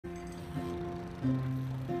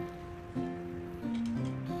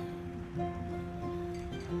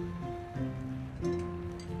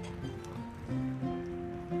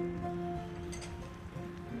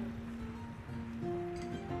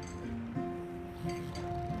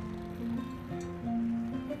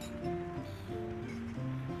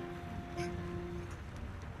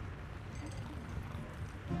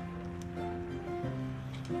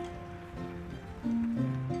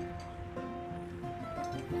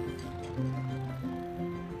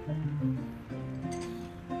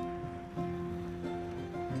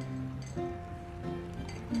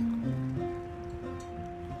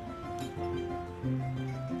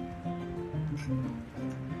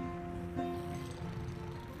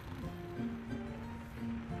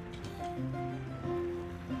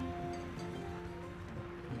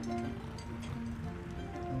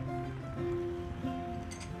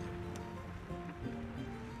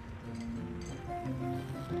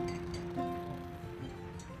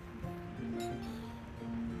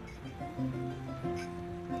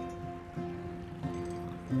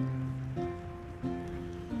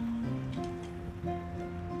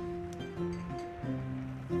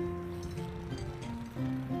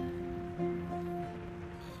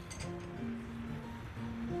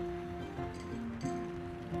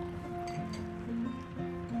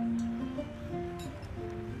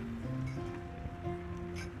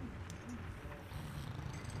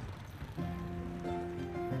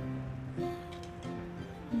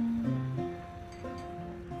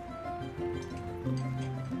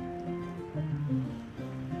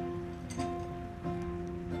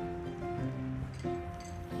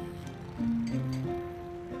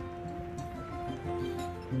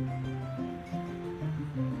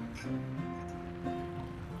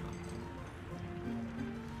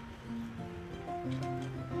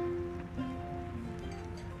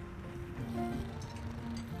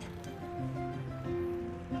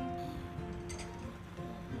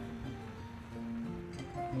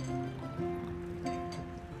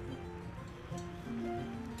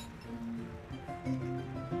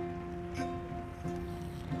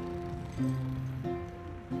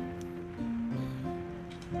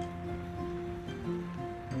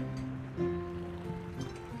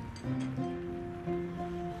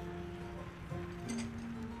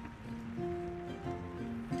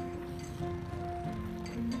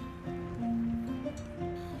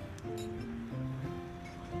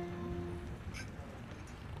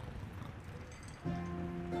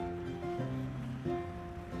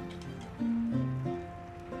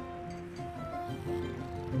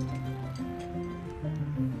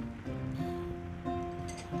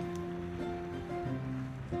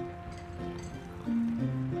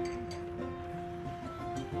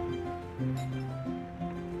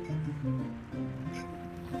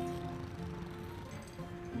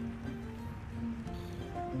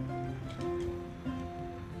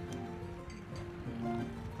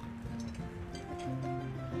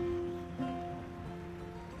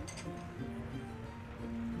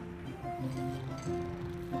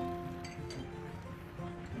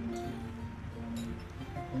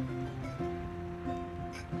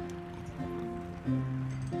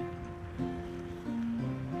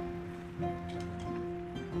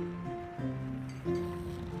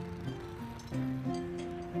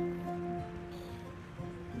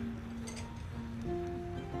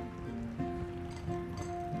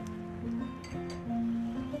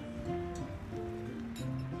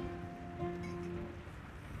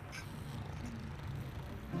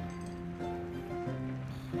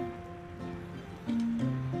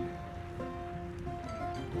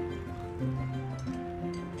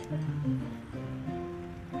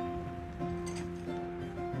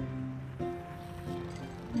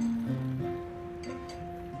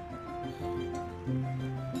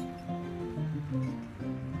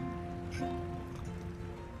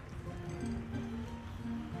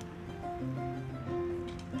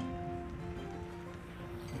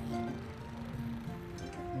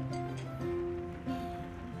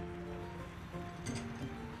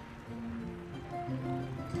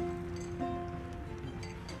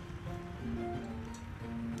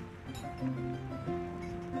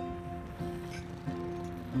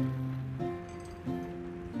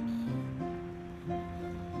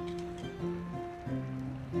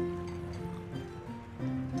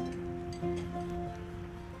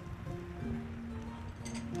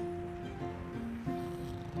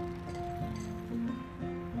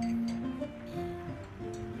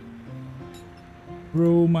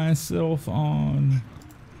Throw myself on.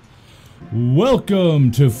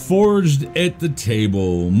 Welcome to Forged at the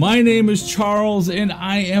Table. My name is Charles and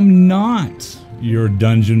I am not your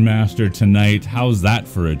dungeon master tonight. How's that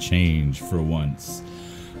for a change for once?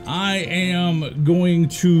 I am going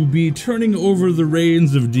to be turning over the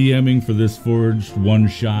reins of DMing for this Forged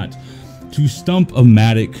one-shot to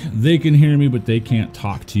Stump-o-Matic. They can hear me, but they can't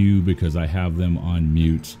talk to you because I have them on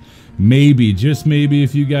mute. Maybe, just maybe,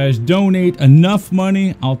 if you guys donate enough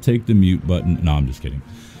money, I'll take the mute button. No, I'm just kidding.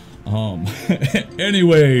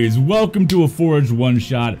 Anyways, welcome to a Forged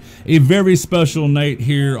one-shot. A very special night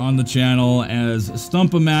here on the channel as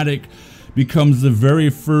Stump-o-Matic becomes the very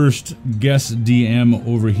first guest DM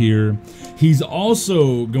over here. He's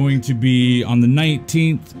also going to be on the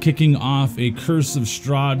 19th kicking off a Curse of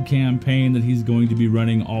Strahd campaign that he's going to be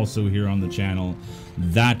running also here on the channel.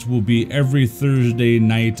 That will be every Thursday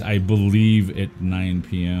night, I believe, at 9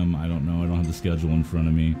 p.m. I don't know. I don't have the schedule in front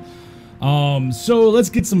of me. So let's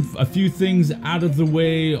get a few things out of the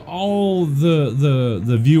way. All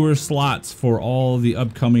the viewer slots for all the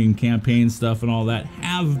upcoming campaign stuff and all that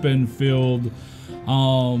have been filled.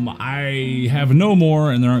 I have no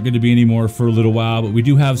more, and there aren't going to be any more for a little while, but we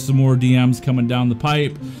do have some more DMs coming down the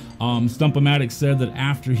pipe. Stump-o-Matic said that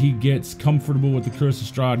after he gets comfortable with the Curse of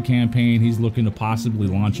Strahd campaign, he's looking to possibly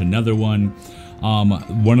launch another one.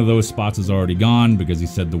 One of those spots is already gone because he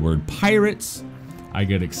said the word pirates. I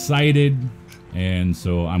get excited, and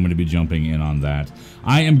so I'm going to be jumping in on that.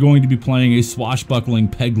 I am going to be playing a swashbuckling,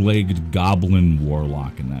 peg-legged goblin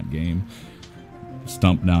warlock in that game.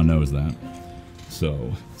 Stump now knows that.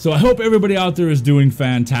 So I hope everybody out there is doing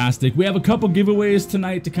fantastic. We have a couple giveaways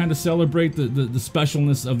tonight to kind of celebrate the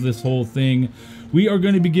specialness of this whole thing. We are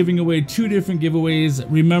going to be giving away 2 different giveaways.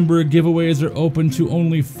 Remember, giveaways are open to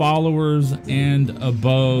only followers and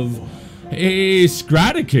above. Hey,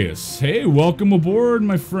 Scraticus. Hey, welcome aboard,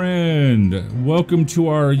 my friend. Welcome to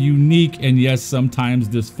our unique and, yes, sometimes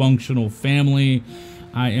dysfunctional family.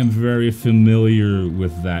 I am very familiar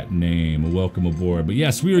with that name. Welcome aboard. But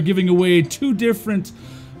yes, we are giving away 2 different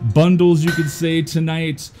bundles, you could say,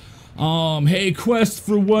 tonight. Hey, Quest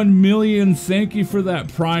for 1 million. Thank you for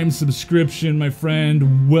that Prime subscription, my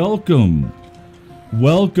friend. Welcome.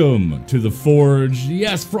 Welcome to the Forge.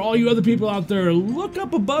 Yes, for all you other people out there, look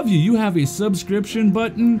up above you. You have a subscription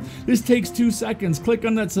button. This takes 2 seconds. Click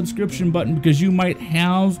on that subscription button because you might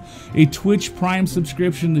have a Twitch Prime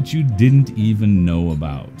subscription that you didn't even know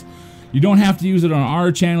about. You don't have to use it on our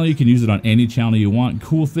channel. You can use it on any channel you want.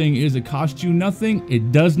 Cool thing is it costs you nothing.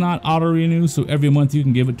 It does not auto-renew, so every month you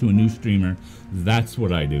can give it to a new streamer. That's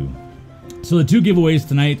what I do. So the 2 giveaways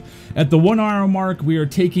tonight. At the 1 hour mark, we are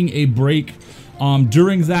taking a break.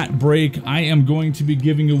 During that break, I am going to be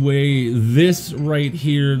giving away this right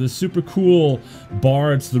here, the super cool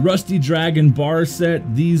bar. It's the Rusty Dragon bar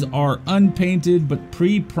set. These are unpainted, but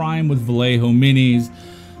pre-prime with Vallejo minis.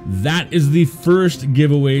 That is the first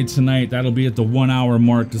giveaway tonight. That'll be at the 1 hour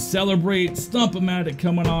mark to celebrate Stump-o-Matic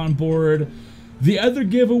coming on board. The other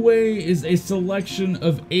giveaway is a selection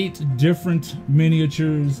of 8 different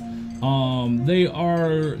miniatures. They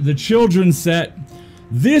are the children's set.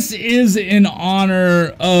 This is in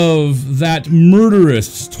honor of that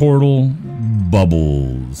murderous turtle,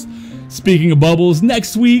 Bubbles. Speaking of Bubbles,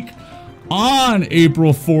 next week on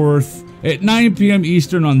April 4th at 9 p.m.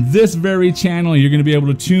 Eastern on this very channel, you're going to be able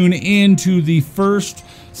to tune into the first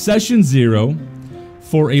Session 0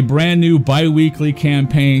 for a brand new bi-weekly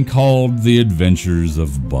campaign called The Adventures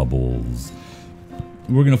of Bubbles.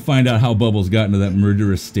 We're going to find out how Bubbles got into that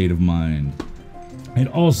murderous state of mind. It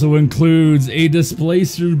also includes a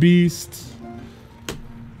displacer beast,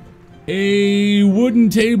 a wooden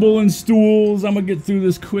table and stools. I'm gonna get through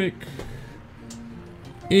this quick.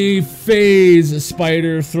 A phase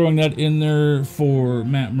spider, throwing that in there for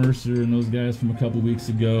Matt Mercer and those guys from a couple weeks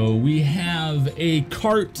ago. We have a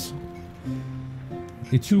cart,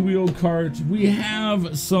 a 2-wheeled cart. We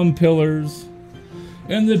have some pillars.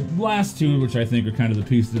 And the last 2, which I think are kind of the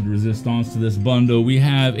piece de resistance to this bundle, we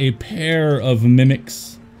have a pair of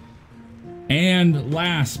mimics. And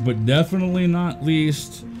last, but definitely not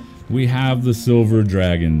least, we have the silver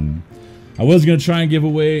dragon. I was going to try and give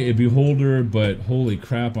away a beholder, but holy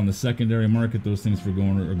crap, on the secondary market, those things are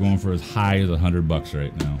going for as high as $100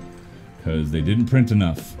 right now. Because they didn't print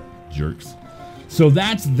enough, jerks. So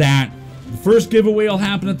that's that. The first giveaway will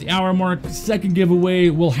happen at the hour mark. The second giveaway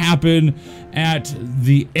will happen at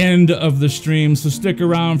the end of the stream, so stick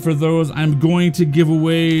around for those. I'm going to give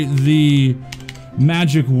away the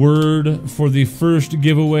magic word for the first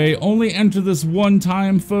giveaway. Only enter this one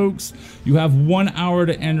time, folks. You have 1 hour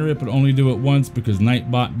to enter it, but only do it once because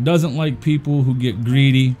Nightbot doesn't like people who get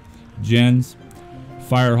greedy. Jens,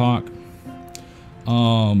 Firehawk.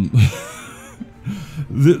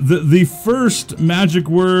 The first magic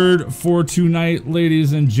word for tonight,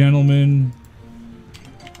 ladies and gentlemen,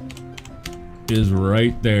 is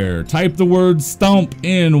right there. Type the word stump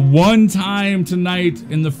in 1 time tonight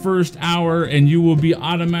in the first hour and you will be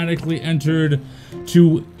automatically entered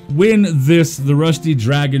to win this, the Rusty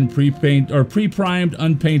Dragon pre-primed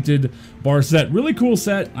unpainted bar set. Really cool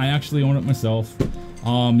set. I actually own it myself.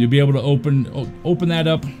 You'll be able to open that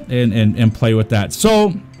up and play with that.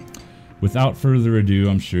 So without further ado,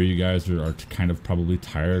 I'm sure you guys are kind of probably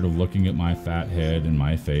tired of looking at my fat head and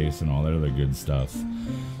my face and all that other good stuff.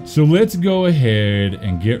 So let's go ahead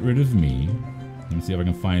and get rid of me. Let me see if I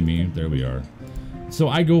can find me. There we are. So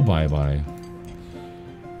I go bye-bye.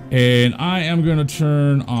 And I am going to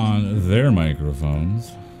turn on their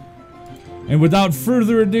microphones. And without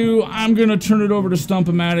further ado, I'm going to turn it over to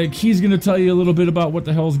Stump-o-Matic. He's going to tell you a little bit about what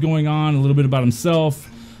the hell's going on, a little bit about himself,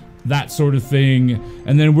 that sort of thing.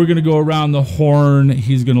 And then we're going to go around the horn.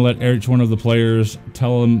 He's going to let each one of the players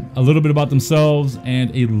tell them a little bit about themselves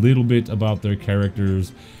and a little bit about their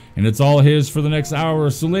characters. And it's all his for the next hour.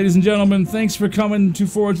 So ladies and gentlemen, thanks for coming to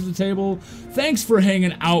Forward to the Table. Thanks for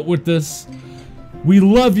hanging out with us. We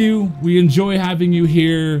love you. We enjoy having you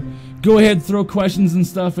here. Go ahead, throw questions and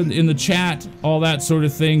stuff in the chat, all that sort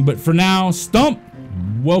of thing. But for now, Stump,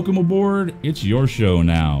 welcome aboard. It's your show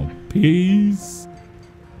now. Peace.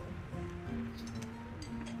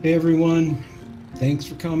 Hey everyone, thanks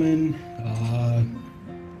for coming.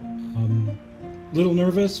 I'm a little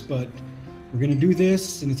nervous, but we're gonna do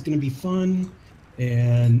this and it's gonna be fun.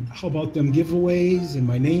 And how about them giveaways? And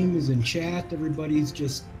my name is in chat. Everybody's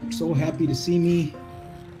just so happy to see me.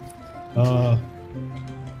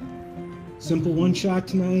 Simple one shot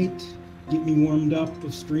tonight. Get me warmed up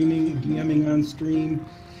of streaming, DMing on stream.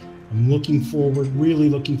 I'm looking forward, really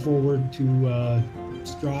looking forward to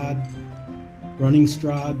Strahd. Running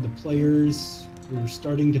Strahd, the players, we're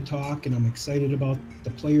starting to talk and I'm excited about the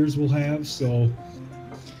players we'll have. So,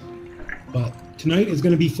 but tonight is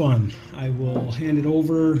going to be fun. I will hand it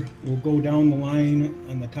over. We'll go down the line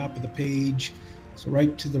on the top of the page. So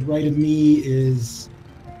right to the right of me is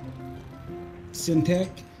Syntech.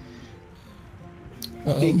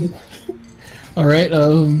 Take it. All right.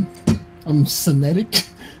 I'm Cinetic.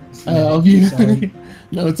 I'll Cinetic, be. sorry.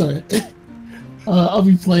 No, it's alright. I'll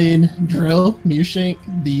be playing Drell Mearshank,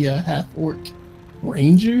 the half orc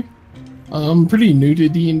ranger. I'm pretty new to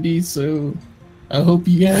D&D, so I hope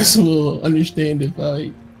you guys will understand if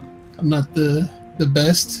I'm not the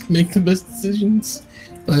best, make the best decisions,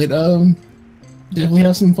 but definitely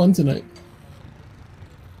have some fun tonight.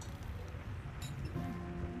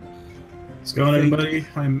 What's going on, everybody?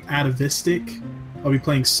 I'm Atavistic. I'll be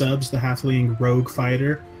playing Subs, the halfling rogue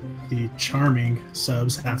fighter, the charming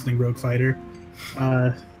Subs halfling rogue fighter.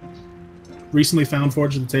 Recently found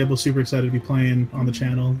Forge at the Table. Super excited to be playing on the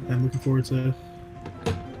channel and looking forward to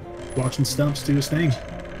watching Stumps do his thing.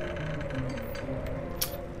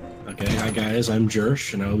 Okay, hi guys, I'm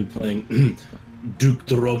Jersh, and I will be playing Duke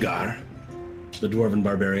Drogar, the Dwarven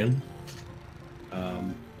Barbarian.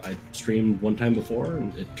 I streamed one time before,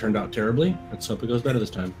 and it turned out terribly. Let's hope it goes better this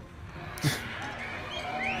time.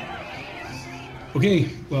 Okay,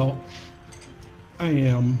 well, I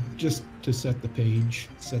am, just to set the page,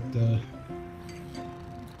 set the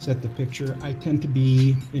picture, I tend to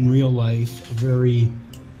be, in real life, a very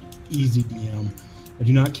easy DM. I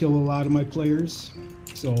do not kill a lot of my players,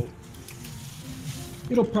 so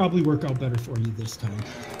it'll probably work out better for you this time.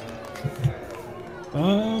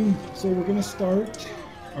 So we're gonna start.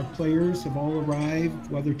 Our players have all arrived,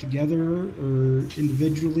 whether together or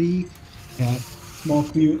individually, at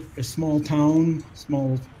a small town,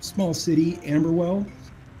 small city, Amberwell.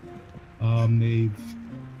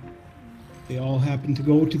 They all happen to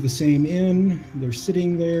go to the same inn. They're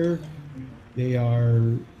sitting there. They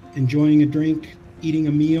are enjoying a drink, eating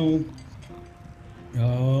a meal.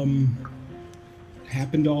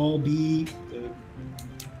 Happen to all be, the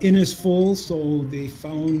inn is full, so they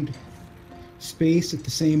found space at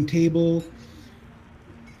the same table.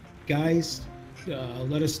 Guys,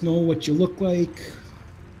 let us know what you look like,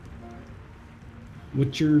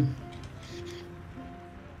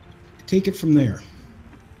 take it from there.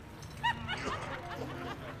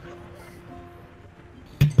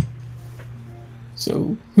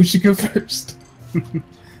 So who should go first?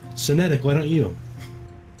 Cinetic, why don't you?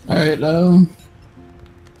 All right.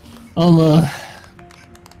 I'm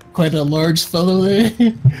quite a large fellow there.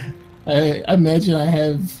 I imagine I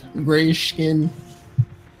have grayish skin,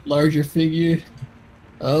 larger figure.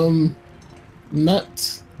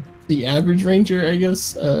 Not the average ranger, I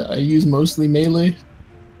guess. I use mostly melee,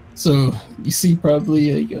 so you see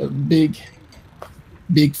probably like a big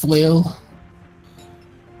flail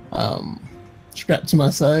strapped to my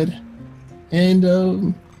side,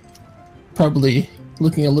 and probably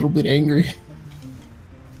looking a little bit angry.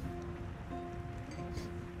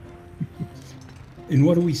 And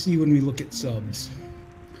what do we see when we look at Subs?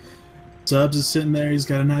 Subs is sitting there. He's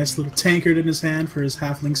got a nice little tankard in his hand for his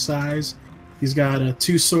halfling size. He's got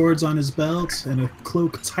 2 swords on his belt and a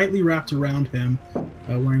cloak tightly wrapped around him,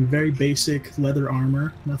 wearing very basic leather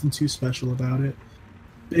armor. Nothing too special about it.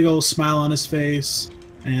 Big old smile on his face,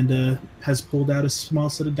 and has pulled out a small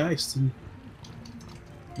set of dice, and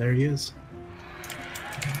there he is.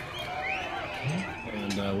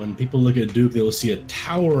 And when people look at Duke, they will see a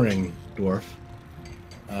towering dwarf.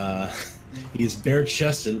 He's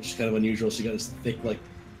bare-chested, which is kind of unusual. So you got this thick, like,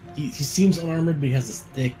 he seems unarmored, but he has this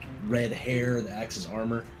thick red hair that acts as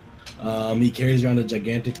armor. He carries around a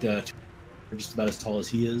gigantic, just about as tall as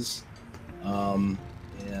he is, and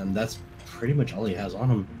that's pretty much all he has on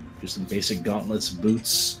him. Just some basic gauntlets,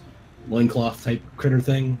 boots, loincloth type critter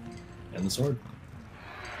thing, and the sword.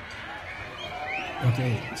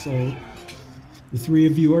 Okay, so the 3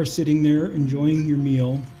 of you are sitting there enjoying your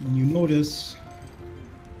meal, and you notice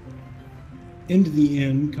into the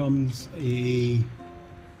inn comes a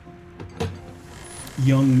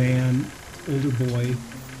young man, older boy.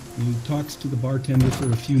 He talks to the bartender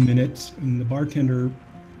for a few minutes, and the bartender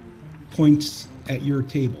points at your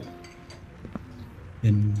table.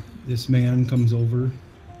 And this man comes over,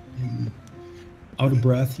 and out of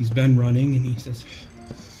breath, he's been running, and he says,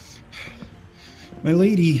 My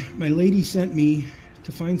lady sent me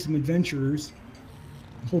to find some adventurers,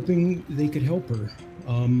 hoping they could help her.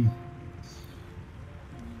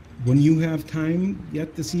 When you have time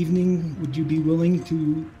yet this evening, would you be willing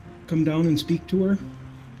to come down and speak to her?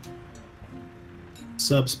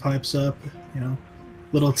 Subs pipes up, a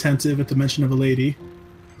little attentive at the mention of a lady.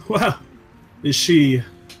 Wow, is she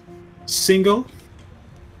single?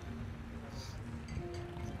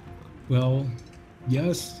 Well,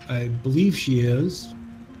 yes, I believe she is.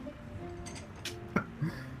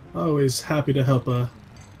 Always happy to help a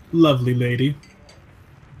lovely lady.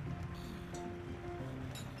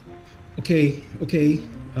 Okay.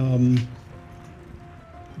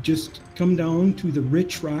 just come down to the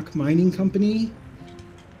Rich Rock Mining Company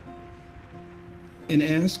and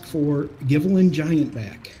ask for Givelin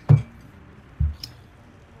Giantback.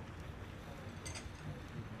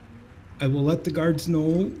 I will let the guards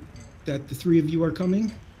know that the three of you are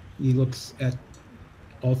coming. He looks at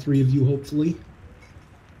all three of you, hopefully.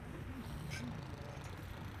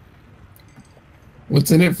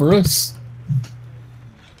 What's in it for us?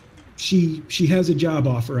 She has a job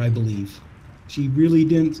offer, I believe. She really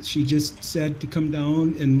didn't. She just said to come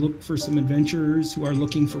down and look for some adventurers who are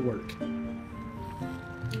looking for work.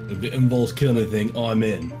 If it involves killing anything, I'm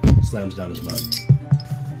in. Slams down his mug.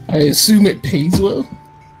 I assume it pays well.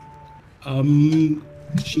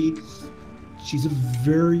 She's a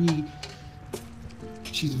very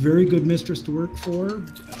good mistress to work for.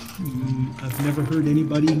 I've never heard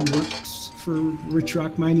anybody who works for Rich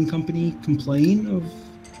Rock Mining Company complain of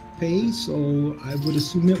pay, so I would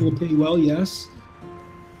assume it will pay well, yes.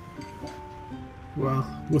 Well,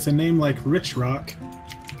 with a name like Rich Rock,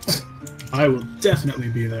 I will definitely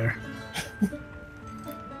be there.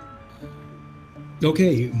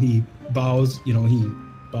 Okay, he bows, he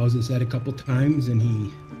bows his head a couple times and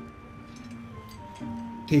he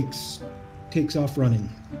takes off running.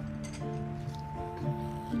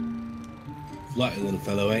 Flighty little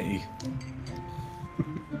fellow, ain't he?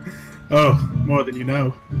 Oh, more than you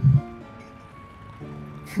know.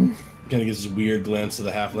 Kind of gives this weird glance to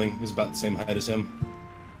the halfling who's about the same height as him.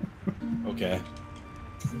 Okay.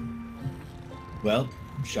 Well,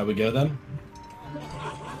 shall we go then?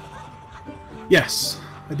 Yes,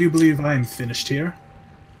 I do believe I am finished here.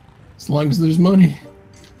 As long as there's money.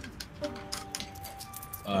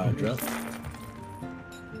 Drill.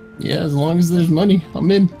 Yeah, as long as there's money,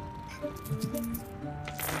 I'm in.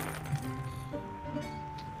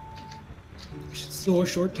 So a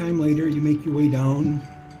short time later, you make your way down.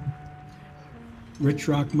 Rich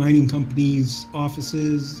Rock Mining Company's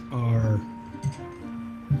offices are...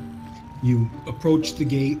 You approach the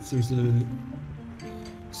gates. There's a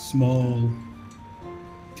small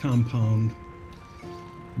compound.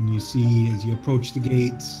 And you see, as you approach the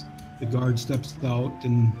gates, the guard steps out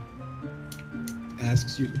and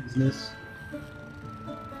asks your business.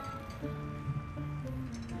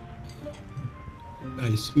 I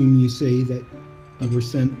assume you say that you were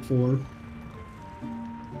sent for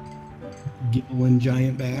Givelin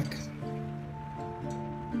Giantback.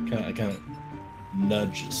 I kind of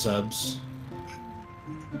nudge Subs.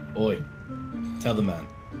 Oi, tell the man.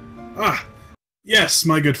 Ah, yes,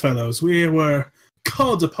 my good fellows. We were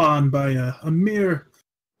called upon by a mere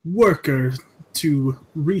worker to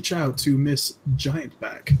reach out to Miss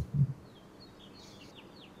Giantback.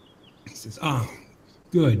 He says,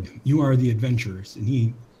 good. You are the adventurers. And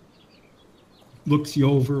he looks you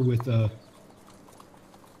over with a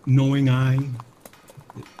knowing eye.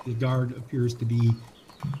 The guard appears to be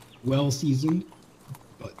well seasoned,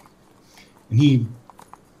 and he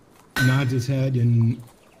nods his head in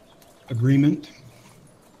agreement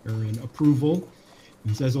or in approval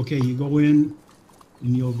and says, okay, you go in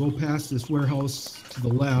and you'll go past this warehouse to the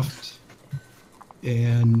left,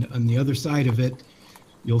 and on the other side of it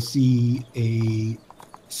you'll see a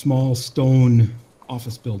small stone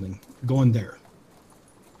office building. Go in there.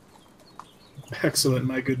 Excellent,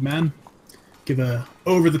 my good man. Give a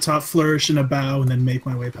over-the-top flourish and a bow, and then make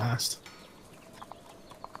my way past.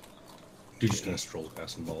 Dude's just gonna stroll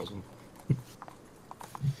past and balls him.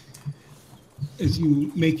 As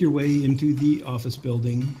you make your way into the office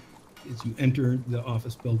building, as you enter the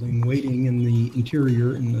office building, waiting in the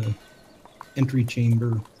interior, in the entry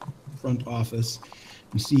chamber front office,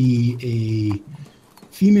 you see a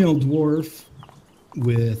female dwarf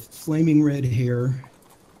with flaming red hair.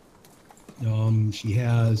 She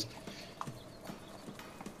has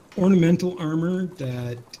ornamental armor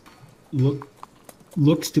that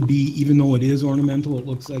looks to be, even though it is ornamental, it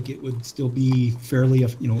looks like it would still be fairly,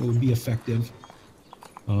 it would be effective.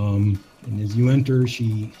 And as you enter,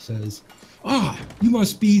 she says, you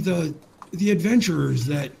must be the adventurers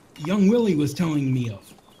that young Willie was telling me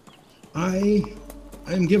of. I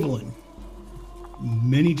am Givelin.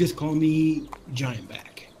 Many just call me Giantback.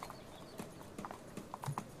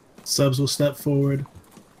 Subs will step forward.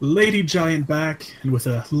 Lady Giantback, and with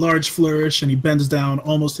a large flourish, and he bends down,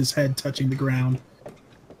 almost his head touching the ground.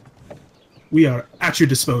 We are at your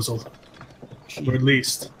disposal. Or at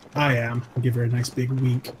least, I am. I'll give her a nice big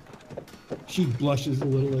wink. She blushes a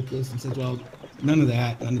little at this and says, well, none of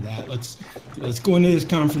that. Let's go into this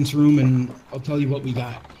conference room and I'll tell you what we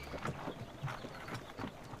got.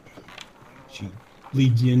 She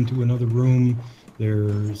leads you into another room.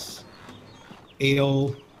 There's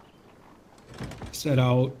ale set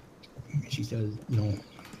out. She says,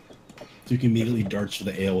 Duke immediately darts for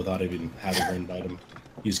the ale without even having her invite him.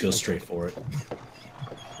 He just goes straight for it.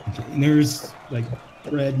 Okay, and there's like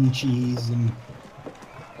bread and cheese, and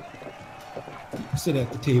sit at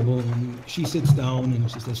the table, and she sits down and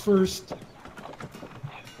she says, first,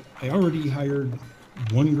 I already hired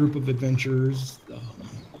one group of adventurers.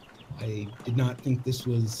 I did not think this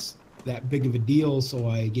was that big of a deal, so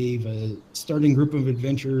I gave a starting group of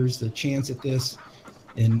adventurers a chance at this,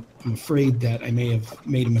 and I'm afraid that I may have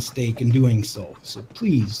made a mistake in doing so. So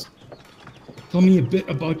please, tell me a bit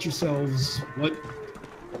about yourselves.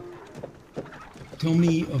 Tell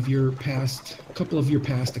me of your past, a couple of your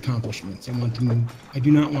past accomplishments. I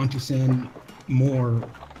do not want to send more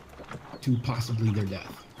to possibly their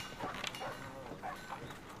death.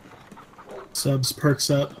 Subs perks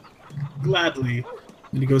up gladly,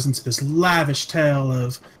 and he goes into this lavish tale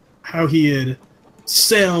of how he had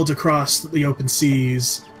sailed across the open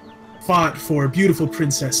seas, fought for beautiful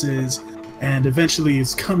princesses, and eventually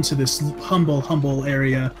has come to this humble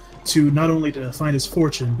area to not only to find his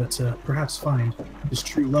fortune, but to perhaps find his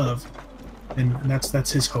true love, and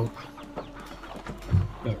that's his hope.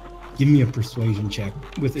 Give me a persuasion check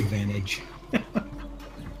with advantage.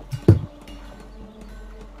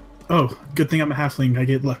 Oh, good thing I'm a halfling. I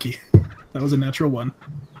get lucky. That was a natural 1.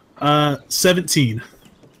 17.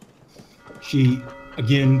 She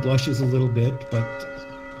again blushes a little bit, but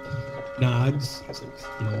nods. Says,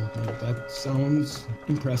 that sounds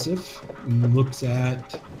impressive. And looks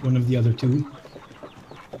at one of the other two.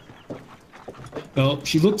 Well,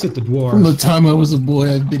 she looks at the dwarf. From the time I was a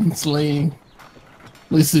boy, I've been slaying.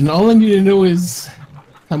 Listen, all I need to know is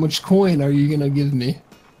how much coin are you gonna give me,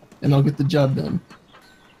 and I'll get the job done.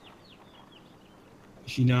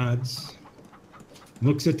 She nods,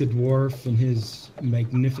 looks at the dwarf and his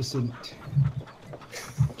magnificent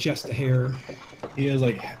chest of hair. He has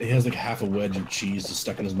like half a wedge of cheese just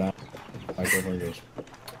stuck in his mouth. Like over and goes,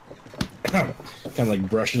 kind of like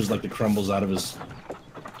brushes like the crumbles out of his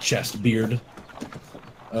chest beard.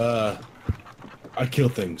 I kill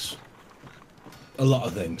things. A lot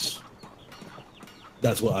of things.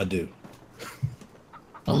 That's what I do.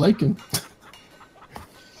 I like him.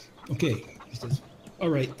 Okay, he says, all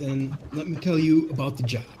right, then let me tell you about the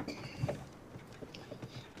job.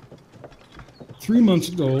 3 months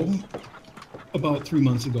ago, a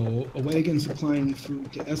wagon supplying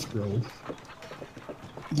food to Esgrove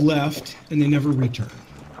left and they never returned.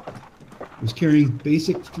 It was carrying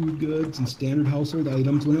basic food goods and standard household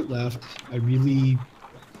items when it left.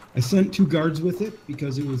 I sent 2 guards with it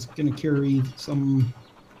because it was going to carry some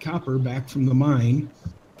copper back from the mine.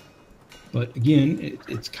 But again,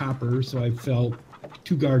 it's copper, so I felt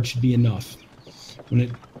 2 guards should be enough. When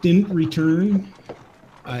it didn't return,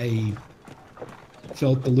 I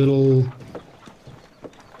felt a little,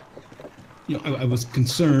 I was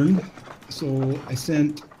concerned. So I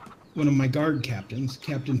sent one of my guard captains,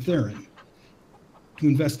 Captain Theron, to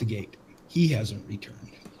investigate. He hasn't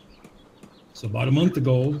returned. So about a month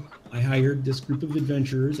ago, I hired this group of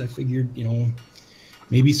adventurers. I figured,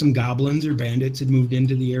 maybe some goblins or bandits had moved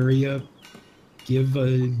into the area, give a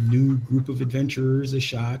new group of adventurers a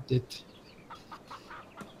shot at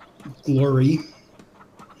glory.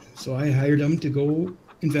 So I hired them to go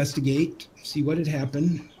investigate, see what had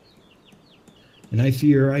happened. And I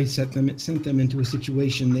fear I sent them into a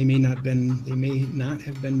situation they may not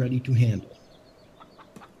have been ready to handle.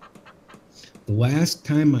 The last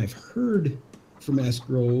time I've heard from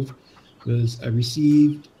Esgrove was I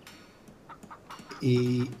received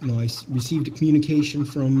a communication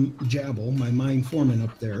from Jabal, my mine foreman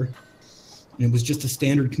up there. And it was just a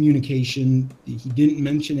standard communication. He didn't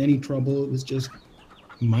mention any trouble. It was just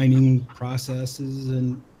mining processes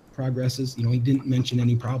and progresses. He didn't mention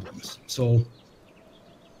any problems. So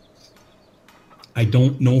I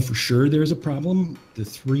don't know for sure there's a problem. The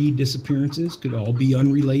 3 disappearances could all be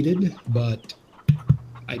unrelated, but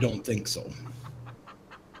I don't think so.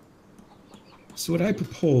 So what I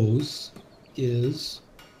propose is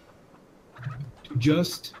to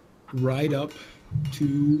just ride up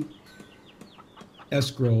to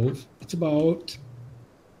Esgrove.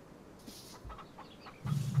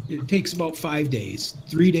 It takes about 5 days,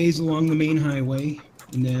 3 days along the main highway,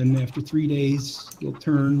 and then after 3 days, you'll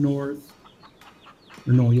turn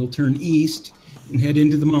you'll turn east and head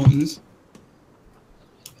into the mountains.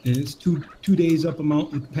 And it's two days up a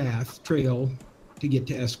mountain trail to get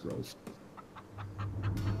to Esgrove.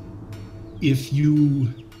 If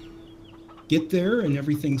you get there and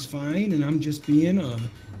everything's fine and I'm just being a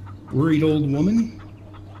worried old woman,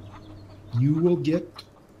 you will get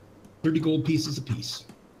 30 gold pieces apiece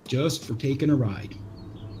just for taking a ride.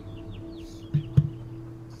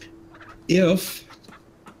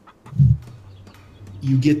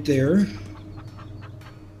 You get there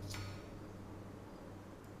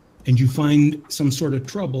and you find some sort of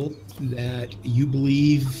trouble that you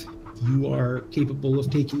believe you are capable of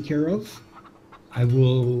taking care of. I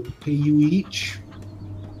will pay you each,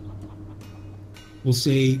 we'll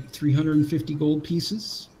say 350 gold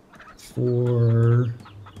pieces for,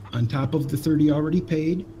 on top of the 30 already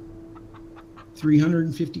paid,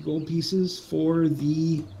 350 gold pieces for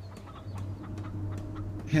the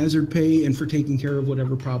hazard pay and for taking care of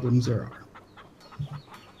whatever problems there are.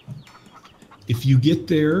 If you get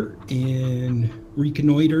there and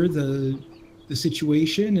reconnoiter the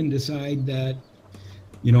situation and decide that,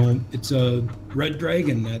 you know, it's a red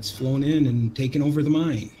dragon that's flown in and taken over the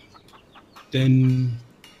mine, then,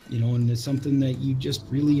 you know, and it's something that you just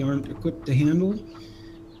really aren't equipped to handle,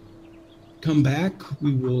 come back.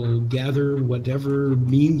 We will gather whatever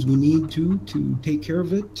means we need to take care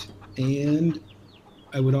of it. And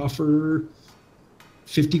I would offer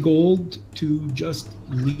 50 gold to just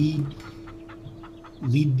lead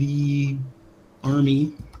the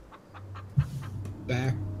army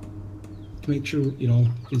back to make sure, you know,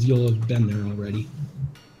 because you'll have been there already.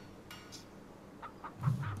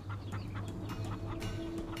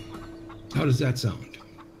 How does that sound?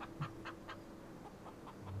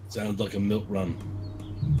 Sounds like a milk run.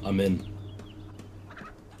 I'm in.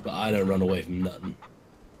 But I don't run away from nothing.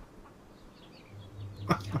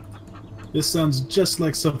 This sounds just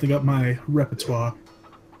like something up my repertoire.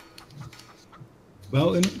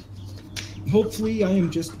 Well, and hopefully I am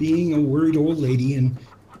just being a worried old lady, and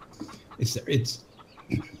it's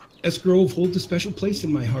S Grove holds a special place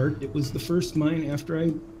in my heart. It was the first mine after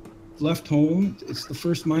I left home. It's the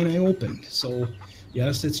first mine I opened. So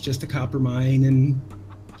yes, it's just a copper mine, and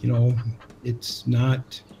you know, it's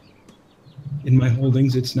not in my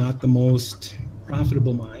holdings, it's not the most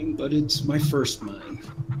profitable mine, but it's my first mine.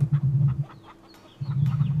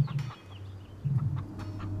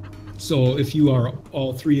 So if you are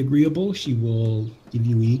all three agreeable, she will give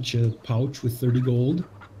you each a pouch with 30 gold.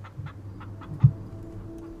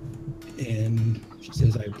 And she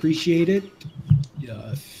says, I appreciate it.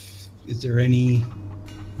 Is there any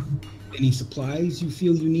supplies you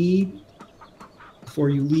feel you need before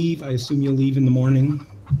you leave? I assume you'll leave in the morning.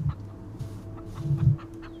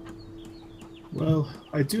 Well,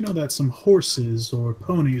 I do know that some horses or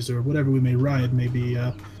ponies or whatever we may ride may be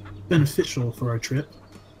beneficial for our trip.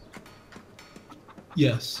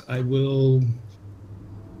 Yes, I will.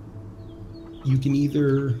 You can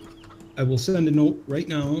either, I will send a note right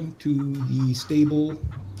now to the stable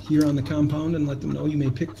here on the compound and let them know you may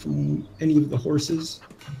pick from any of the horses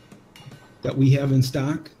that we have in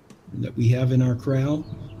stock, that we have in our corral,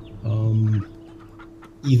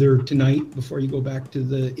 either tonight before you go back to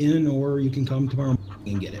the inn, or you can come tomorrow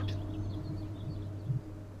morning and get it.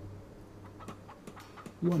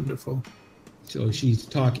 Wonderful. So she's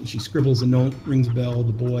talking, she scribbles a note, rings a bell,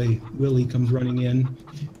 the boy, Willie, comes running in.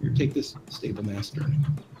 Here, take this, stable master.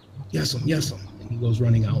 Yes, and he goes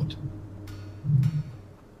running out.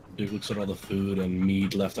 Duke looks at all the food and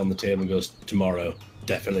meat left on the table and goes, tomorrow,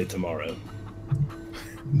 definitely tomorrow.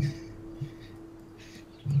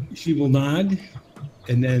 She will nod,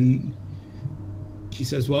 and then she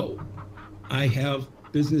says, well, I have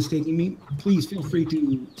business taking me. Please feel free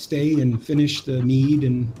to stay and finish the mead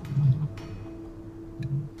and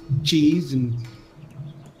cheese. And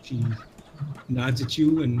she nods at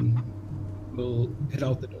you and will head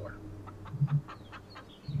out the door.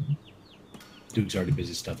 Duke's already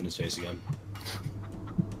busy stuffing his face again.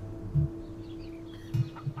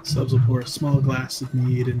 Stubbs will pour a small glass of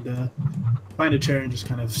mead and find a chair and just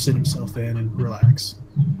kind of sit himself in and relax.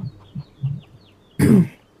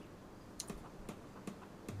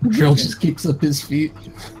 Drill just kicks up his feet.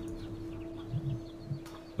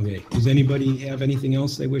 Okay, does anybody have anything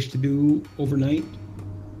else they wish to do overnight?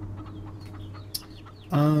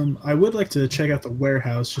 I would like to check out the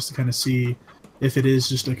warehouse just to kind of see if it is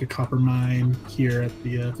just like a copper mine here at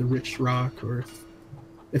the Rich Rock, or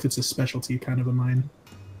if it's a specialty kind of a mine.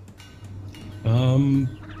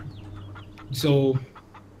 So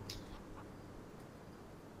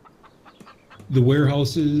the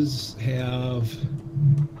warehouses have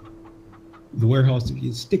if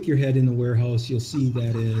you stick your head in the warehouse, you'll see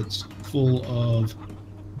that it's full of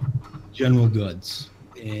general goods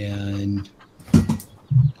and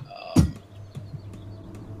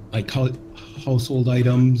like household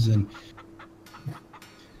items. And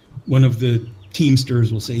one of the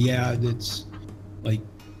teamsters will say, yeah, it's like,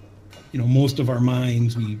 you know, most of our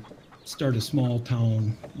mines, we start a small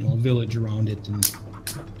town, you know, a village around it, and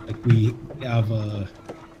like we have a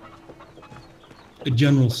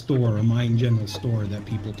general store, a mine general store that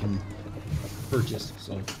people can purchase.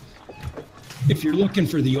 So if you're looking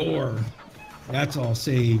for the ore, that's all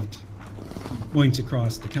saved points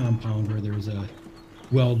across the compound where there's a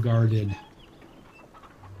well-guarded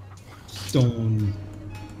stone,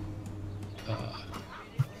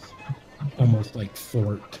 almost like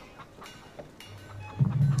fort.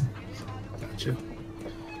 Gotcha.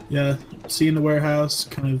 Yeah, seeing the warehouse,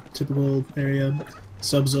 kind of typical area.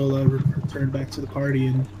 Sub-Zola returned back to the party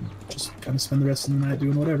and just kind of spend the rest of the night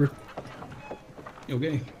doing whatever.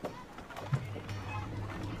 Okay.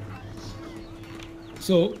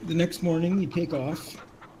 So the next morning you take off.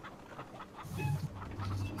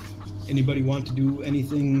 Anybody want to do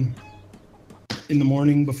anything in the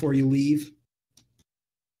morning before you leave?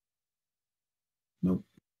 Nope.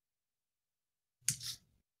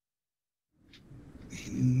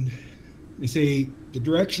 And they say the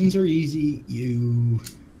directions are easy. You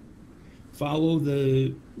follow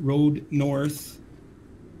the road north.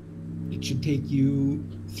 It should take you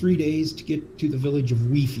 3 days to get to the village of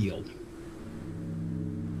Weefield.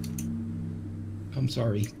 I'm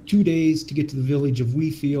sorry, 2 days to get to the village of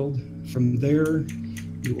Weefield. From there,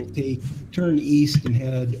 you will turn east and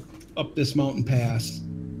head up this mountain pass.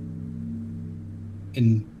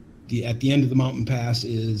 And at the end of the mountain pass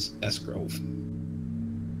is Esgrove.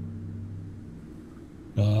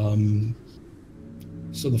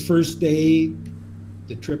 So the first day,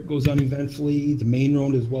 the trip goes uneventfully. The main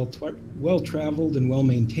road is well traveled and well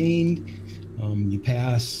maintained. You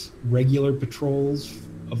pass regular patrols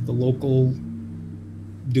of the local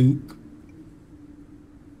Duke,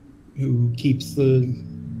 who keeps the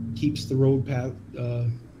road path,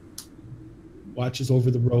 watches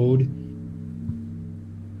over the road.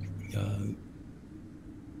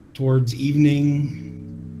 Towards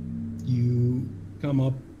evening, you come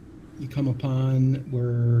upon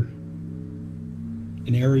where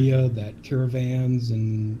an area that caravans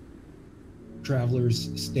and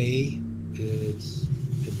travelers stay. It's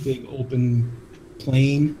a big open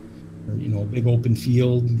plain, or a big open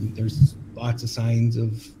field. There's lots of signs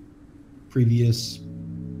of previous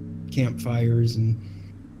campfires, and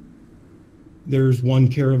there's one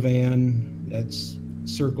caravan that's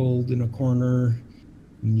circled in a corner,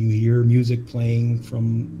 and you hear music playing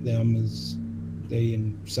from them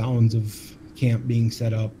and sounds of camp being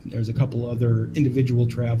set up. There's a couple other individual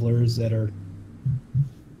travelers that are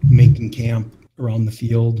making camp around the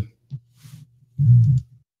field.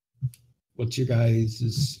 What's your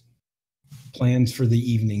guys' plans for the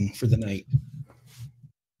evening, for the night?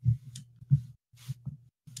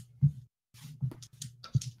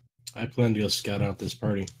 I plan to go scout out this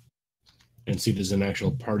party and see if there's an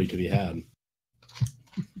actual party to be had.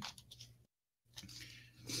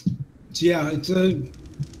 So yeah, it's a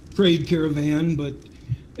trade caravan, but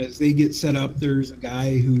as they get set up, there's a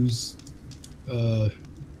guy who's a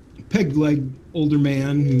peg-legged older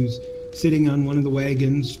man who's sitting on one of the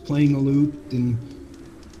wagons playing a lute, and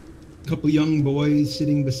a couple young boys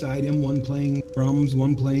sitting beside him, one playing drums,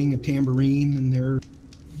 one playing a tambourine, and they're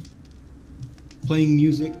playing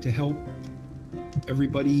music to help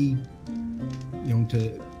everybody,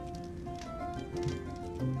 to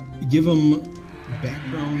give them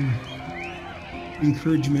background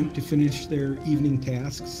encouragement to finish their evening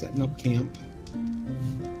tasks, setting up camp.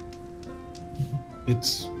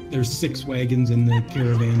 There's 6 wagons in the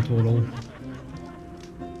caravan total.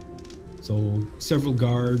 So several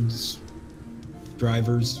guards,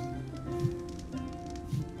 drivers.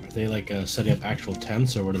 Are they like setting up actual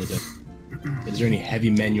tents, or what do they do? Is there any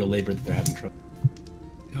heavy manual labor that they're having trouble?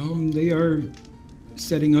 They are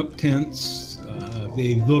setting up tents.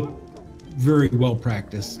 They look very well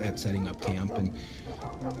practiced at setting up camp, and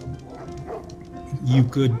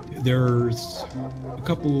there's a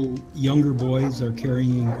couple younger boys are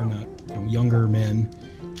carrying, or not, younger men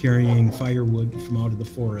carrying firewood from out of the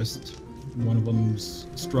forest. One of them's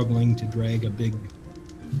struggling to drag a big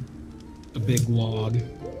log.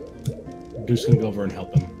 I'm just gonna go over and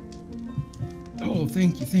help him. Oh,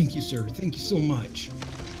 thank you, sir. Thank you so much.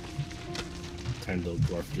 Tiny little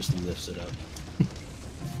dwarf just lifts it up.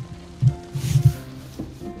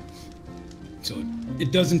 So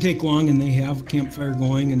it doesn't take long, and they have a campfire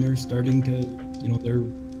going, and they're starting to, they're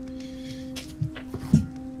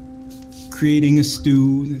creating a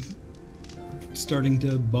stew, starting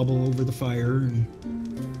to bubble over the fire, and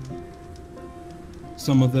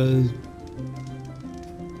some of the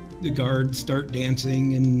guards start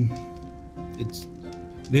dancing, and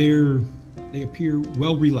they appear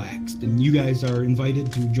well relaxed, and you guys are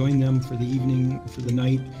invited to join them for the evening, for the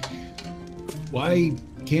night. Why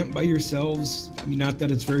camp by yourselves? I mean, not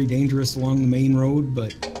that it's very dangerous along the main road,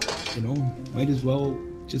 but might as well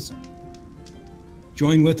just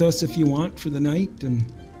join with us if you want for the night, and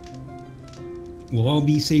we'll all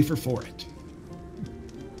be safer for it.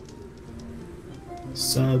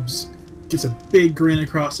 Subs gets a big grin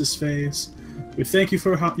across his face. We thank you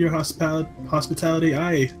for your hospitality.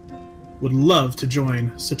 I would love to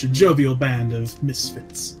join such a jovial band of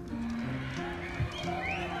misfits.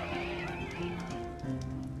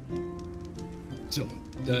 So,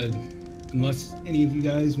 unless any of you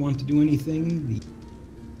guys want to do anything,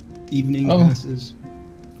 the evening passes.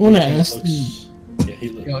 I want to ask. Go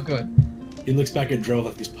ahead. He looks back at Dro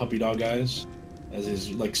like these puppy dog eyes, as his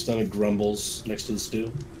like stomach grumbles next to the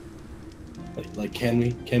stew. Like, can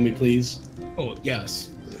we please? Oh yes,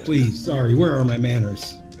 please. Sorry, where are my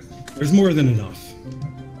manners? There's more than enough.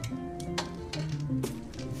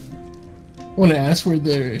 I want to ask where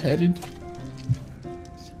they're headed.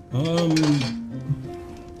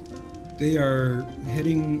 They are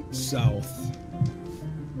heading south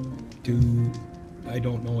to, I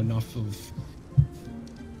don't know enough of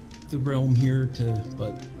the realm here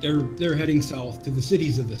but they're heading south to the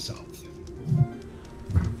cities of the south.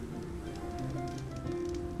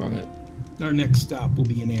 Right. Our next stop will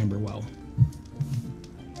be in Amberwell.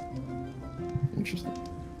 Interesting.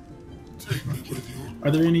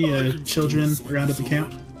 Are there any children around at the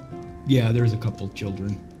camp? Yeah, there's a couple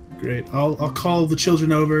children. Great. I'll call the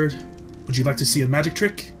children over. Would you like to see a magic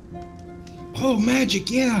trick? Oh, magic,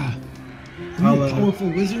 yeah. Are you a powerful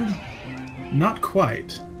wizard? Not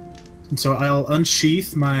quite. And so I'll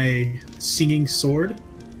unsheath my singing sword,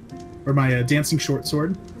 or my dancing short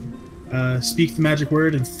sword, speak the magic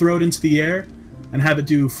word, and throw it into the air, and have it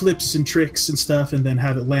do flips and tricks and stuff, and then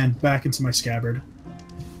have it land back into my scabbard.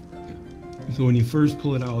 So when you first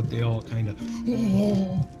pull it out, they all kind of,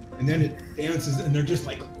 oh, and then it dances, and they're just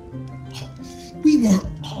like, oh,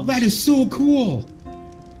 that is so cool.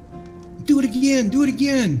 Do it again, do it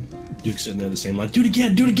again. Duke's sitting there the same line. Do it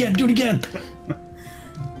again, do it again, do it again.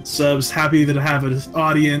 Sub's happy to have an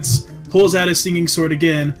audience, pulls out his singing sword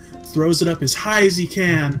again, throws it up as high as he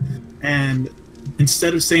can, and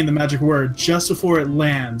instead of saying the magic word, just before it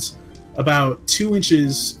lands, about 2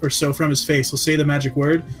 inches or so from his face, he'll say the magic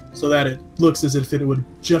word so that it looks as if it would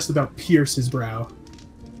just about pierce his brow.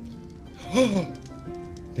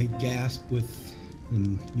 They gasp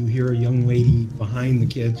and you hear a young lady behind the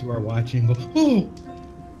kids who are watching go, oh!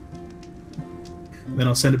 Then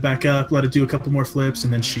I'll send it back up, let it do a couple more flips,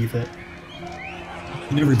 and then sheath it.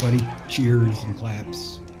 And everybody cheers and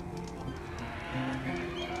claps.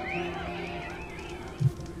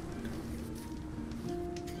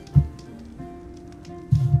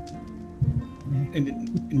 And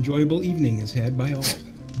an enjoyable evening is had by all.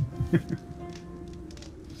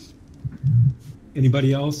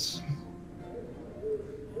 Anybody else?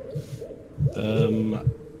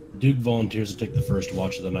 Duke volunteers to take the first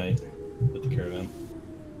watch of the night with the caravan.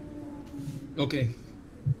 Okay.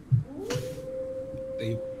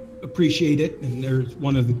 They appreciate it, and there's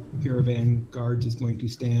one of the caravan guards is going to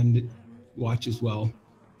stand watch as well.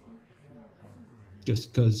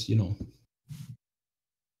 Just because, you know.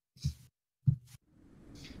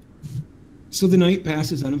 So the night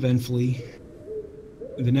passes uneventfully.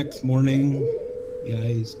 The next morning,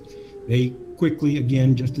 guys, they quickly,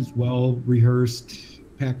 again, just as well rehearsed,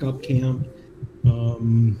 pack up camp.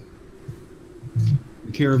 The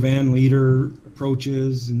caravan leader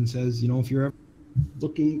approaches and says, you know, if you're ever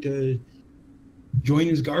looking to join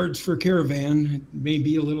his guards for a caravan, it may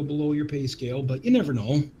be a little below your pay scale, but you never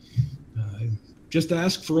know. Just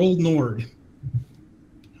ask for Old Nord.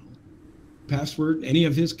 Password, any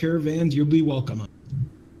of his caravans, you'll be welcome.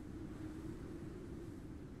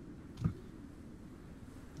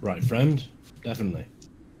 Right, friend? Definitely.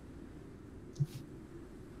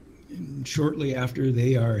 And shortly after,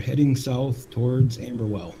 they are heading south towards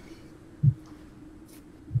Amberwell.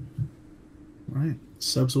 Right.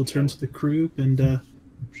 Subs will turn to the group, and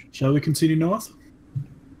shall we continue north?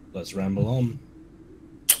 Let's ramble on.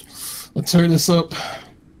 Let's hurry this up.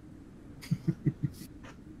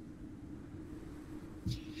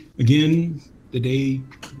 Again, the day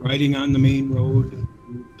riding on the main road,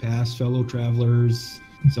 past fellow travelers,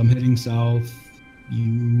 some heading south,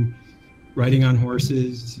 you riding on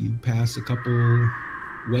horses, you pass a couple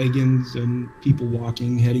wagons and people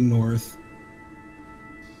walking, heading north.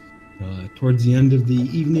 Towards the end of the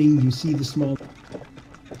evening, you see the small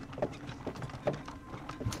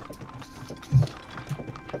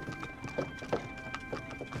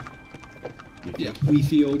wheat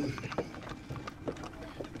field.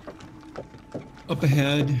 Up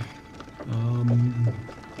ahead,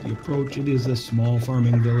 you approach, it is a small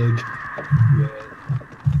farming village.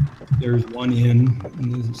 There's one inn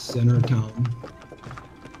in the center of town.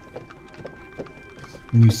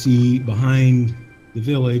 And you see behind the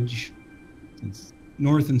village, it's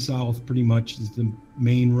north and south pretty much is the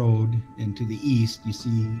main road, and to the east you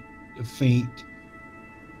see a faint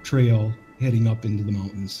trail heading up into the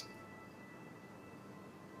mountains.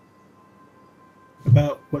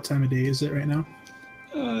 About what time of day is it right now?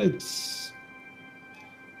 It's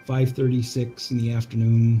 5:36 in the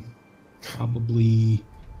afternoon, probably.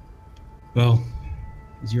 Well,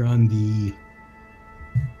 as you're on the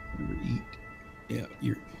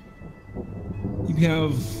you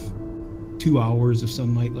have 2 hours of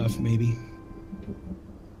sunlight left, maybe.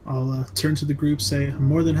 I'll turn to the group, say, I'm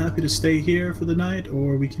more than happy to stay here for the night,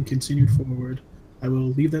 or we can continue forward. I will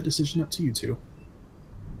leave that decision up to you two.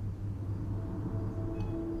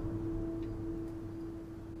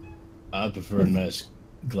 I prefer a nice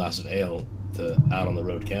glass of ale to out on the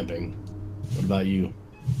road camping. What about you,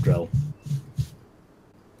 Drell?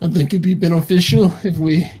 I think it'd be beneficial if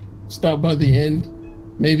we stop by the inn.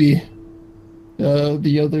 Maybe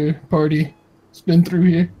the other party has been through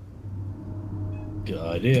here. Good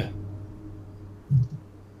idea.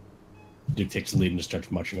 Duke takes the lead and just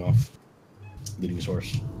starts marching off, leading his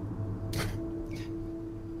horse.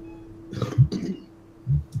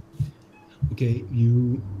 Okay,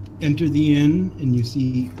 you enter the inn and you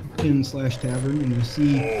see inn/tavern, and you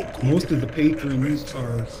see most of the patrons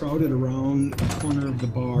are crowded around the corner of the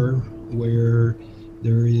bar where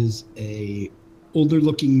there is a older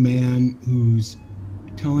looking man who's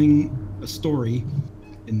telling a story,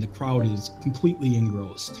 and the crowd is completely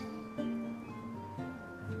engrossed.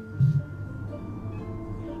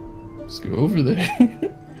 Let's go over there.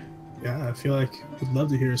 Yeah, I feel like we'd love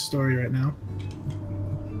to hear a story right now.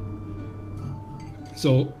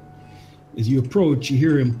 So, as you approach, you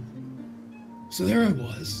hear him. So there I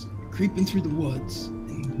was, creeping through the woods,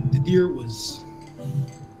 and the deer was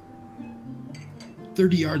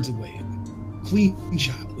 30 yards away, clean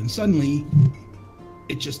shot, when suddenly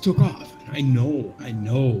it just took off. And I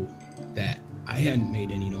know that I hadn't made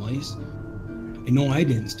any noise. I know I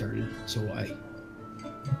didn't start it, so I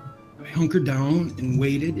hunkered down and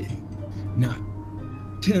waited, and not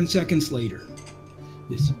 10 seconds later,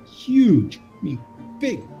 this huge,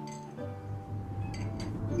 big,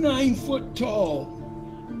 9 foot tall,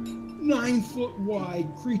 9 foot wide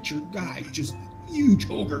creature guy, just huge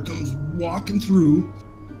ogre, comes walking through,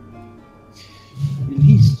 and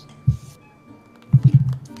he's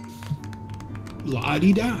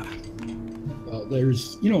la-di-da.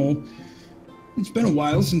 There's, it's been a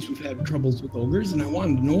while since we've had troubles with ogres, and I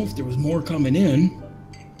wanted to know if there was more coming in.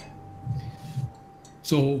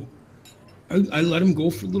 So I let him go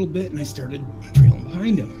for a little bit, and I started trailing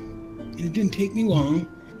behind him. And it didn't take me long.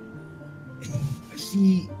 And I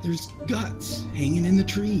see there's guts hanging in the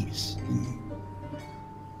trees. And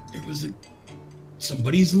there was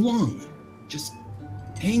somebody's lung just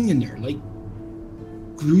hanging there, like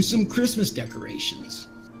gruesome Christmas decorations.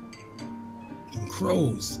 And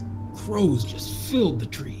crows just filled the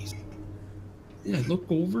trees. And I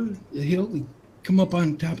look over the hill, we come up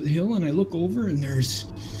on top of the hill, and I look over, and there's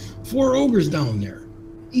 4 ogres down there,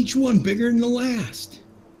 each one bigger than the last.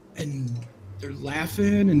 And they're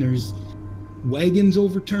laughing, and there's wagons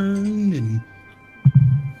overturned, and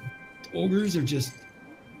the ogres are just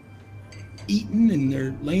eating, and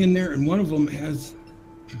they're laying there, and one of them has,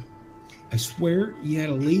 I swear, he had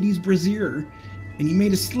a lady's brassiere, and he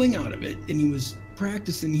made a sling out of it, and he was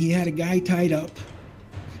practicing. He had a guy tied up,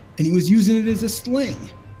 and he was using it as a sling.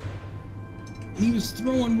 And he was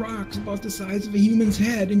throwing rocks about the size of a human's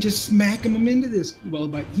head and just smacking them into this. Well,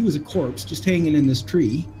 he was a corpse just hanging in this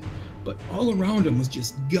tree, but all around him was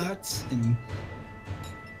just guts and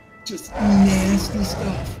just nasty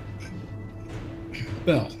stuff.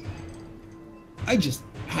 Well, I just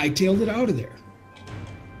hightailed it out of there.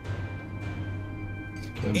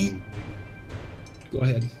 Go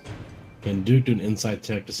ahead. Can Duke do an insight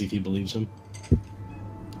check to see if he believes him?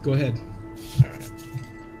 Go ahead.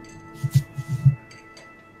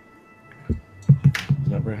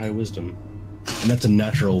 Not very high wisdom. And that's a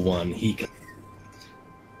natural 1. He's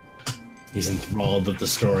enthralled with the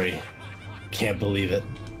story. Can't believe it.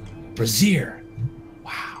 Brazier.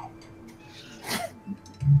 Wow.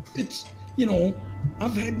 It's,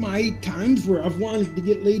 I've had my times where I've wanted to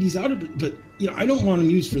get ladies out of it, but, I don't want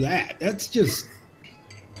them used for that. That's just...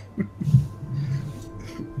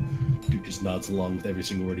 Duke just nods along with every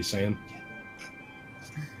single word he's saying.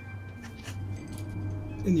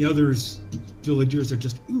 And the others, villagers, are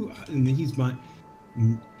just, ooh, and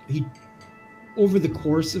over the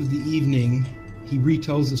course of the evening, he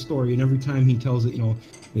retells the story, and every time he tells it,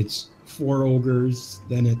 it's 4 ogres,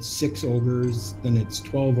 then it's 6 ogres, then it's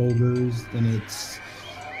 12 ogres, then it's,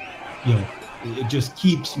 it just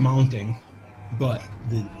keeps mounting. But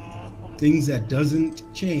the things that doesn't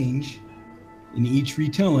change in each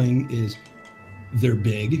retelling is they're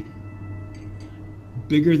bigger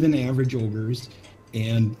than average ogres,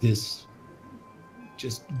 and this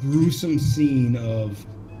just gruesome scene of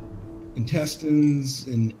intestines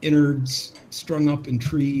and innards strung up in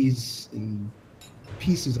trees and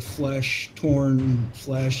pieces of flesh, torn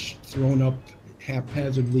flesh thrown up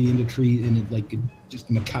haphazardly into trees, and it like just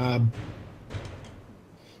macabre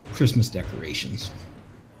Christmas decorations.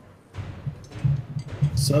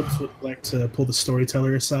 Subs would like to pull the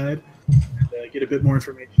storyteller aside and get a bit more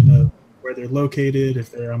information of where they're located,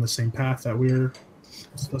 if they're on the same path that we're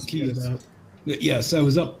supposed to get about. Yes, I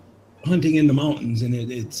was up hunting in the mountains, and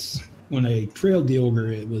it's when I trailed the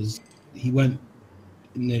ogre, he went,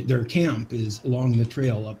 and their camp is along the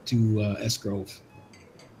trail up to Esgrove.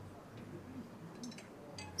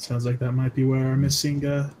 Sounds like that might be where our missing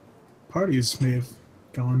parties may have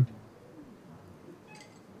gone.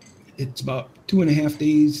 It's about 2.5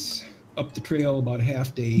 days up the trail, about a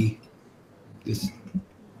half day this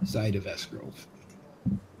side of Esgrove.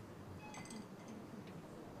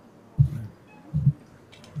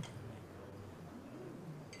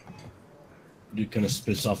 Dude kind of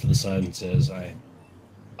spits off to the side and says, I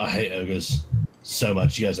hate ogres so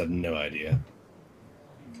much, you guys have no idea.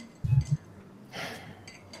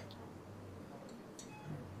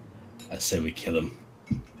 I say we kill them.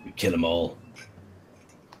 We kill them all.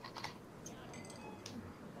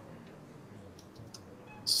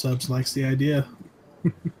 Subs likes the idea.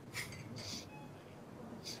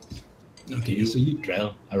 Okay, so you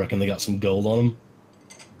Drell, I reckon they got some gold on them.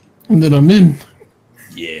 And then I'm in.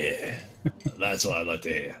 Yeah, that's what I'd like to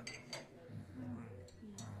hear.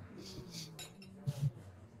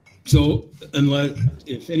 So, unless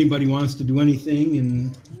if anybody wants to do anything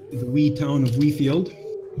in the wee town of Weefield,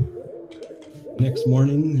 next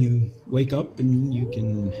morning you wake up and you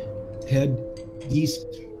can head east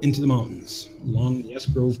into the mountains along the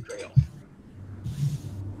Esgrove Trail.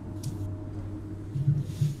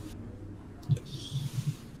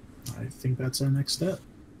 I think that's our next step.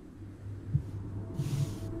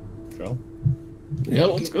 Drell? Yeah,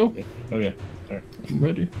 let's go. Okay, all right. I'm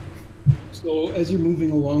ready. So, as you're moving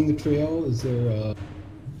along the trail, is there a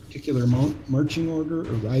particular marching order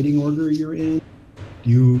or riding order you're in? Do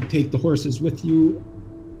you take the horses with you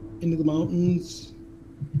into the mountains?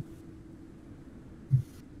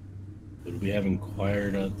 Would we have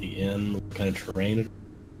inquired at the inn what kind of terrain it?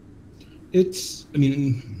 It's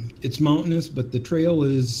mountainous, but the trail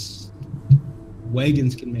is,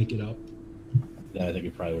 wagons can make it up. Then I think we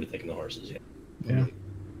probably would have taken the horses, yeah. Yeah.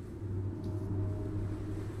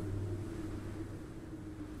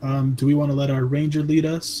 Do we want to let our ranger lead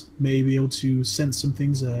us? May be able to sense some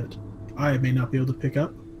things that I may not be able to pick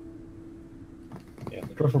up. Yeah,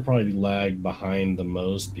 the dwarf will probably lag behind the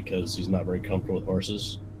most because he's not very comfortable with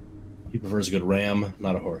horses. He prefers a good ram,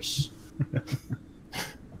 not a horse.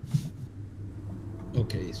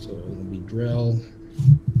 Okay, so it'll be Drell,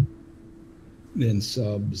 then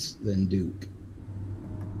Subs, then Duke.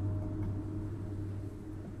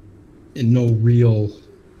 And no real,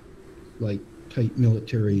 like, tight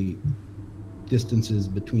military distances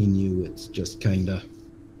between you. It's just kind of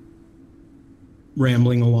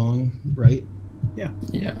rambling along, right? Yeah.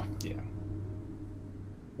 Yeah. Yeah.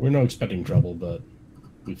 We're not expecting trouble, but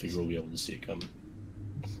we figure we'll be able to see it coming.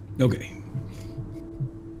 Okay.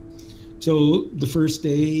 So the first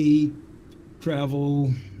day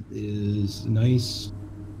travel is nice,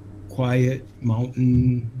 quiet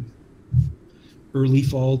mountain, early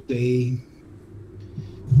fall day.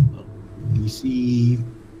 You see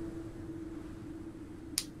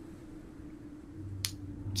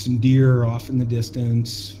some deer off in the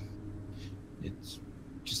distance. It's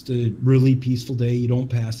just a really peaceful day. You don't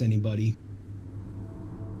pass anybody.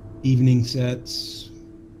 Evening sets.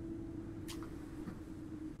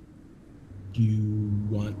 Do you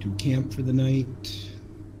want to camp for the night?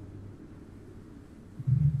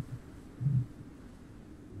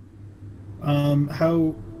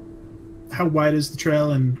 How wide is the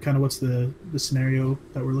trail, and kind of what's the scenario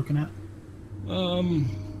that we're looking at?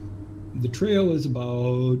 The trail is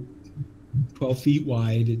about 12 feet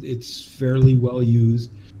wide. It's fairly well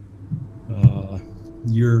used.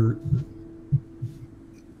 You're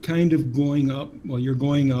kind of going up. Well, you're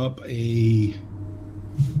going up a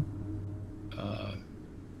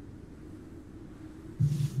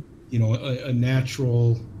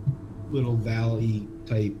natural little valley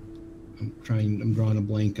type. I'm drawing a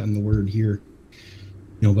blank on the word here.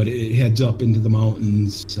 But it heads up into the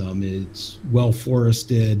mountains. It's well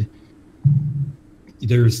forested.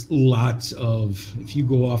 There's lots of, if you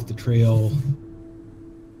go off the trail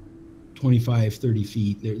 25, 30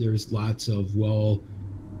 feet, there's lots of where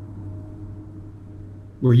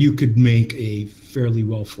you could make a fairly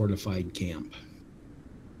well fortified camp.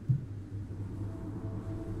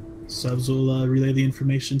 Subs will relay the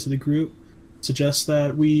information to the group. Suggest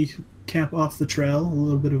that we camp off the trail a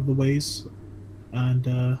little bit of the ways,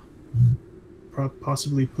 and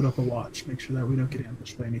possibly put up a watch. Make sure that we don't get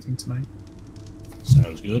ambushed by anything tonight.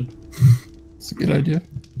 Sounds good. It's a good idea.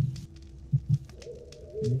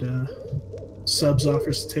 And Subs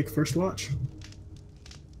offers to take first watch.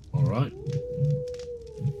 All right.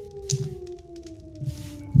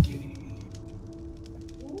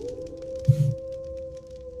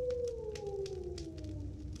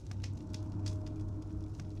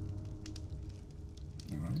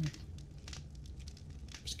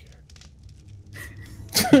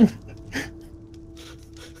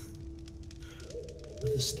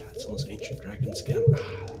 The stats on this ancient dragon skin.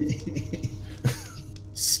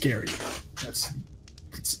 Scary. That's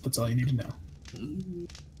all you need to know.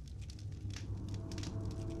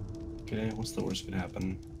 Okay, what's the worst that could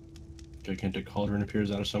happen? Gigantic cauldron appears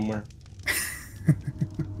out of somewhere.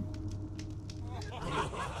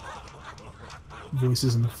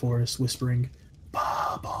 Voices in the forest whispering,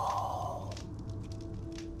 "Bubble."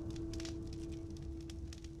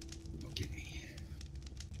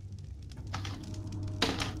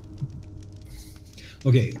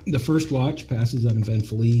 Okay, the first watch passes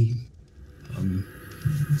uneventfully.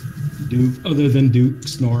 Duke, other than Duke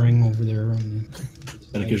snoring over there on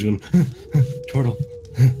the And it gives him turtle.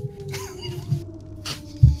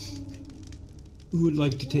 Who would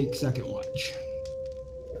like to take second watch?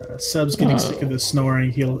 Sub's getting sick of the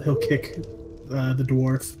snoring. He'll kick the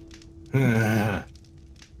dwarf.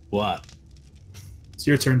 What? It's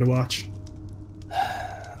your turn to watch.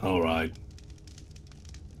 All right.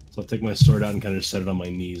 So I'll take my sword out and kind of set it on my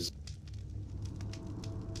knees.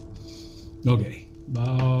 Okay,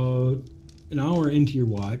 about an hour into your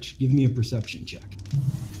watch, give me a perception check.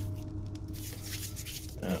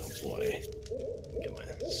 Oh boy. Get my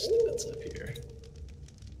stats up here.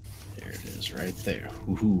 There it is, right there.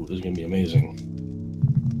 Woohoo, this is gonna be amazing.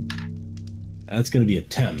 That's gonna be a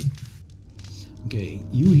 10. Okay,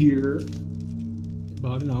 you hear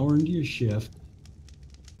about an hour into your shift,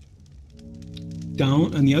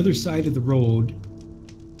 down on the other side of the road,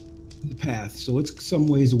 the path, so it's some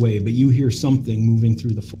ways away, but you hear something moving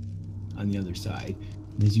through the forest on the other side.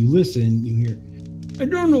 And as you listen, you hear, "I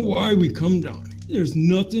don't know why we come down. There's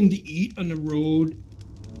nothing to eat on the road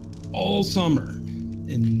all summer."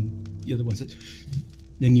 And the other one says,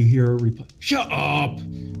 then you hear a reply, "Shut up!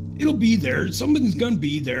 It'll be there. Something's gonna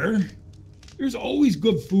be there. There's always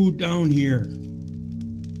good food down here."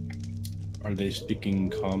 Are they speaking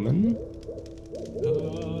common?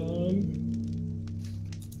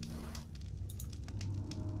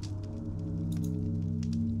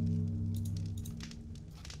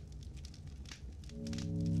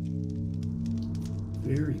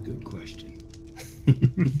 Very good question.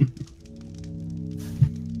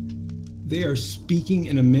 They are speaking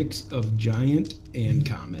in a mix of giant and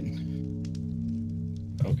common.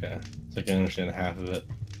 Okay, so I can understand half of it.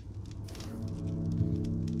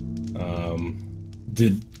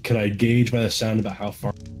 Could I gauge by the sound about how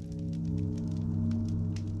far?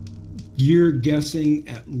 You're guessing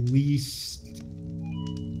at least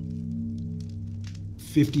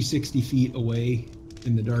 50, 60 feet away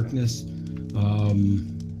in the darkness.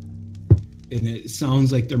 And it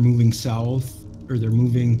sounds like they're moving south, or they're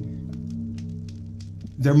moving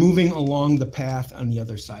along the path on the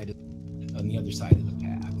other side of the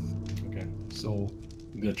path. Okay, So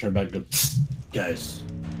I'm gonna turn back to guys.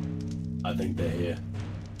 I think they're here.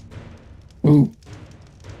 Ooh.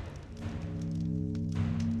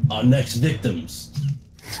 Our next victims.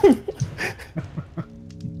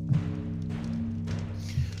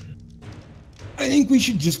 I think we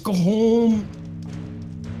should just go home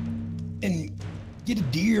and get a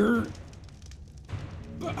deer.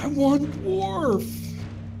 But I want dwarf.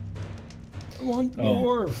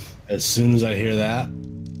 As soon as I hear that,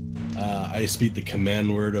 I speak the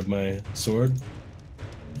command word of my sword.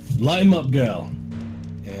 Light him up, girl.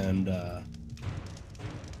 And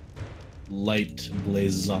light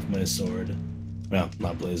blazes off my sword. Well,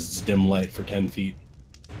 not blazes, it's dim light for 10 feet.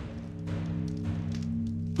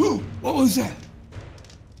 What was that?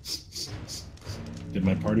 Did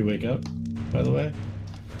my party wake up, by the way?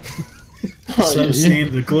 So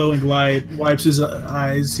seeing the glowing light, wipes his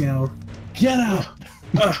eyes, Get out!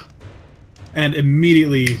 And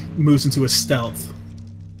immediately moves into a stealth.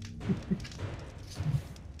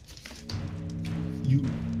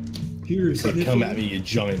 here It's like, come at me, you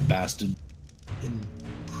giant bastard. and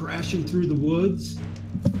crashing through the woods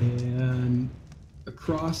and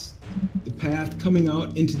across the path, coming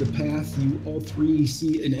out into the path, you all three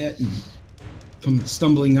see an Etten come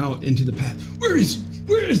stumbling out into the path. Where is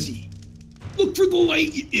he? Look for the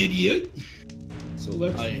light, you idiot. So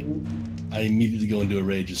let's I immediately go into a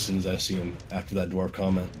rage as soon as I see him after that dwarf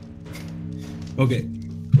comment. okay,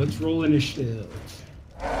 let's roll initiative.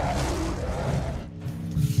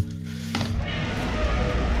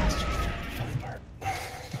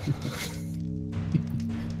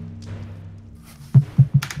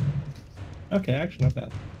 Okay, actually not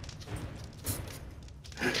bad.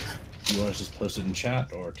 You want us to just post it in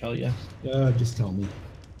chat or tell you? Just tell me.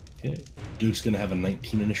 Okay. Duke's gonna have a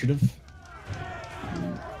 19 initiative.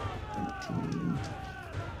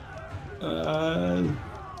 19.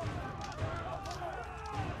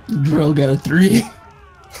 Drill got a 3.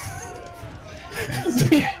 It's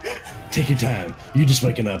okay. Take your time. You're just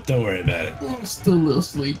waking up. Don't worry about it. I'm still a little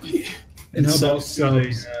sleepy. And how about Subs got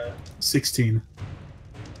a, subs? 16.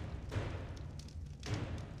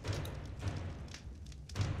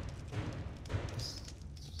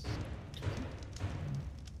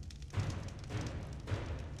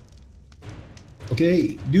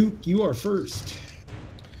 Okay, Duke, you are first.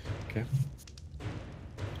 Okay.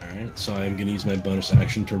 Alright, so I'm gonna use my bonus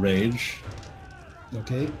action to rage.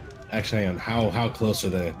 Okay. Actually, hang on. How close are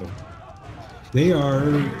they? They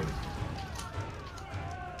are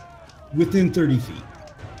within 30 feet.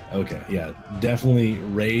 Okay, yeah. Definitely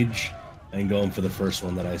rage and going for the first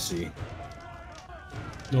one that I see.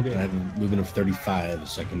 Okay. I have a movement of 35,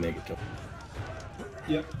 so I can make it to.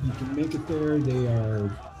 Yep, you can make it there. They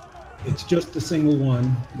are. It's just a single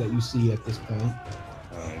one that you see at this point.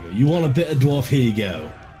 You want a bit of dwarf? Here you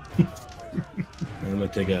go. I'm gonna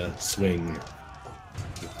take a swing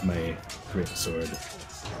with my great sword.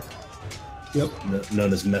 Yep.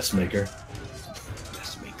 Known as Messmaker.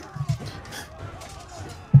 Messmaker.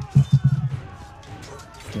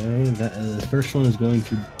 Okay, the first one is going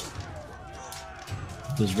to.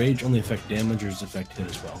 Does rage only affect damage or does it affect hit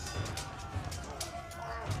as well?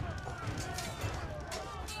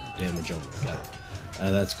 Damage only. Got it.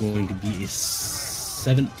 That's going to be a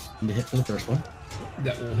 17 to hit for the first one.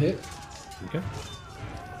 That will hit. Okay.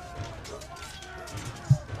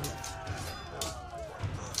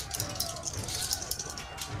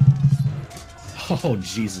 Oh,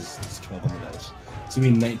 Jesus. It's 12 on the dice. It's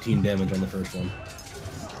going to be 19 damage on the first one.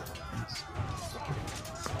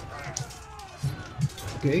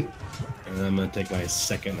 Okay. And I'm going to take my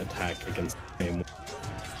second attack against the same one.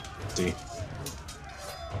 See?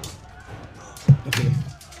 Okay.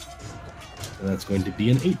 And that's going to be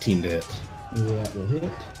an 18 to hit. That will hit.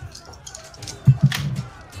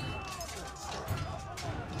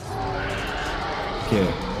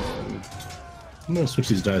 Okay. I'm going to switch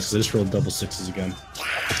these dice because I just rolled double sixes again.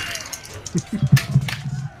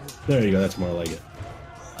 There you go. That's more like it.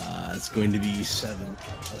 It's going to be 7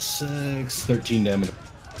 plus 6, 13 damage.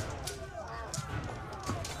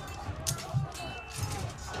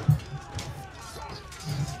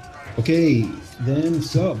 Okay, then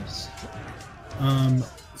subs.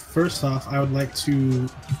 First off, I would like to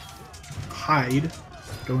hide,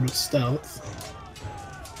 go into stealth.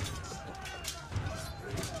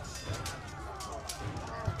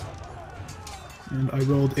 And I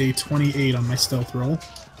rolled a 28 on my stealth roll.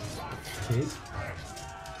 Okay.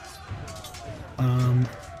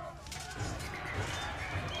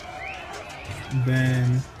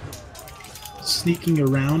 Then sneaking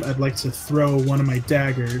around, I'd like to throw one of my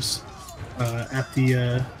daggers at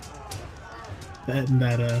the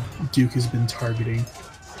that Duke has been targeting.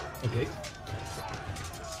 Okay.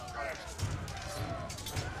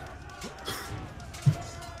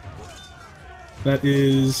 That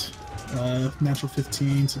is natural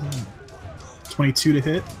 15, so 22 to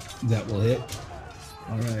hit. That will hit.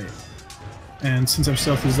 All right. And since I'm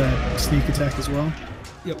stealth, is that sneak attack as well?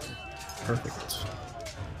 Yep. Perfect.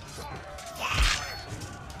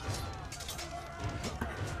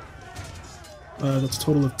 That's a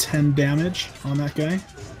total of 10 damage on that guy.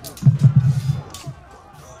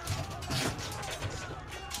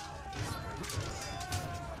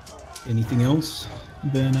 Anything else?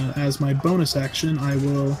 Then, as my bonus action, I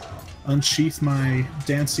will unsheath my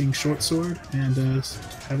dancing short sword and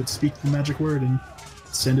have it speak the magic word and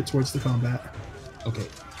send it towards the combat. Okay.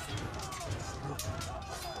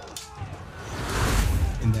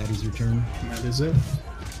 And that is your turn. And that is it.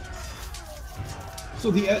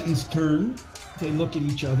 So the Etten's turn. They look at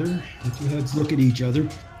each other. The two heads look at each other.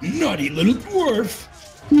 Naughty little dwarf!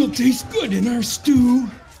 Will taste good in our stew.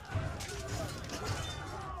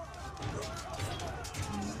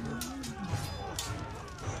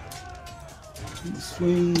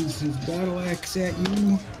 swings his battle axe at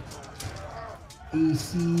you.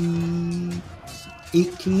 AC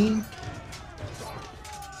 18.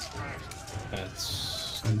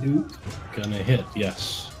 That's On Duke. gonna hit,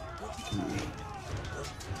 yes.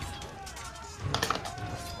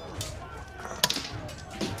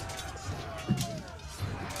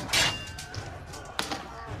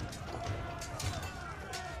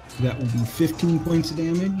 That will be 15 points of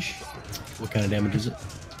damage. What kind of damage is it?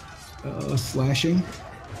 Slashing.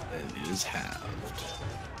 It is halved.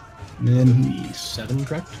 And then The 7,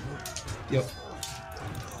 correct? Yep.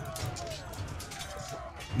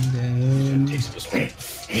 And then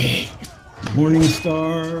Morning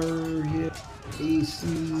Star hit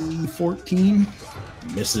AC 14.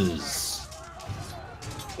 Misses.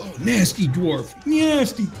 Oh, nasty dwarf.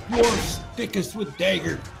 Nasty dwarf. Stick us with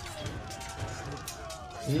dagger.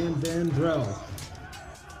 And then Drell.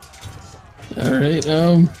 Alright,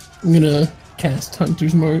 I'm gonna cast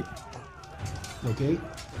Hunter's Mark. Okay.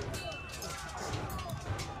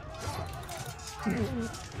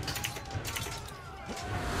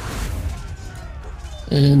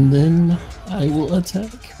 And then I will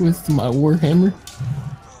attack with my Warhammer.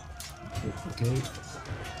 Okay.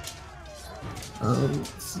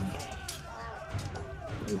 Let's see.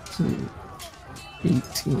 13,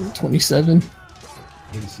 18, 27.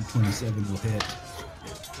 AC 27 will hit.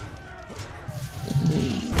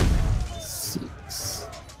 6.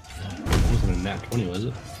 That wasn't a nat 20, was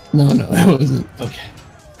it? No, that wasn't. Okay.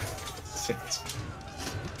 6.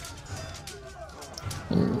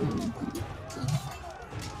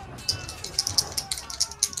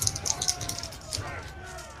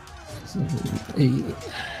 7, 8,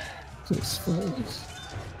 plus 5,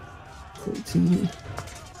 14,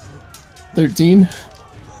 13.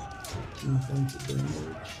 15 points of damage.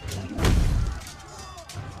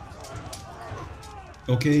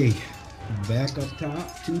 Okay. Back up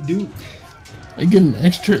top to Duke. I get an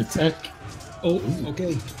extra attack. Oh,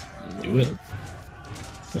 okay. Do it.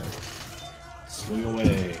 Swing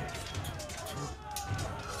away.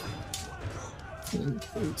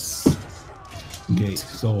 It's Okay,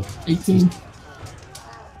 so 18.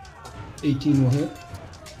 18 will hit.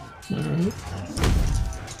 Alright.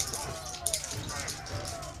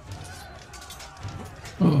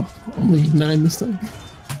 Oh, only 9 this time.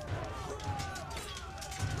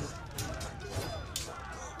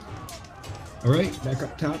 All right, back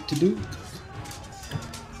up top to Duke.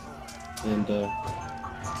 And,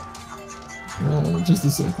 Just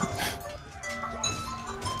a second.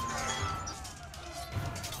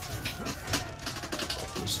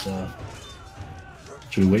 just,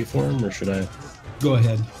 should we wait for him, or should I? Go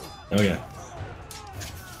ahead. Oh, yeah.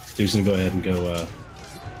 Duke's gonna go ahead and go,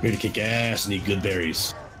 here to kick ass and eat good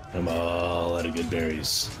berries. I'm all out of good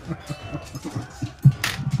berries.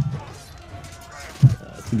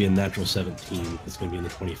 It's gonna be a natural 17. It's gonna be in the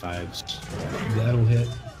 25s. That'll hit.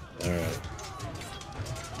 Alright.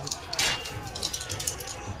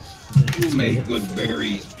 We'll make good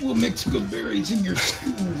berries. We'll mix good berries in your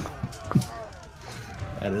stew.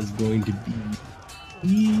 That is going to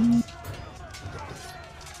be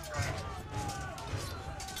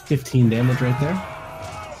 15 damage right there.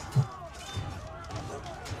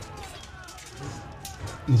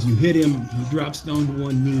 As you hit him, he drops down to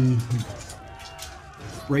one knee,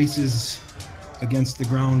 braces against the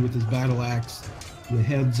ground with his battle axe. The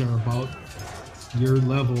heads are about your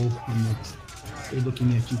level, and they're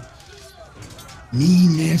looking at you.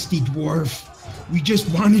 Mean, nasty dwarf. We just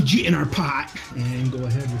wanted you in our pot. And go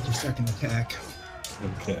ahead with your second attack.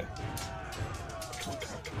 Okay.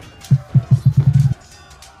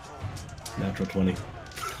 Natural 20.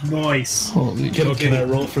 Nice. Holy Can I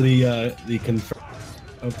roll for the confirm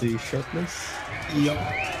of the sharpness? Yep.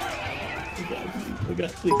 We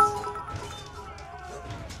got please.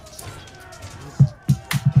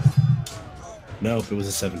 Nope, it was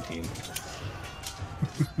a 17.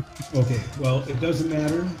 Okay, well, it doesn't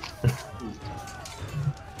matter.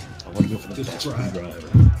 I want to go for the best Describe.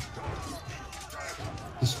 driver.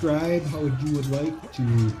 Describe how you would like to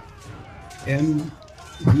end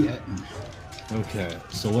the Etten. Okay,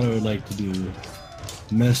 so what I would like to do,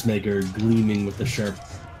 Messmaker gleaming with the sharp.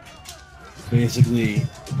 Basically,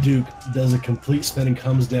 Duke does a complete spin and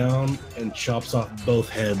comes down and chops off both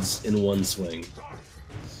heads in one swing.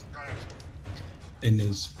 And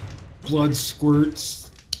his blood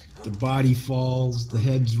squirts, the body falls, the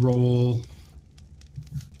heads roll.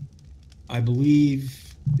 I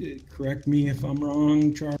believe, correct me if I'm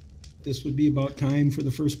wrong, Charles, this would be about time for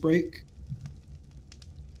the first break.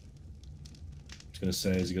 I was gonna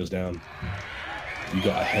say as he goes down, you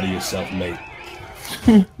got ahead of yourself, mate.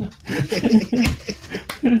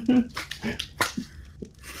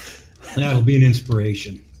 That'll be an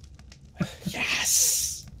inspiration.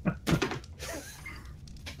 Yes. All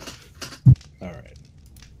right.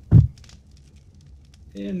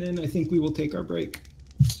 And then I think we will take our break.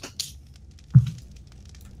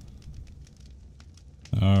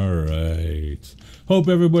 All right. Hope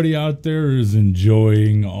everybody out there is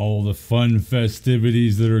enjoying all the fun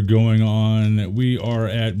festivities that are going on. We are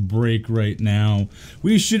at break right now.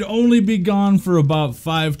 We should only be gone for about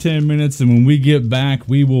 5-10 minutes, and when we get back,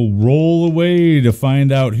 we will roll away to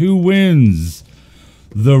find out who wins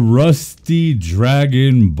the Rusty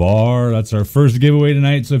Dragon Bar. That's our first giveaway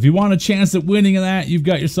tonight. So if you want a chance at winning that, you've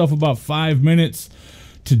got yourself about 5 minutes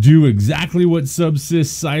to do exactly what Subsys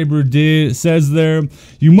Cyber says there.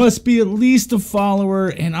 You must be at least a follower,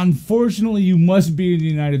 and unfortunately you must be in the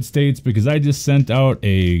United States, because I just sent out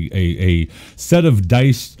a set of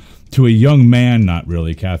dice to a young man. Not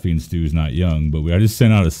really, Caffeine Stew's not young, but I just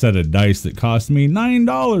sent out a set of dice that cost me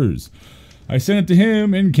 $9. I sent it to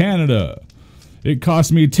him in Canada. It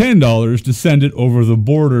cost me $10 to send it over the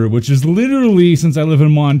border, which is literally, since I live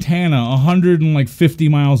in Montana, 150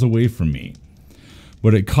 miles away from me.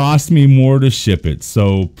 But it cost me more to ship it.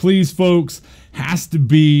 So please, folks, has to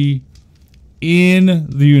be in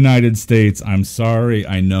the United States. I'm sorry.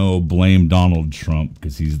 I know, blame Donald Trump,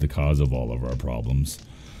 because he's the cause of all of our problems.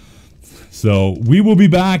 So we will be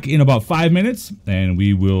back in about 5 minutes, and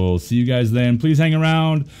we will see you guys then. Please hang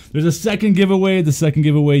around. There's a second giveaway. The second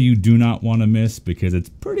giveaway you do not want to miss, because it's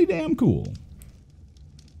pretty damn cool.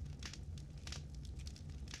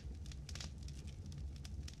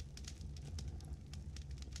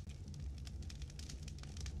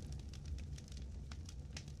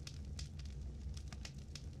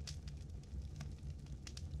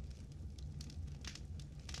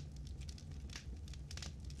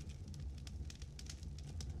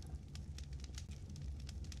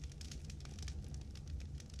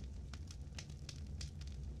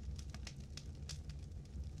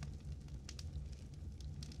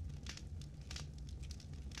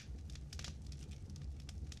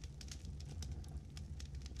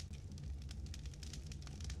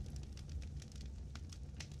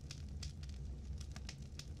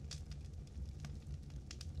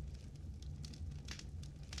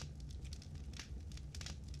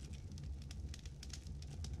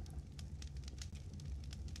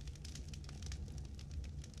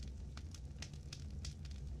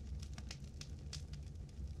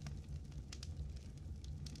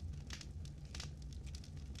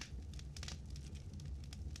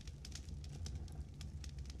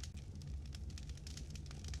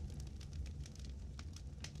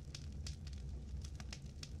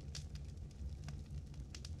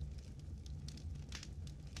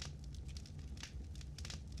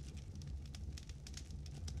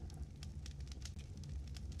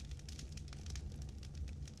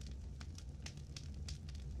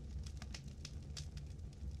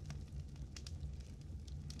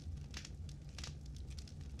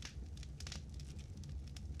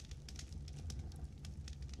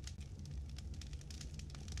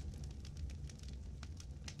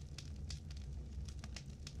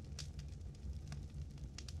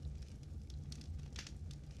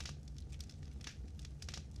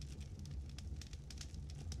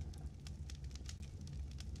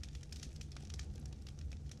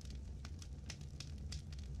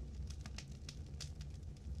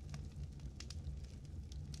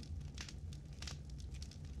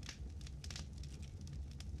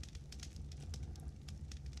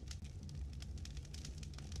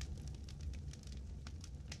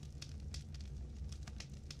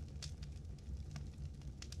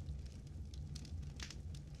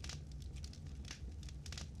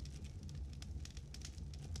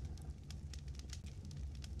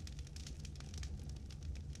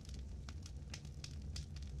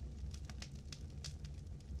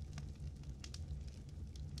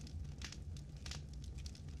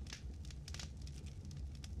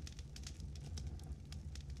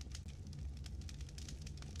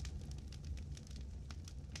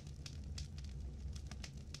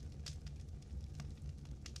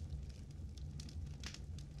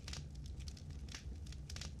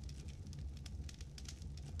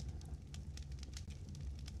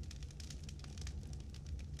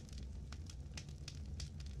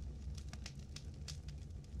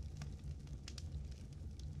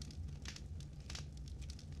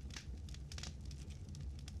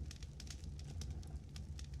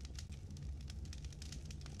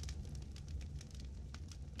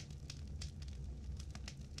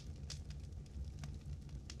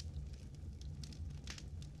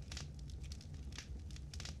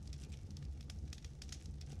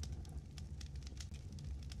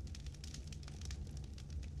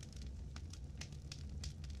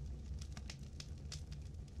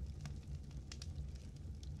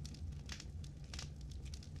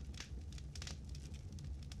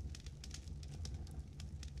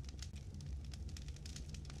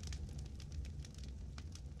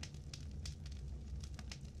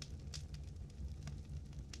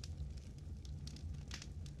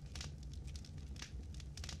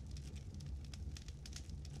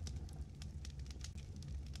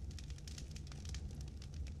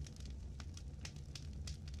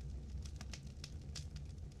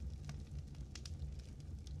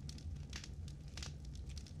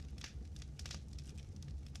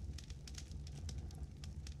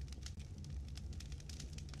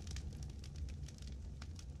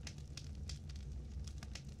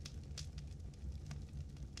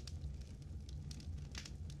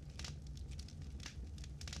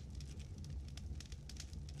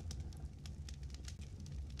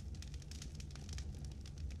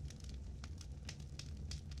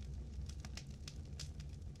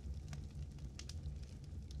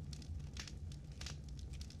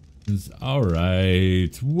 All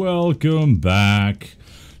right, welcome back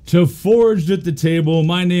to Forged at the Table.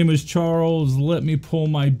 My name is Charles. Let me pull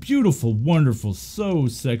my beautiful, wonderful, so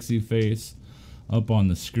sexy face up on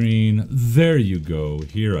the screen. There you go.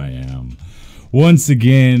 Here I am. Once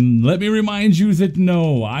again, let me remind you that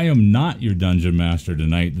no, I am not your dungeon master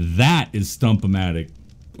tonight. That is Stump-o-Matic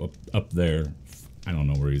up there. I don't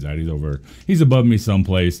know where he's at. He's above me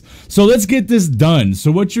someplace. So let's get this done.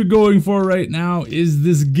 So what you're going for right now is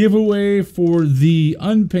this giveaway for the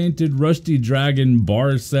unpainted Rusty Dragon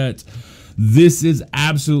bar set. This is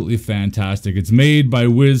absolutely fantastic. It's made by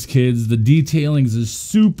WizKids. The detailing is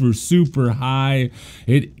super, super high.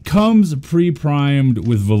 It comes pre-primed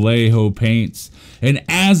with Vallejo paints. And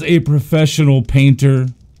as a professional painter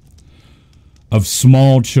of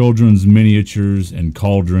small children's miniatures and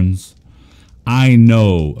cauldrons, I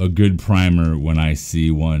know a good primer when I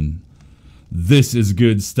see one. This is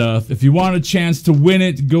good stuff. If you want a chance to win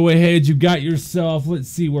it, go ahead. You got yourself, let's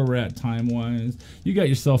see where we're at time-wise. You got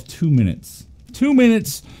yourself 2 minutes. 2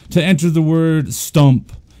 minutes to enter the word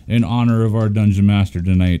stump in honor of our Dungeon Master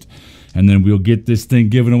tonight. And then we'll get this thing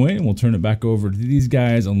given away and we'll turn it back over to these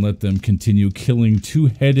guys and let them continue killing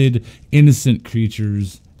two-headed innocent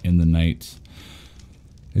creatures in the night.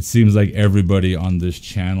 It seems like everybody on this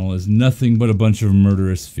channel is nothing but a bunch of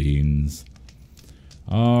murderous fiends.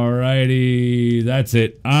 Alrighty, that's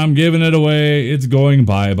it. I'm giving it away. It's going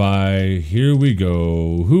bye-bye. Here we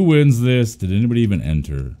go. Who wins this? Did anybody even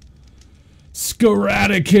enter?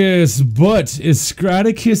 Scraticus! But is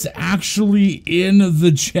Scraticus actually in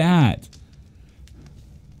the chat?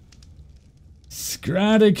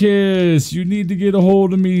 Scraticus, you need to get a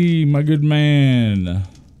hold of me, my good man.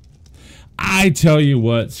 I tell you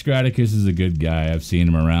what, Scraticus is a good guy. I've seen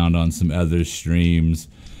him around on some other streams.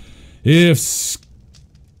 If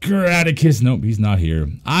Scraticus... Nope, he's not here.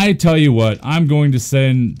 I tell you what, I'm going to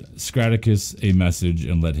send Scraticus a message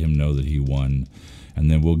and let him know that he won. And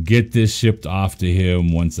then we'll get this shipped off to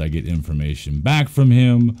him once I get information back from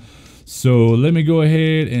him. So let me go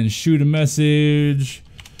ahead and shoot a message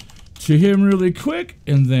to him really quick,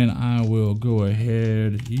 and then I will go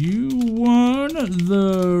ahead. You won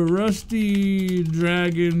the Rusty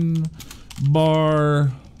Dragon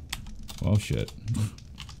bar. Well, shit.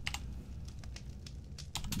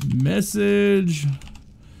 Message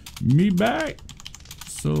me back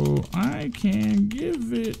so I can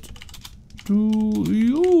give it to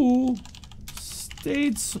you.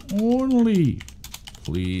 States only,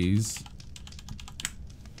 please.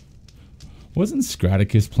 Wasn't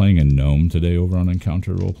Scraticus playing a gnome today over on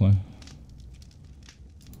Encounter Roleplay?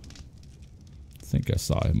 I think I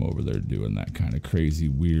saw him over there doing that kind of crazy,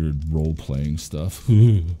 weird role-playing stuff.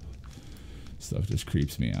 Stuff just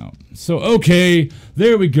creeps me out. So, okay,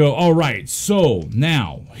 there we go. All right, so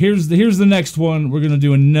now, here's the next one. We're going to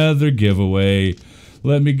do another giveaway.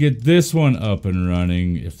 Let me get this one up and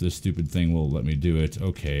running, if this stupid thing will let me do it.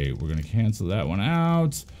 Okay, we're going to cancel that one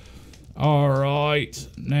out. Alright,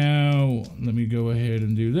 now let me go ahead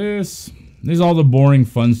and do this. This is all the boring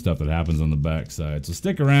fun stuff that happens on the backside. So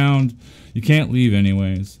stick around. You can't leave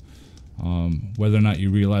anyways. Whether or not you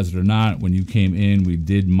realize it or not, when you came in, we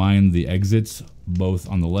did mine the exits, both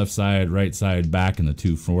on the left side, right side, back, and the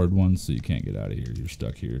two forward ones. So you can't get out of here. You're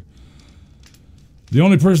stuck here. The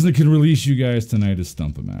only person that can release you guys tonight is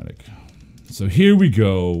Stump-o-Matic. So here we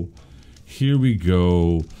go. Here we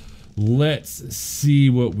go. Let's see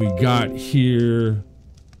what we got here.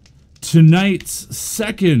 Tonight's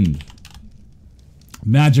second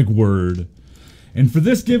magic word. And for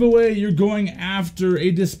this giveaway, you're going after a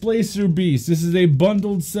Displacer Beast. This is a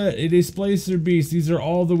bundled set, a Displacer Beast. These are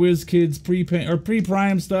all the WizKids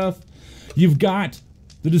pre-prime stuff. You've got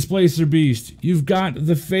the Displacer Beast. You've got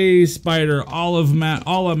the Phase Spider, all of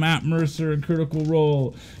Matt Mercer and Critical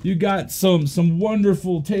Role. You got some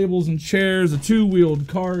wonderful tables and chairs, a two-wheeled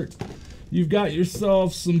cart. You've got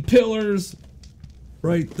yourself some pillars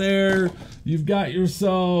right there. You've got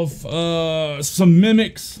yourself some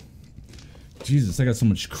mimics. Jesus, I got so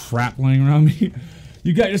much crap laying around me.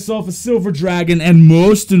 You got yourself a silver dragon, and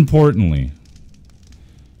most importantly,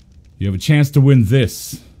 you have a chance to win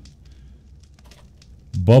this.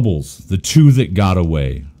 Bubbles, the two that got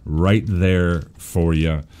away, right there for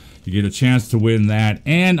you. You get a chance to win that,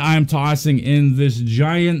 and I'm tossing in this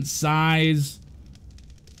giant size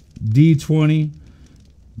D20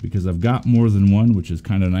 because I've got more than one, which is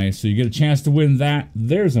kind of nice. So you get a chance to win that.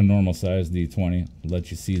 There's a normal size D20. I'll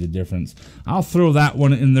let you see the difference. I'll throw that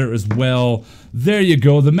one in there as well. There you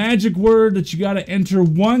go. The magic word that you got to enter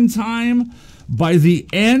one time by the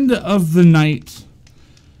end of the night.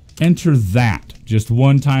 Enter that. Just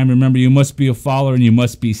one time. Remember, you must be a follower and you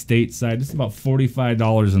must be stateside. It's about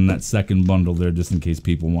 $45 in that second bundle there, just in case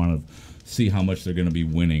people want to see how much they're going to be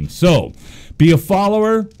winning. So, be a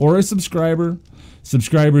follower or a subscriber.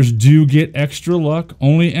 Subscribers do get extra luck.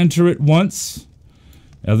 Only enter it once.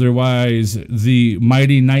 Otherwise, the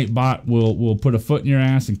mighty Nightbot will put a foot in your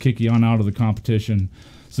ass and kick you on out of the competition.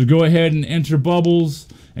 So go ahead and enter bubbles,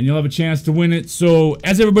 and you'll have a chance to win it. So,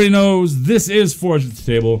 as everybody knows, this is Forge at the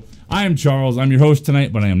Table. I am Charles. I'm your host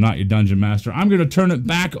tonight, but I am not your dungeon master. I'm going to turn it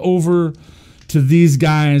back over to these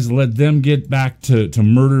guys. Let them get back to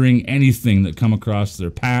murdering anything that come across their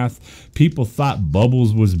path. People thought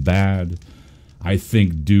Bubbles was bad. I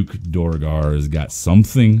think Duke Dorgar has got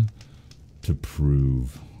something to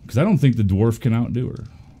prove, because I don't think the dwarf can outdo her.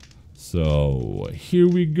 So here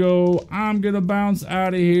we go. I'm gonna bounce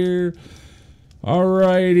out of here.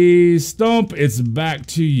 Alrighty, Stump, it's back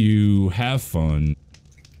to you. Have fun.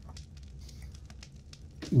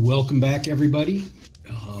 Welcome back, everybody.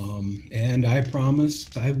 And I promise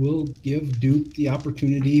I will give Duke the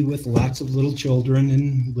opportunity with lots of little children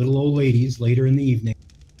and little old ladies later in the evening.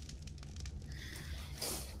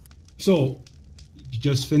 So, you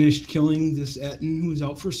just finished killing this Etten who's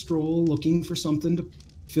out for a stroll, looking for something to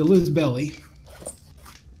fill his belly.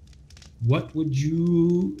 What would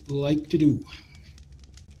you like to do?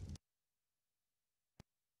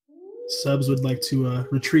 Subs would like to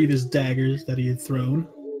retrieve his daggers that he had thrown.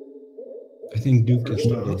 I think Duke is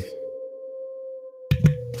muted.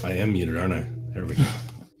 I am muted, aren't I? There we go.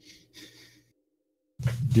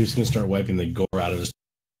 Duke's gonna start wiping the gore out of his.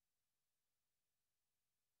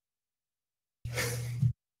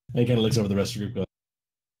 And he kind of looks over the rest of the group going,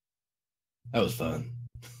 that was fun.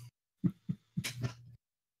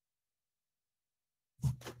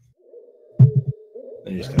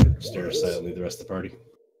 And you just kind of stare silently at the rest of the party.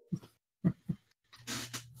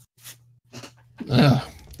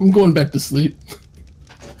 I'm going back to sleep.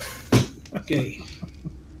 Okay.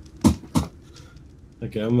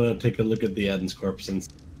 Okay, I'm gonna take a look at the Adam's corpse and.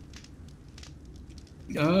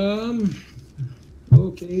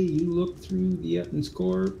 Okay, you look through the Etten's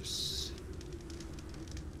corpse,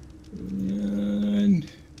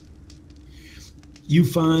 and you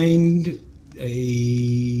find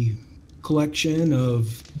a collection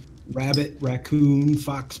of rabbit, raccoon,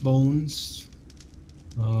 fox bones.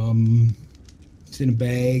 It's in a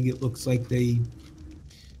bag. It looks like they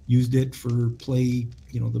used it for play,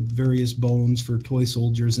 the various bones for toy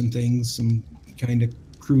soldiers and things, some kind of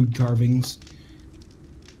crude carvings.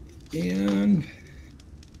 And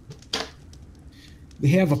they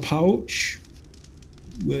have a pouch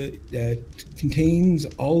that contains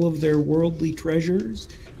all of their worldly treasures,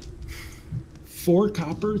 4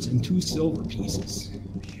 coppers and 2 silver pieces.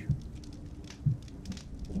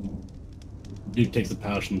 Duke takes the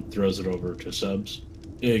pouch and throws it over to Subs.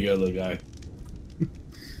 Here you go, little guy.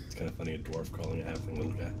 It's kind of funny, a dwarf calling a halfling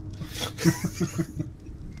little guy.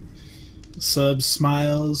 Subs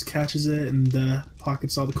smiles, catches it, and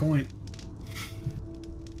pockets all the coin.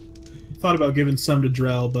 Thought about giving some to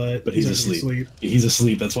Drell, but he's asleep. He's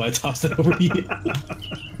asleep. That's why I tossed it over to you.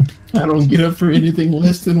 I don't get up for anything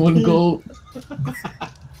less than 1 gold.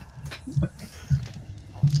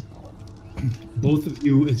 Both of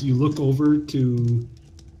you, as you look over to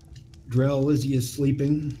Drell as he is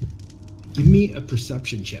sleeping, give me a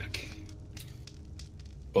perception check.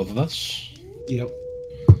 Both of us? Yep.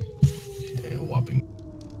 Okay, a whopping.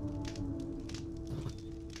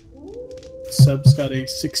 Subs got a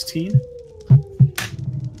 16.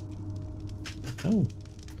 Oh.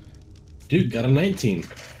 Dude, got a 19.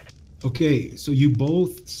 Okay, so you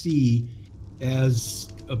both see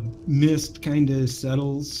as a mist kind of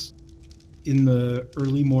settles in the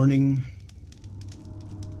early morning,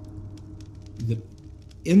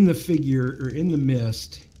 in the figure, or in the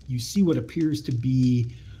mist, you see what appears to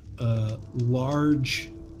be a large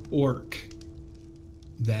orc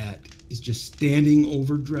that is just standing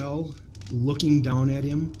over Drell, looking down at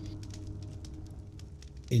him.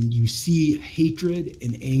 And you see hatred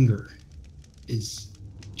and anger is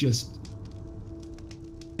just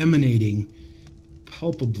emanating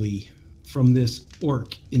palpably from this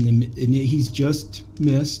orc and he's just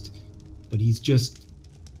missed, but he's just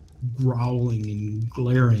growling and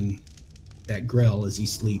glaring at Grell as he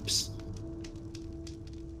sleeps.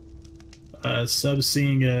 Sub,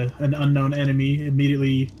 seeing an unknown enemy,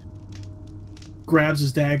 immediately grabs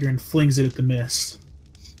his dagger and flings it at the mist.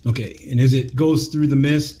 Okay, and as it goes through the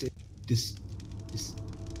mist,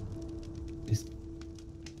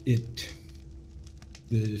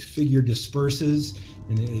 the figure disperses,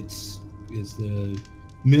 and as the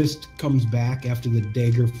mist comes back after the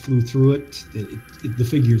dagger flew through it, the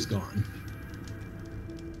figure's gone.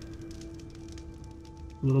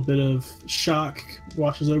 A little bit of shock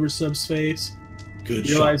washes over Sub's face. Good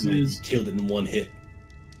Realizes- shot, man. You killed it in one hit.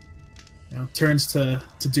 You know, turns to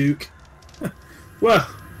Duke. Well,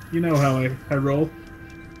 you know how I roll.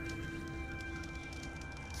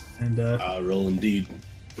 And Roll indeed.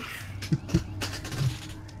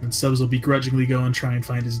 and Subs will begrudgingly go and try and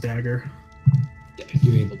find his dagger. Yeah,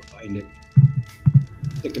 you're able to find it.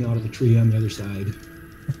 Sticking out of the tree on the other side.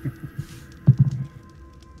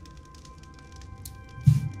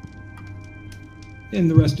 And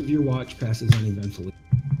the rest of your watch passes uneventfully.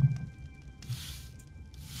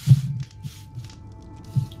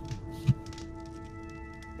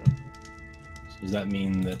 So does that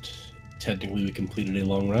mean that technically we completed a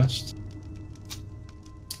long rest?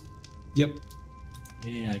 Yep.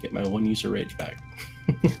 Yeah, I get my one use of rage back.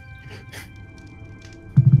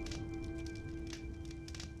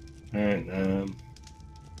 Alright,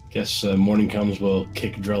 guess morning comes, we'll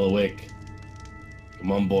kick Drell awake.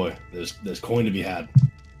 Come on, boy. There's coin to be had.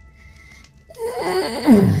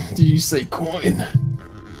 Do you say coin?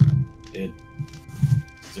 Did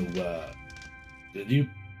you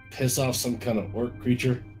piss off some kind of orc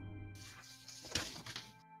creature?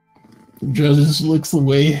 Joe just looks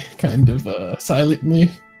away, kind of silently.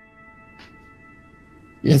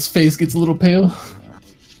 Yeah, his face gets a little pale.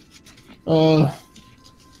 No.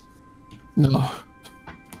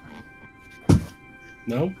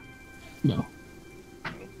 No? No.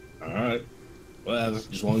 Alright. Whatever.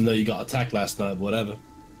 Just want to know you got attacked last night, whatever.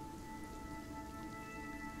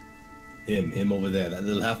 Him over there, that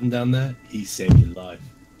little half down there, he saved your life.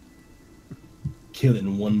 Kill it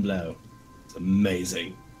in one blow. It's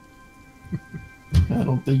amazing. I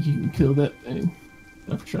don't think you can kill that thing.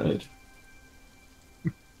 I've tried.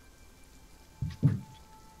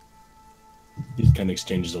 He just kind of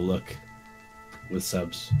exchanges a look with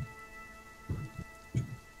Subs.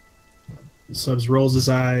 Subs rolls his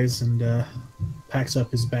eyes and packs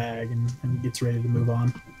up his bag and gets ready to move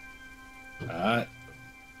on. Alright.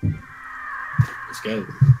 Let's go.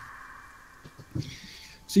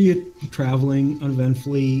 So you're traveling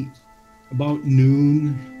uneventfully. About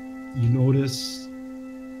noon, you notice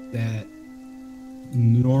that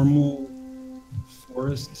normal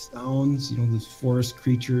forest sounds, those forest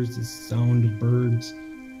creatures, the sound of birds,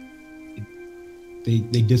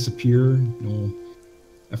 they disappear.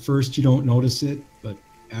 At first you don't notice it, but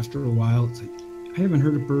after a while it's like, I haven't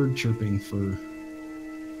heard a bird chirping for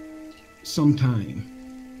some time.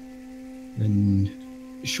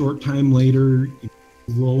 And a short time later,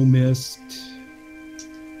 low mist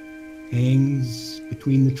hangs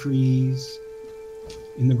between the trees,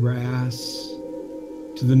 in the grass.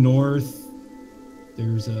 To the north,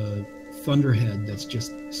 there's a thunderhead that's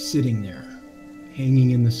just sitting there,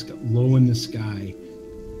 hanging in the sky, low in the sky.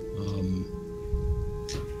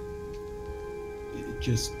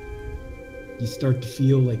 You start to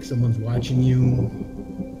feel like someone's watching you.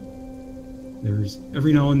 There's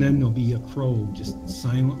every now and then there'll be a crow just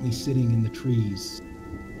silently sitting in the trees,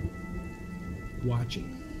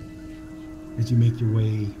 watching as you make your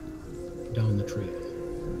way down the trail.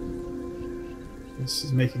 This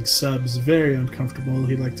is making Subs very uncomfortable.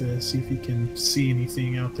 He'd like to see if he can see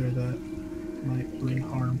anything out there that might bring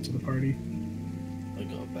harm to the party. I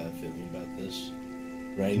got a bad feeling about this.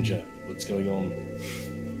 Ranger, what's going on?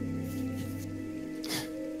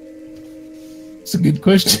 It's a good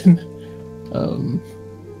question.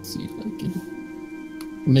 Let's see if I can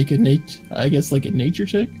make a nature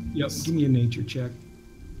check. Yep, give me a nature check.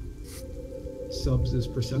 Subs is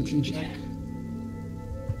perception check.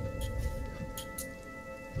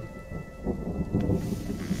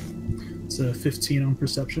 It's a 15 on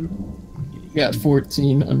perception. You got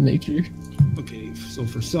 14 on nature. Okay, so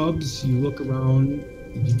for Subs, you look around,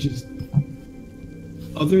 you just,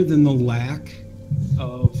 other than the lack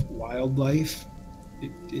of wildlife,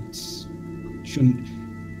 it's shouldn't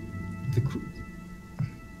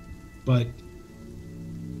but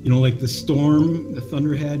like the storm, the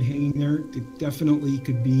thunderhead hanging there, it definitely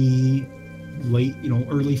could be late,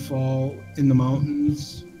 early fall in the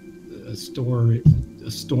mountains. A storm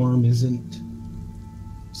isn't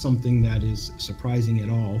something that is surprising at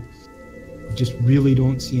all. You just really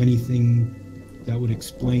don't see anything that would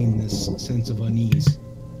explain this sense of unease.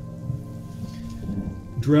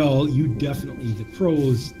 Drell, you definitely, the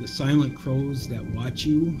crows, the silent crows that watch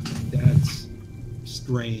you, that's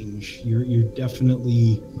strange. You're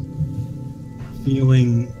definitely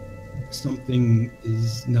feeling something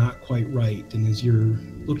is not quite right. And as you're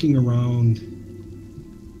looking around,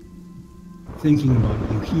 thinking about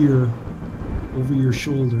it, you hear over your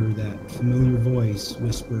shoulder that familiar voice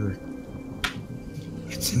whisper,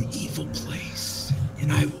 "It's an evil place,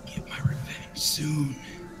 and I will get my revenge soon."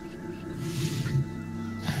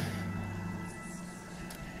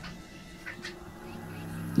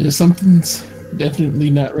 Yeah, something's definitely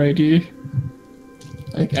not right here.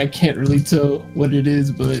 I can't really tell what it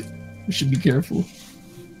is, but we should be careful.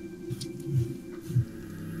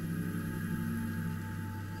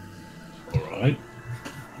 Alright.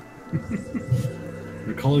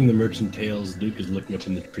 Recalling the merchant tales, Duke is looking up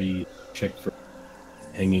in the tree, check for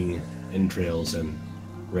hanging entrails and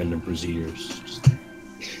random procedures.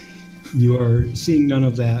 You are seeing none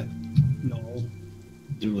of that. No.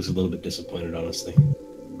 Duke looks a little bit disappointed, honestly. A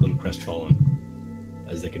little crestfallen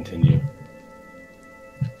as they continue.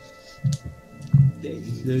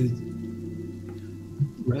 The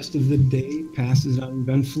rest of the day passes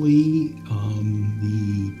uneventfully.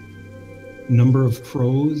 The number of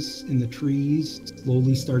crows in the trees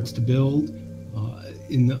slowly starts to build.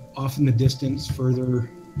 Off in the distance,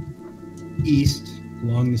 further east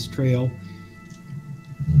along this trail,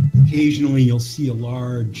 occasionally you'll see a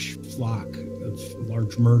large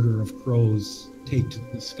large murder of crows take to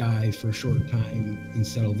the sky for a short time and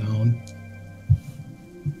settle down.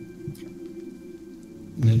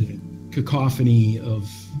 The cacophony of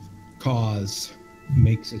caws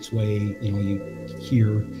makes its way, you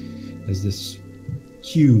hear as this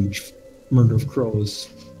huge murder of crows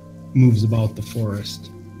moves about the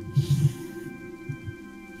forest.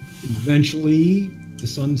 Eventually, the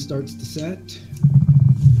sun starts to set.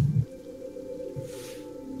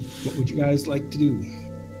 What would you guys like to do?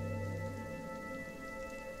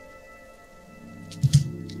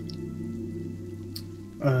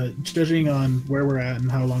 Judging on where we're at and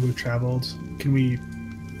how long we've traveled, can we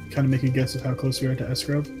kind of make a guess of how close we are to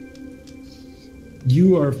Esgrove?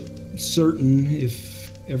 You are certain,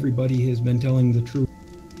 if everybody has been telling the truth,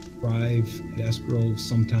 arrive at Esgrove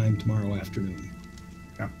sometime tomorrow afternoon.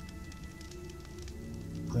 Yeah.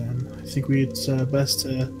 Then I think it's best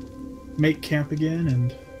to make camp again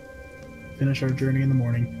and finish our journey in the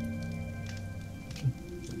morning.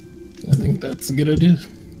 I think that's a good idea.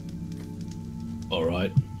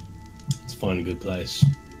 Alright. Let's find a good place.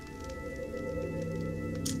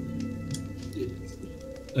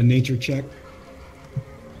 A nature check,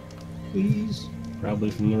 please.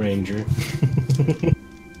 Probably from the ranger.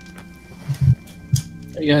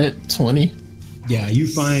 I got 20. Yeah, you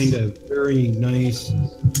find a very nice,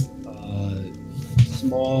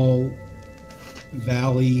 small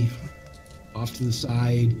valley off to the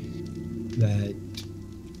side that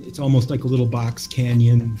it's almost like a little box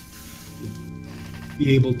canyon. You'd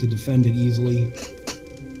be able to defend it easily.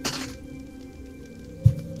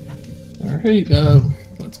 All right,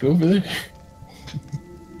 let's go over there.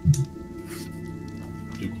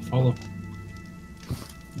 Duke will follow.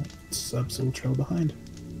 Subs will trail behind.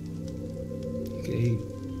 Okay,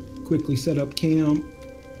 quickly set up camp,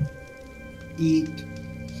 eat.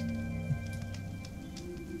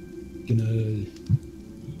 Gonna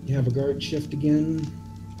have a guard shift again.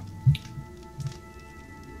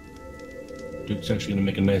 Duke's actually gonna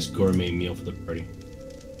make a nice gourmet meal for the party.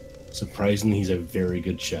 Surprisingly, he's a very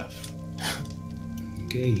good chef.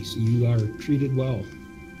 Okay, so you are treated well.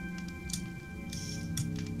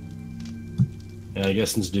 And I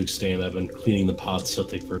guess since Duke's staying up and cleaning the pots, he'll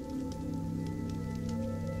take for.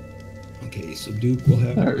 Okay, so Duke will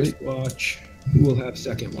have All first right. watch. Who will have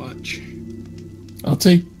second watch? I'll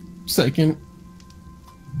take second.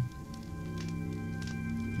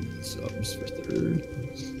 Subs for third.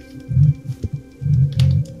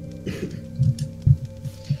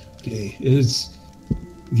 Okay, is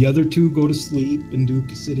the other two go to sleep and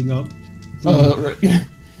Duke is sitting up?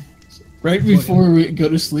 Right before we go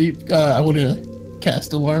to sleep, I want to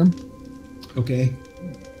cast alarm. Okay.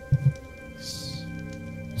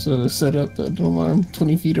 So set up an alarm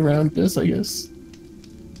 20 feet around this, I guess.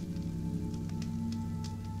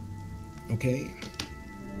 Okay.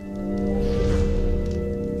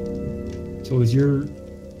 So as you're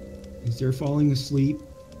falling asleep,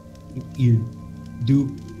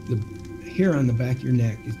 the hair on the back of your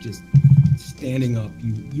neck is just standing up.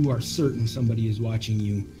 You are certain somebody is watching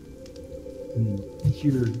you. And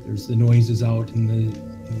here, there's the noises out in the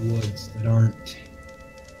woods that aren't.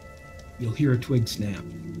 You'll hear a twig snap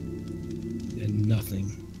and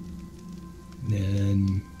nothing. And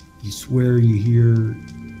then you swear you hear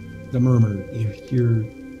the murmur. You hear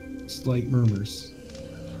slight murmurs.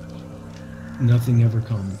 Nothing ever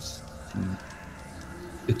comes. And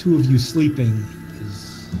the two of you sleeping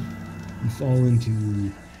is you fall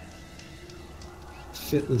into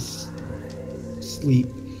fitless sleep,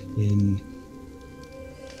 and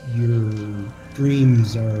your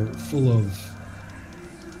dreams are full of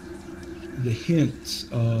the hints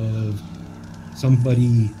of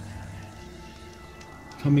somebody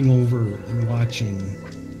coming over and watching,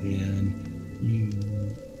 and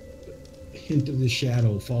hint of the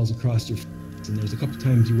shadow falls across your face, and there's a couple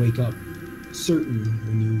times you wake up certain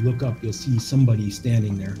when you look up you'll see somebody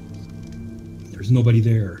standing there. There's nobody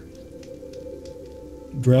there.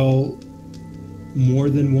 Drell, more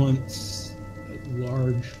than once, a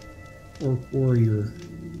large orc warrior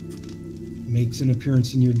makes an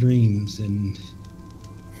appearance in your dreams, and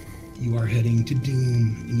you are heading to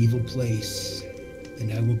doom, an evil place,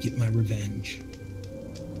 and I will get my revenge.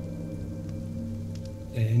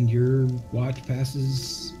 And your watch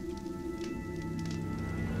passes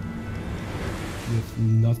with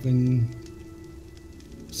nothing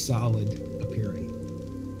solid appearing.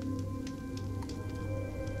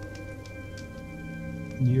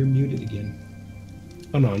 You're muted again.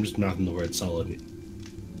 Oh no, I'm just mouthing the word solid.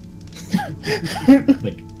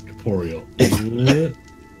 Like corporeal. Okay,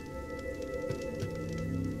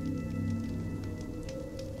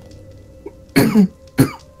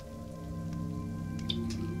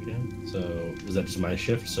 so was that just my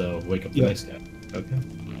shift? So wake up the next guy. Okay.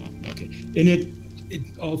 Okay. And it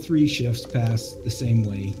all three shifts pass the same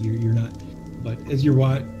way. You're not, but as you're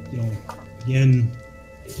again,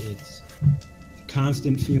 it's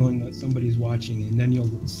constant feeling that somebody's watching, and then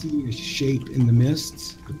you'll see a shape in the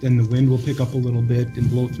mists, but then the wind will pick up a little bit and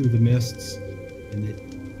blow through the mists, and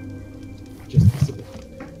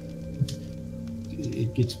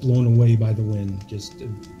it gets blown away by the wind. Just a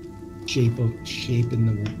shape in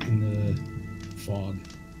the fog.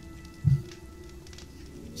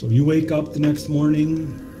 So you wake up the next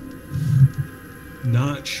morning,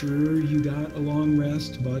 not sure you got a long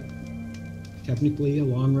rest, but technically a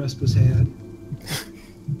long rest was had.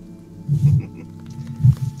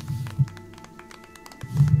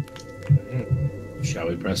 Shall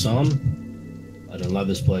we press on? I don't love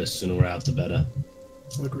this place. Sooner we're out, the better.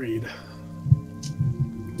 Agreed.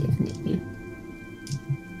 Definitely.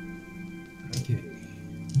 Okay.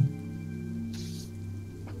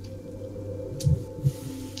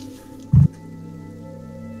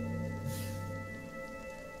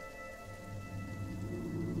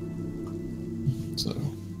 So,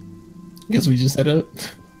 I guess we just head up.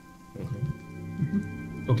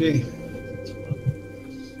 Okay.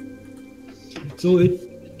 So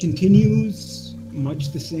it continues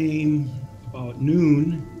much the same. About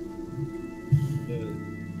noon, the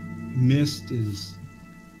mist is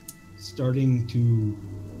starting to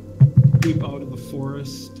creep out of the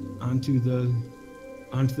forest onto the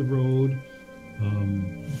road.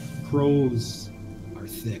 Crows are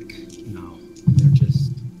thick now. They're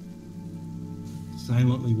just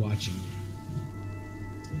silently watching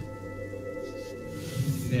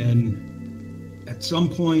you. And at some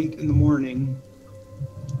point in the morning,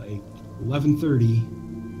 like 11:30,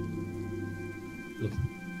 the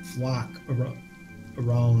flock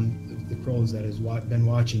around the crows that has been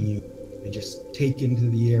watching you, they just take into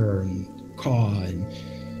the air and caw and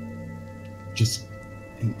just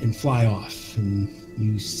and fly off, and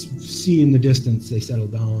you see in the distance they settle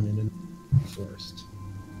down in the forest.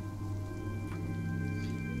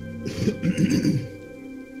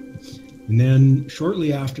 And then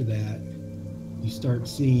shortly after that, you start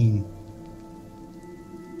seeing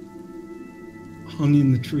hung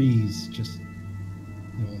in the trees, just,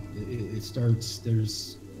 it starts,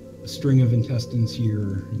 there's a string of intestines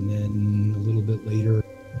here, and then a little bit later,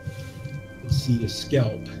 you'll see a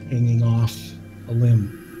scalp hanging off a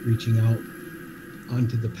limb, reaching out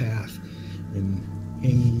onto the path, and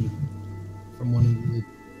hanging from one of the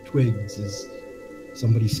twigs is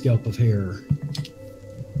somebody's scalp of hair.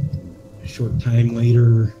 A short time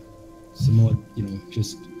later, somewhat,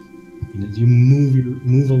 just as you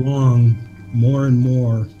move along, more and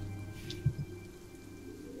more,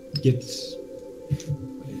 it's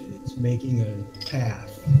making a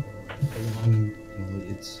path along,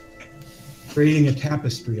 it's creating a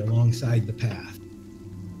tapestry alongside the path.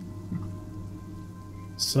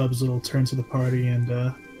 Subs will turn to the party and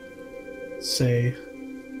say,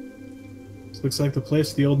 "This looks like the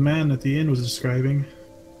place the old man at the inn was describing."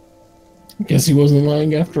 Guess he wasn't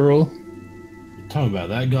lying after all. Talk about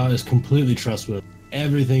that guy is completely trustworthy.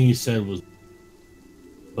 Everything he said was.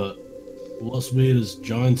 But what's weird is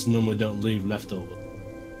giants normally don't leave leftovers.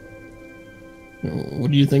 What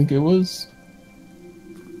do you think it was?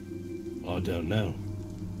 I don't know.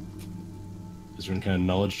 Is there any kind of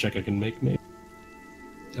knowledge check I can make, maybe?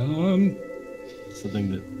 Something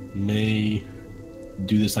that may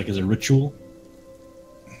do this like as a ritual?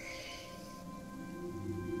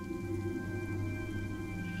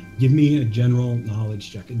 Give me a general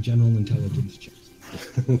knowledge check, a general intelligence check.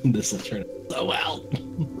 This will turn out so well.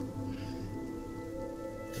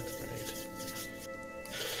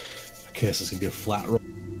 Okay, so it's gonna be a flat roll.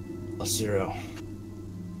 +0.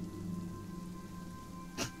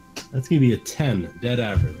 That's gonna be a 10, dead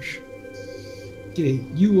average. Okay,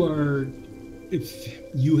 you are. If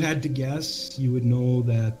you had to guess, you would know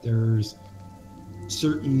that there's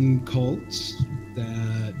certain cults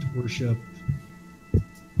that worship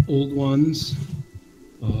old ones.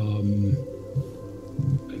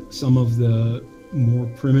 Like some of the more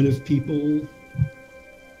primitive people,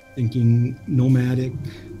 thinking nomadic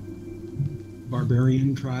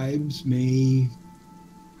barbarian tribes, may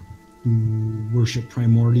who worship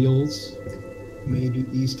primordials, may do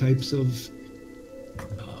these types of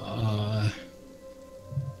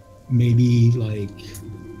maybe like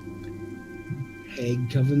hag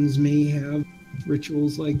covens may have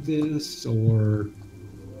rituals like this, or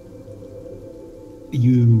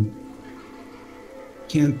you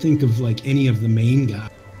can't think of like any of the main guys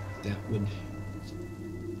that would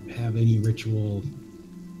have any ritual,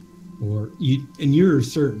 or you, and you're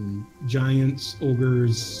certain giants,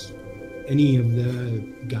 ogres, any of the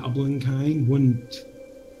goblin kind wouldn't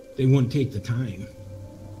take the time.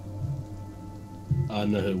 I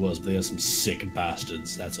know who it was, but they are some sick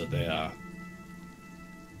bastards. That's what they are.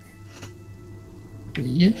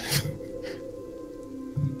 Yeah.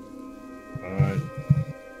 Alright.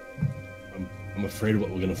 I'm afraid of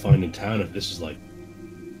what we're gonna find in town if this is like...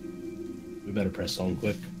 We better press on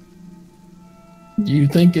quick. Do you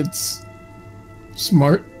think it's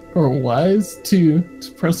smart or wise to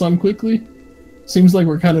press on quickly? Seems like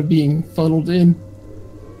we're kind of being funneled in.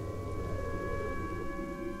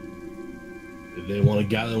 If they want to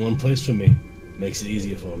gather in one place for me, makes it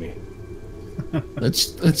easier for me.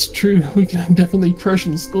 That's true. We can definitely crush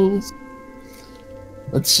some skulls.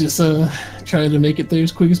 Let's just try to make it there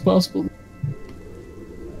as quick as possible.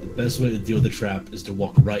 The best way to deal with the trap is to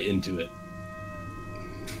walk right into it.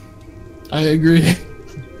 I agree.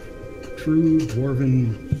 True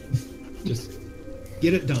dwarven, just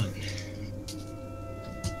get it done.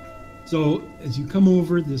 So as you come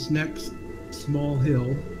over this next small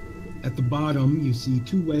hill, at the bottom you see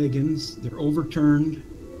two wagons. They're overturned,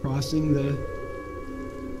 crossing the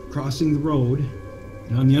road,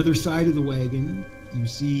 and on the other side of the wagon you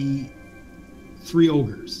see three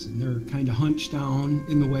ogres, and they're kind of hunched down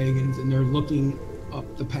in the wagons, and they're looking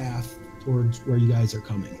up the path towards where you guys are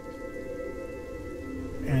coming.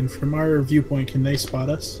 And from our viewpoint, can they spot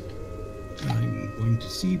us? I'm going to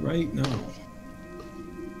see right now.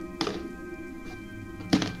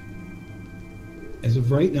 As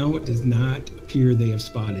of right now, it does not appear they have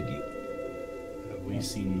spotted you. Have we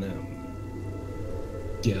seen them?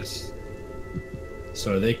 Yes.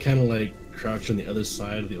 So are they kind of like crouched on the other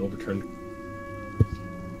side of the overturned...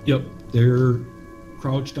 Yep, they're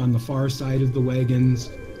crouched on the far side of the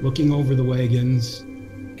wagons, looking over the wagons.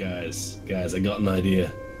 Guys, I got an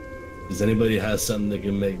idea. Does anybody have something that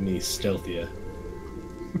can make me stealthier?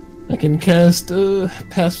 I can cast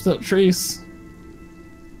Pass Without Trace.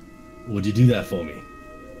 Would you do that for me?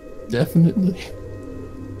 Definitely.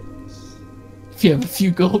 If you have a few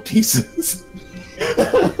gold pieces.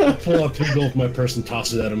 I pull out 2 gold from my purse and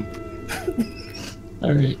toss it at him.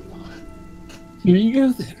 Alright. Here you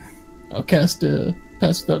go then. I'll cast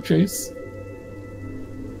Pass Without Trace.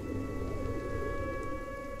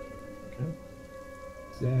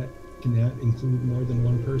 Can that include more than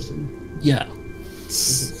one person? Yeah.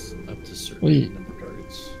 It's up to certain Wait. number of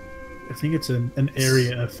targets. I think it's an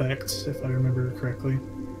area effect, if I remember correctly.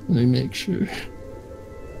 Let me make sure. I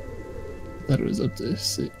thought it was up to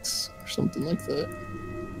 6 or something like that.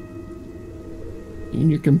 And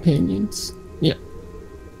your companions. Yeah.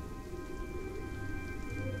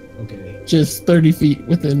 Okay. Just 30 feet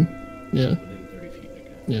within. Yeah. Within 30 feet,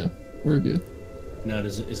 okay. Yeah. We're good. Now,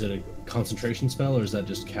 is it a concentration spell, or is that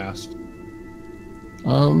just cast?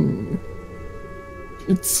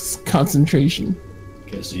 It's concentration.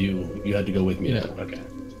 Okay, so you had to go with me Yeah. now. Okay.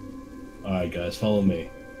 Alright, guys, follow me.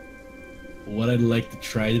 What I'd like to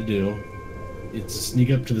try to do is to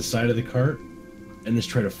sneak up to the side of the cart and just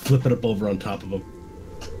try to flip it up over on top of him.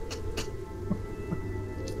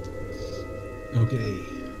 Okay.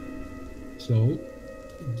 So,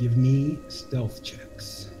 give me stealth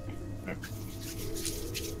checks. I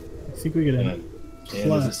think we get a And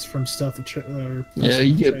plus from stealth. Yeah,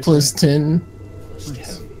 you get plus 10.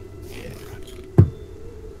 Nice.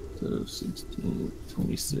 So 16,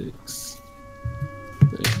 26.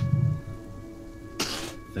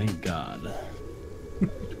 Thank God.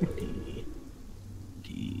 20.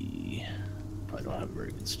 Probably don't have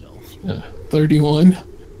very good stealth. 31.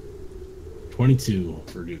 22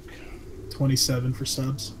 for Duke. 27 for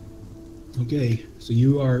subs. Okay, so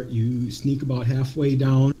you sneak about halfway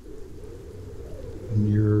down, and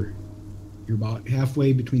you're about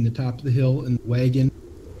halfway between the top of the hill and the wagon,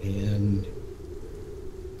 and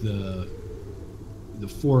the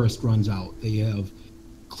forest runs out. They have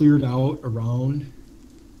cleared out around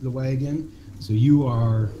the wagon, so you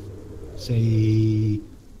are, we'll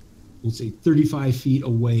say 35 feet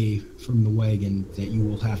away from the wagon that you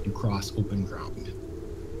will have to cross open ground.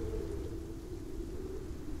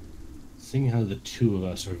 Seeing how the two of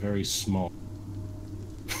us are very small,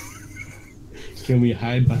 can we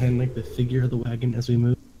hide behind like the figure of the wagon as we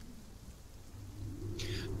move?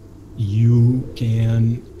 You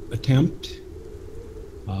can attempt.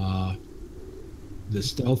 The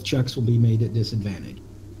stealth checks will be made at disadvantage,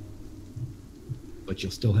 but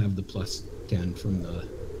you'll still have the +10 from the.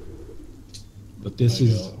 But this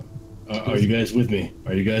is. Are you guys with me?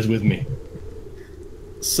 Are you guys with me?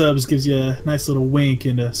 Subs gives you a nice little wink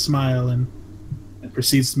and a smile and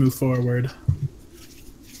proceeds to move forward.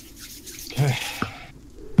 Okay.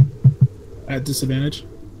 At disadvantage?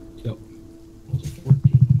 Yep.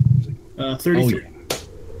 33.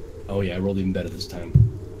 Oh yeah, I rolled even better this time.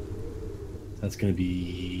 That's gonna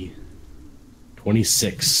be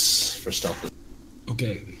 26 for stealth.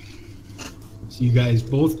 Okay. So you guys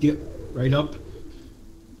both get right up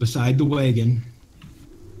beside the wagon,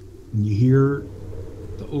 and you hear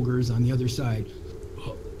the ogres on the other side.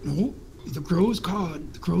 Oh, no, the crow's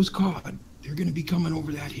cawed. The crow's cawed. They're going to be coming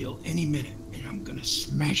over that hill any minute, and I'm going to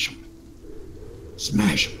smash them.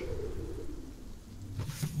 Smash them.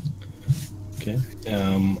 Okay.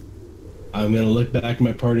 I'm gonna look back at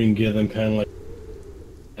my party and give them kind of like,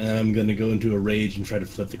 and I'm gonna go into a rage and try to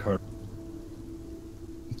flip the card.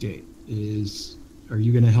 Okay. Are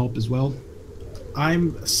you going to help as well?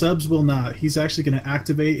 Subs will not. He's actually going to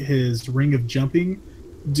activate his ring of jumping,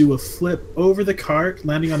 do a flip over the cart,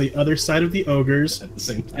 landing on the other side of the ogres, At the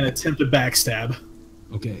same time. and attempt a backstab.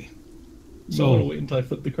 Okay. So I want to So, wait until I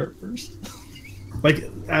flip the cart first. Like,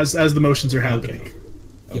 as the motions are happening.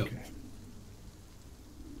 Okay. Yep.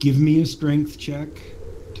 Give me a strength check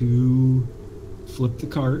to flip the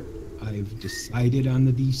cart. I've decided on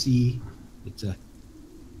the DC.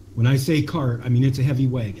 When I say cart, I mean it's a heavy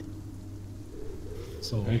wagon.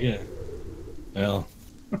 So, Okay. Well,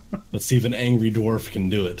 let's see if an angry dwarf can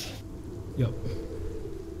do it. yep.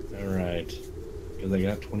 All right. Because I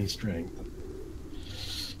got 20 strength.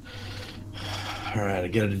 All right, I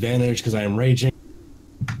get an advantage because I am raging.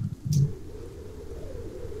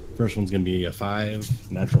 First one's going to be a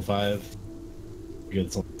 5, natural 5. Good,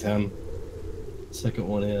 it's only 10. Second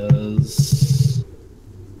one is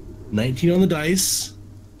 19 on the dice.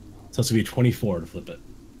 So it's going to be 24 to flip it.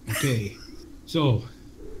 Okay. So,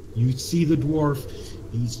 you see the dwarf.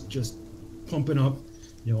 He's just pumping up.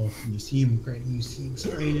 And you see him crying. You see him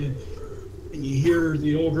straining. And you hear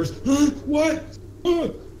the ogres, huh? What?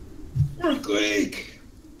 Earthquake!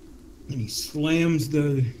 And he slams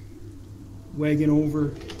the wagon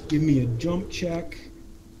over. Give me a jump check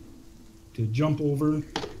to jump over.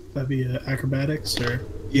 That'd be acrobatics or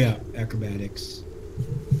Yeah, acrobatics.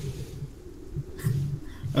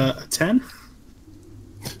 a 10.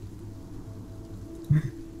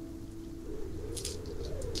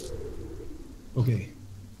 Okay.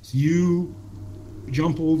 So you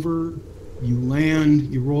jump over, you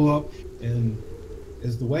land, you roll up, and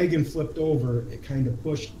as the wagon flipped over, it kind of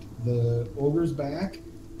pushed the ogres back.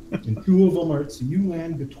 And two of them so you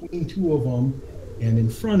land between two of them, and in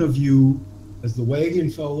front of you, as the wagon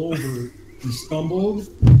fell over, he stumbled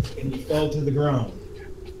and he fell to the ground.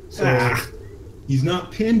 So he's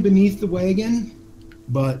not pinned beneath the wagon,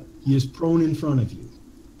 but he is prone in front of you.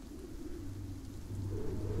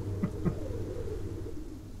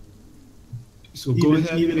 So go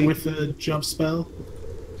ahead. Even with the jump spell?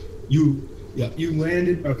 You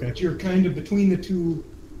landed. Okay. But you're kind of between the two,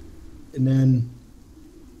 and then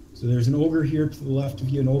so there's an ogre here to the left of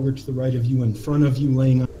you, an ogre to the right of you, in front of you,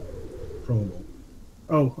 laying on prone.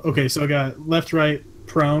 Oh, okay. So I got left, right,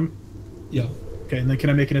 prone. Yeah. Okay, and then can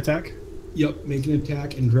I make an attack? Yep. Make an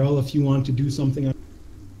attack, and Drell, if you want to do something,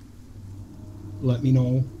 let me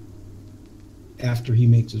know after he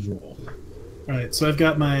makes his roll. All right. So I've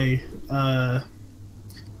got my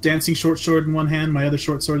dancing short sword in one hand, my other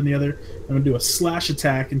short sword in the other. I'm gonna do a slash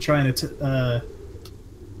attack and try and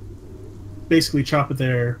basically chop at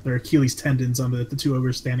their Achilles tendons on the two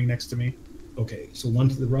ogres standing next to me. Okay. So one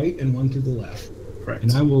to the right and one to the left, Correct.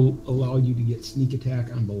 and I will allow you to get sneak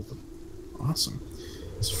attack on both of them. Awesome.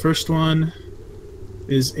 This first one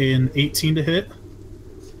is an 18 to hit.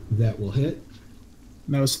 That will hit.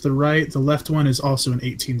 Now it's to the right. The left one is also an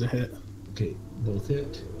 18 to hit. Okay. Both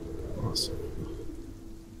hit. Awesome.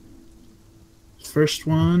 First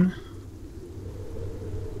one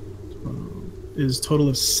is total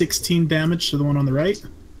of 16 damage to the one on the right.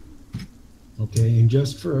 Okay, and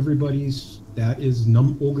just for everybody's That is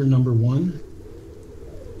ogre number 1.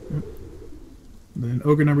 Then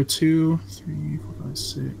ogre number 2, 3, 4, 5,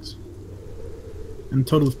 6. And a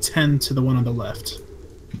total of 10 to the one on the left.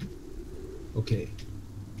 Okay.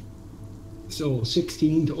 So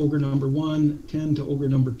 16 to ogre number 1, 10 to ogre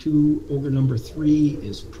number 2. Ogre number 3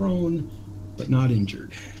 is prone, but not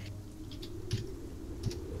injured.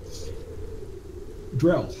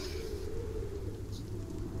 Drell.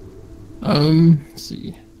 Let's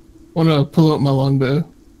see. Want to pull out my longbow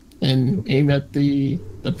and aim at the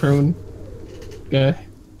prone guy.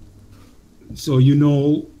 So you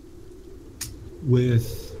know,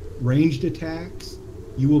 with ranged attacks,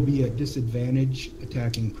 you will be at disadvantage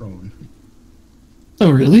attacking prone.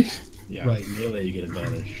 Oh, really? Yeah, Right. melee you get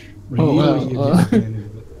advantage. Oh, wow. You get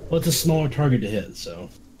disadvantage, but- Well, it's a smaller target to hit, so.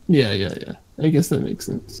 Yeah. I guess that makes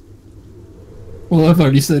sense. Well, I've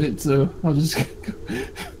already said it, so I'll just go.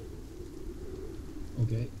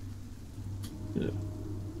 Okay. Yeah.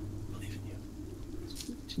 Believe in you.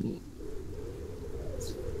 15.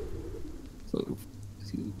 So,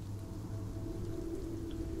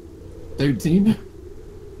 13.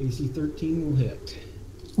 AC 13 will hit.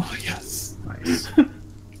 Oh, yes. Nice.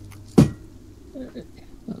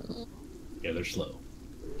 Yeah, they're slow.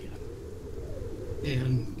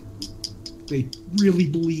 And they really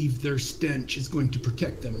believe their stench is going to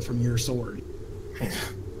protect them from your sword.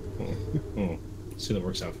 See how that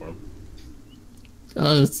works out for him.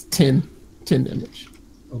 It's 10 damage.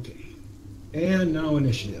 Okay. And now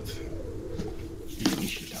initiative.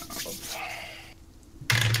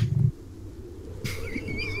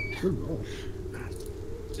 Good roll.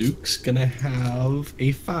 Duke's gonna have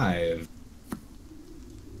a 5.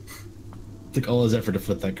 Took all his effort to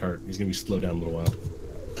flip that card. He's gonna be slowed down a little while.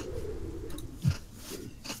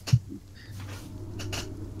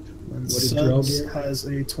 And What did Drell Subs get? has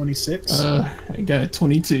a 26. I got a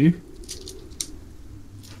 22.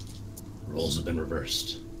 Roles have been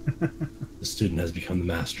reversed. The student has become the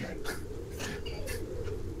master.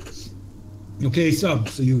 Okay, Sub,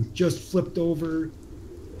 so you just flipped over,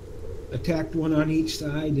 attacked one on each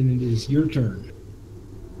side, and it is your turn.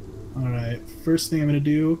 Alright, first thing I'm going to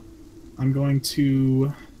do, I'm going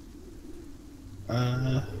to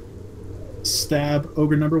stab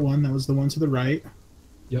ogre number 1, that was the one to the right.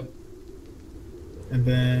 Yep. And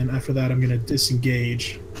then after that, I'm going to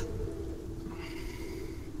disengage.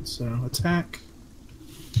 So, attack.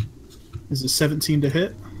 Is it 17 to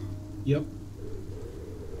hit? Yep.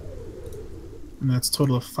 And that's a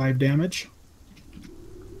total of 5 damage.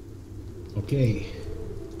 Okay.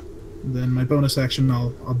 And then my bonus action,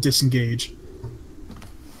 I'll disengage.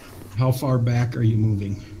 How far back are you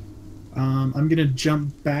moving? I'm going to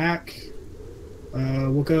jump back.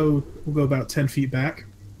 We'll go about 10 feet back.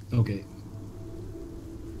 Okay.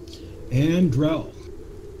 And Drell.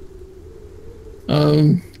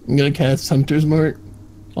 I'm gonna cast Hunter's Mark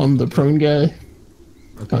on the prone guy.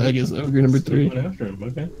 Okay. I guess ogre number Still 3. going after him,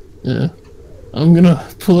 okay. Yeah. I'm gonna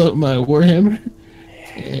pull out my warhammer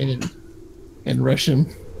and rush him.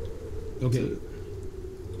 Okay.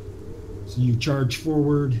 So you charge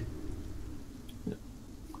forward.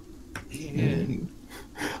 And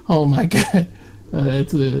Oh my god.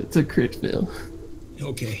 It's a crit fail.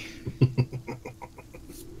 okay.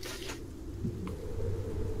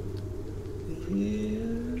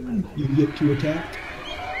 And you get to attack.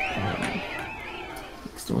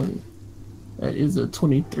 Next one. That is a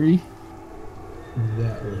 23.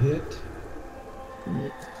 That will hit.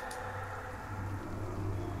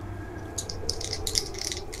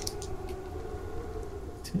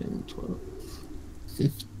 Ten, 12,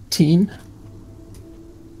 15.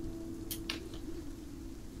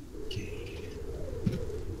 Okay.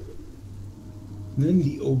 Then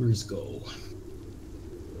the ogres go.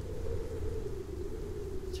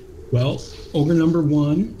 Well, ogre number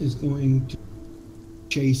 1 is going to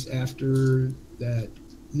chase after that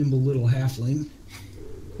nimble little halfling.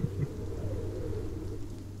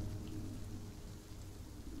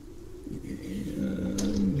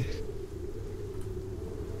 And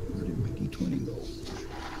where did my d20 go?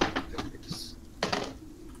 There it is.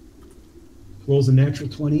 Rolls a natural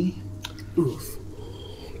 20. Oof.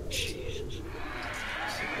 Jesus.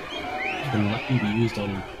 Can lucky be used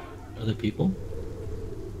on other people?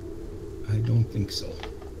 I don't think so.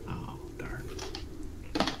 Oh, darn.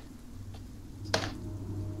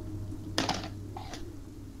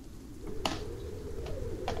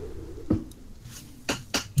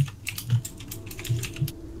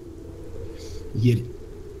 You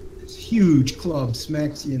get this huge club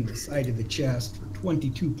smacks you in the side of the chest for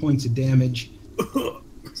 22 points of damage.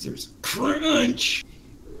 There's a crunch.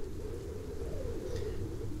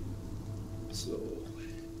 So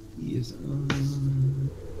he is on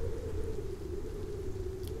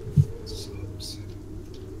subs.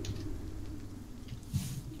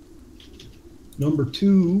 Number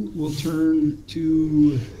 2 will turn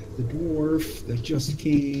to the dwarf that just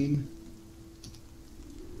came,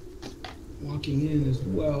 walking in as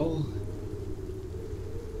well.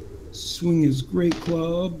 Swing his great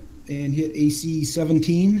club and hit AC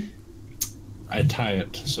 17. I tie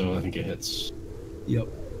it, so I think it hits. Yep.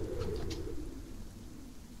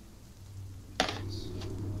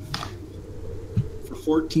 For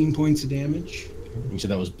 14 points of damage. You said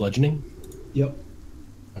that was bludgeoning? Yep.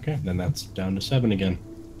 Okay, then that's down to 7 again.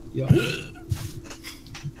 Yep.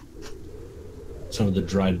 Some of the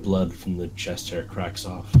dried blood from the chest hair cracks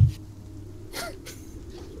off.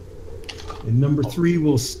 And number 3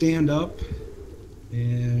 will stand up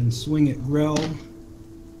and swing at Grell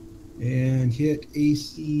and hit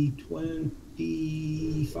AC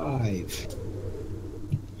 25.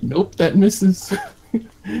 Nope, that misses.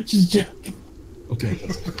 Just joking. Okay. I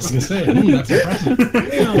was gonna say, that's impressive.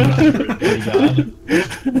 God.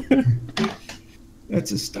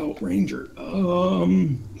 That's a stout ranger.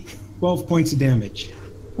 12 points of damage.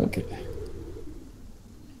 Okay.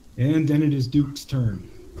 And then it is Duke's turn.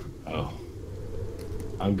 Oh.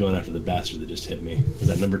 I'm going after the bastard that just hit me. Is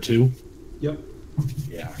that number 2? Yep.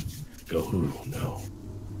 Yeah. Go who? No.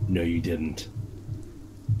 No, you didn't.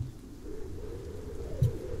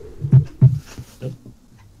 Nope.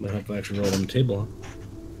 Might have to actually roll on the table, huh?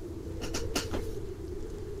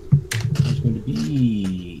 It's going to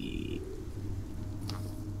be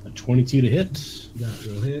a 22 to hit. That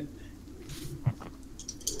will hit.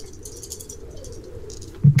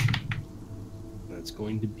 That's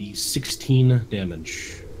going to be 16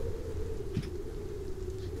 damage.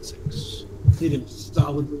 6. Hit him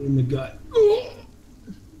solidly in the gut.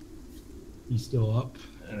 He's still up.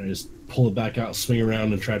 And I just pull it back out, swing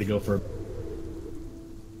around, and try to go for.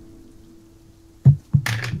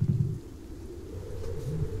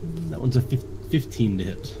 That one's a 15 to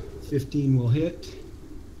hit. 15 will hit.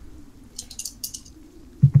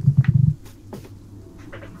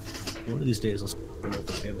 One of these days, let's bring up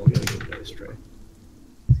the table. Get a good dice tray.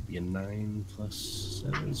 Be a 9 plus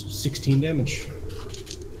 7, so 16 damage.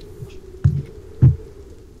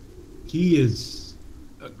 He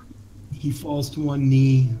falls to one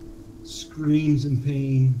knee, screams in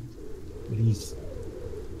pain, but he's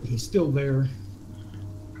still there.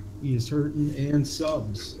 He is hurting and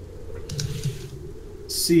subs.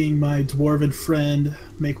 Seeing my dwarven friend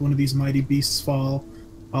make one of these mighty beasts fall,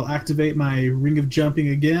 I'll activate my Ring of Jumping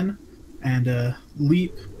again and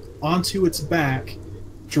leap onto its back,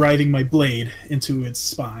 driving my blade into its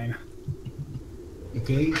spine.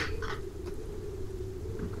 Okay.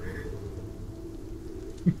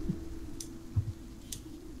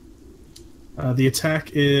 The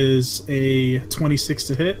attack is a 26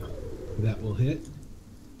 to hit. That will hit.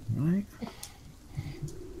 All right.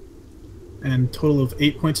 And total of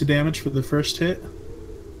 8 points of damage for the first hit.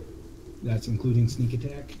 That's including sneak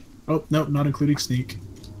attack. Oh, no, not including sneak.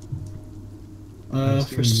 I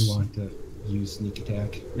assume you want to use sneak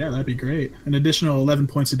attack. Yeah, that'd be great. An additional 11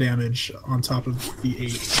 points of damage on top of the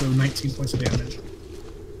 8, so 19 points of damage.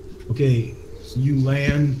 Okay, so you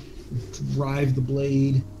land, drive the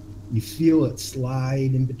blade, you feel it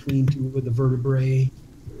slide in between two of the vertebrae,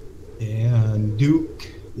 and Duke,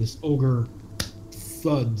 this ogre,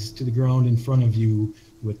 thuds to the ground in front of you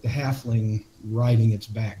with the halfling riding its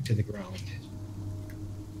back to the ground.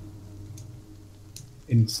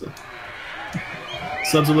 And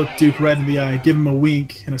Subs will look Duke right in the eye, give him a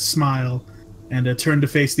wink and a smile, and turn to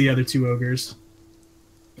face the other 2 ogres.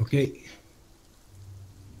 okay.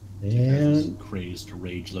 He has this And crazed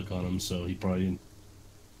rage look on him, so he probably didn't.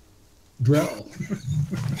 Drell.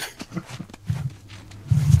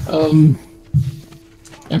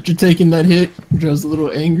 After taking that hit, Joe's a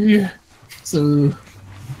little angrier, so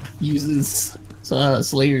uses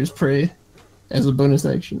Slayer's Prey as a bonus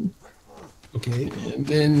action. Okay. And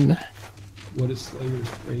then What does Slayer's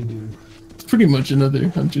Prey do? it's pretty much another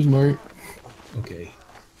Hunter's Mark. Okay.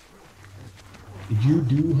 Did you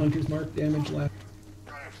do Hunter's Mark damage last?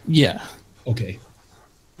 Yeah. Okay.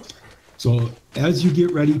 So as you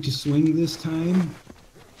get ready to swing this time,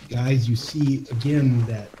 guys, you see again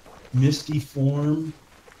that misty form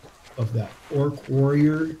of that orc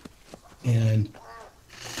warrior, and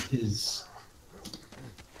his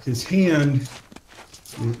hand,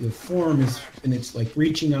 the form is, and it's like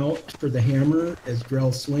reaching out for the hammer as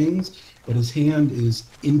Grell swings, but his hand is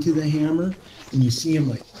into the hammer, and you see him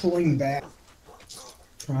like pulling back,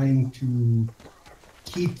 trying to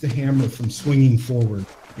keep the hammer from swinging forward.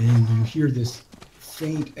 And you hear this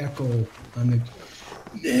faint echo on the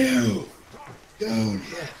No! Don't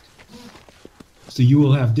hit. So you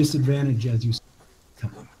will have disadvantage as you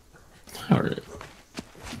come. Alright.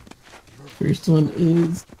 First one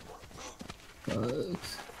is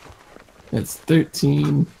that's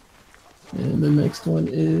 13. And the next one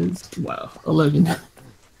is 11.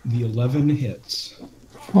 The 11 hits.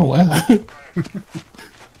 Oh wow.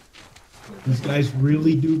 These guys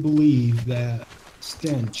really do believe that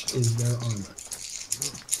stench is their armor.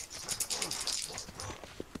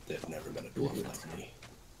 They've never been a dwarf like me.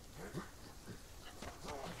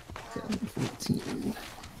 14.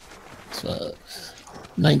 12.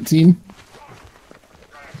 19.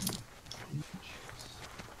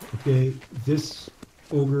 Okay, this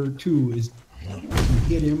ogre too is, you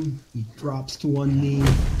hit him, he drops to one knee,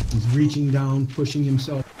 he's reaching down, pushing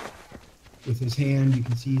himself with his hand. You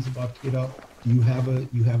can see he's about to get up. You have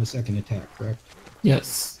a second attack, correct?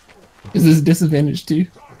 Yes. Is this disadvantage too?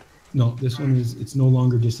 No, this one is, it's no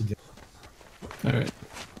longer disadvantage. Alright.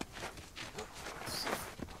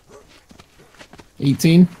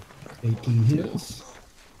 18. 18 hits.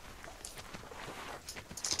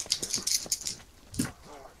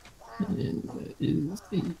 And that is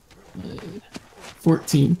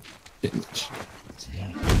 14 damage.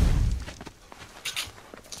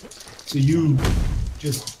 So you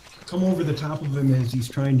just come over the top of him as he's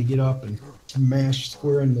trying to get up and smash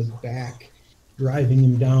square in the back, driving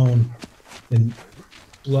him down. And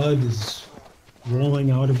blood is rolling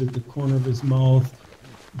out of the corner of his mouth.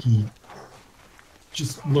 He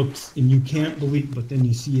just looks, and you can't believe, but then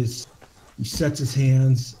you see he sets his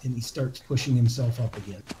hands and he starts pushing himself up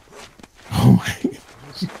again. Oh my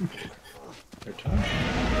gosh. They're tough.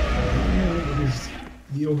 It is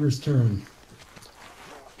the ogre's turn.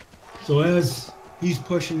 So as he's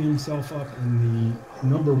pushing himself up, and the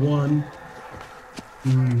number one,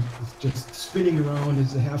 who is just spinning around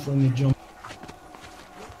as the halfling that jump,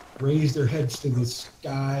 raise their heads to the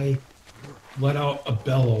sky, let out a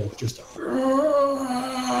bellow, just a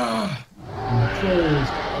and the crows,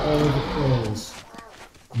 all the crows,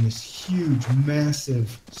 and this huge,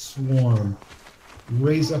 massive swarm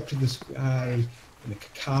raise up to the sky in a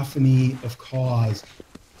cacophony of caws,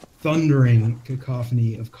 thundering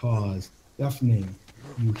cacophony of caws, deafening.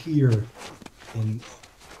 You hear, and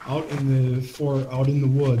out in the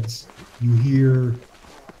woods, you hear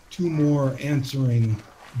two more answering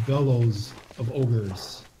bellows of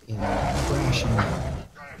ogres, and crashing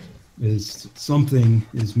as something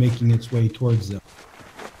is making its way towards them.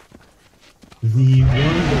 The one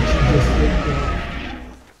that you just hit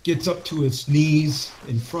gets up to his knees,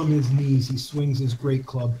 and from his knees he swings his great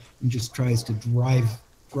club and just tries to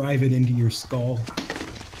drive it into your skull.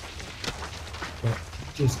 But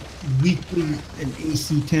just weakly an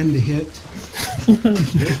AC 10 to hit.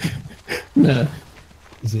 No.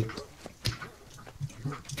 Is it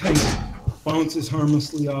kind of bounces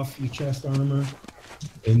harmlessly off your chest armor,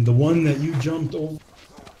 and the one that you jumped over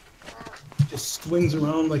just swings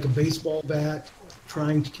around like a baseball bat,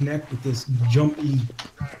 trying to connect with this jumpy,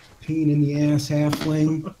 pain in the ass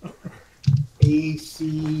halfling.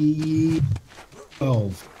 AC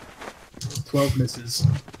 12. 12 misses.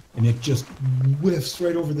 And it just whiffs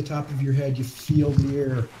right over the top of your head. You feel the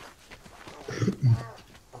air.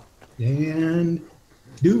 And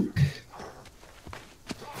Duke.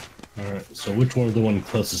 Alright, so which one was the one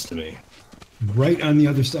closest to me? Right on the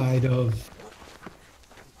other side of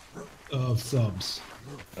subs.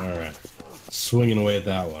 Alright. Swinging away at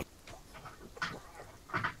that one.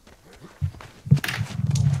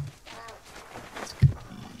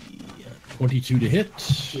 Yeah, 22 to hit.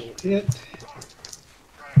 Hit.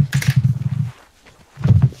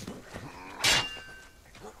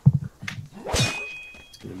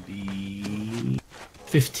 It's gonna be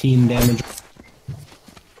 15 damage.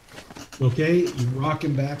 Okay, you rock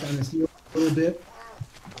him back on his heel a little bit.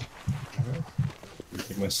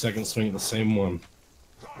 Take my second swing at the same one.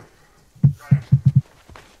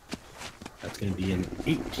 That's going to be an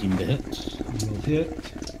 18 to hit. You'll hit.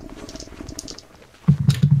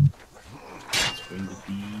 It's going to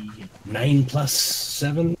be 9 plus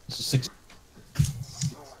 7, so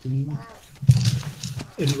 16.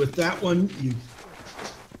 And with that one, you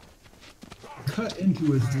cut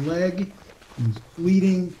into his leg. He's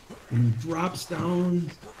bleeding, and he drops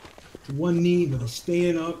down to one knee, but he's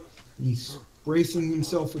staying up. He's bracing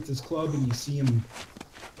himself with his club, and you see him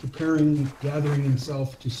gathering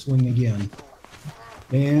himself to swing again.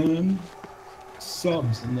 And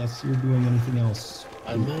subs, unless you're doing anything else.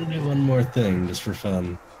 I'm going to do one more thing, just for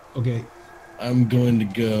fun. Okay. I'm going to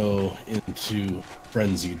go into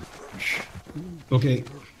Frenzied Rage Okay.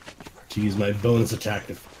 to use my bonus attack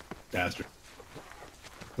to bastard.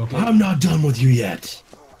 Okay. I'm not done with you yet.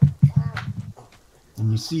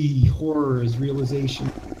 And you see horror as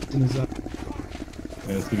realization in his eye.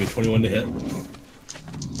 And it's gonna be a 21 to hit.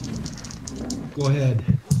 Go ahead.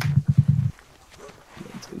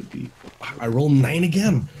 It's gonna be. I roll 9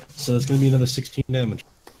 again, so it's gonna be another 16 damage.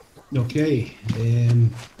 Okay,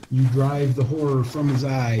 and you drive the horror from his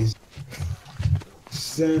eyes.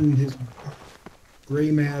 Send his gray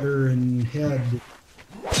matter and head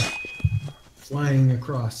flying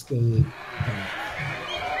across the path.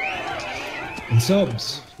 And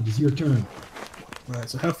Subs, it is your turn. Alright,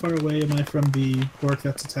 so how far away am I from the orc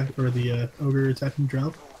that's attacking, or the ogre attacking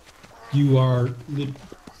Drell? You are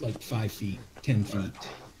like 5 feet, 10 feet.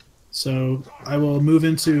 So I will move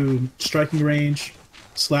into striking range,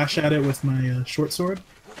 slash at it with my short sword.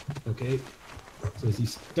 Okay. So as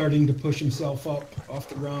he's starting to push himself up off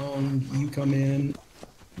the ground, you come in.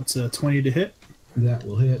 That's a 20 to hit. That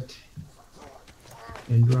will hit.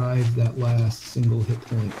 And drive that last single hit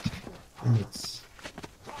point. And it's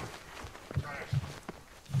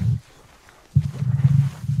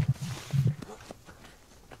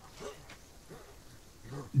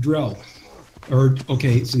Drell. Or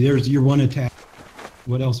okay, so there's your one attack.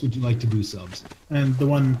 What else would you like to do, Subs? And the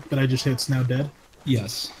one that I just hit's now dead.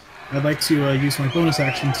 Yes. I'd like to use my bonus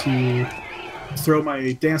action to throw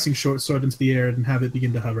my dancing short sword into the air and have it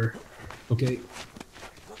begin to hover. Okay.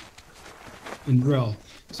 And Drell.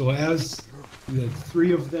 So as the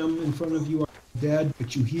 3 of them in front of you are dead,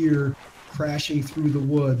 but you hear crashing through the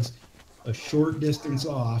woods a short distance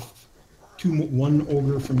off, one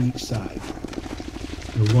ogre from each side.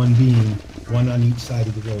 Or one being one on each side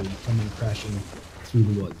of the road coming crashing through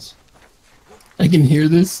the woods. I can hear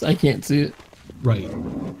this. I can't see it. Right.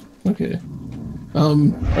 Okay. Are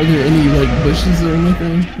there any like bushes or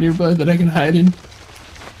anything nearby that I can hide in?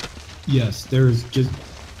 Yes, there's just.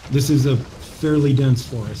 This is a fairly dense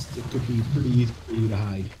forest. It could be pretty easy for you to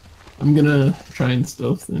hide. I'm gonna try and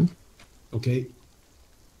stealth then. Okay.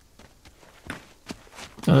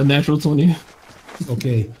 Natural 20.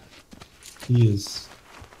 Okay. He is.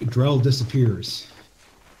 Drell disappears.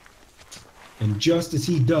 And just as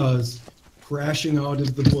he does, crashing out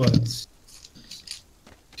of the woods,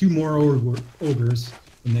 2 more ogres,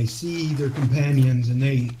 and they see their companions, and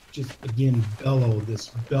they just again this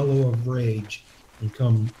bellow of rage, and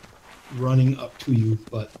come running up to you,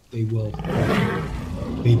 but they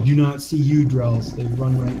do not see you, Drells. They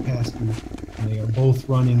run right past you, and they are both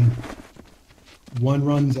running. One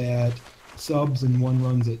runs at Subs and one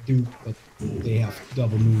runs at Duke, but they have to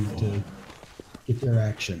double move to get their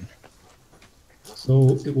action.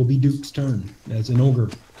 So it will be Duke's turn as an ogre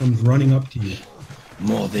comes running up to you.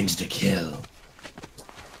 More things to kill.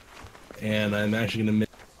 And I'm actually going to make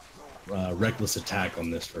reckless attack on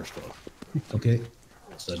this first one. Okay.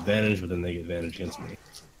 It's advantage, but then they get advantage against me.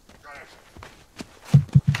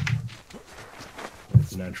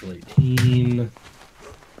 It's a natural 18.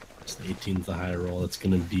 So 18's the high roll. It's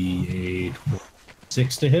going to be a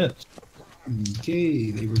 6 to hit.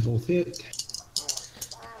 Okay, they were both hit.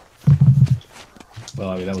 Well,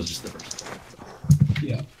 I mean, that was just the first attack.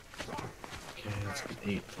 Yeah. Okay, that's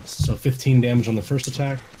 8. So 15 damage on the first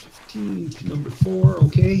attack. 15 to number 4,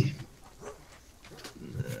 okay.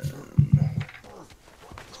 And then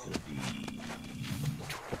it's going to be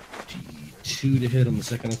 22 to hit on the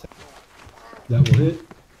second attack. That will hit.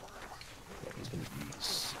 That one's going to be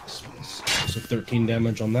 6, so 13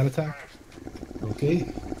 damage on that attack.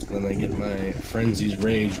 Okay. Then I get my Frenzy's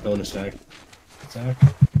Rage bonus attack.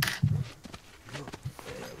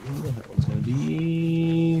 And that one's going to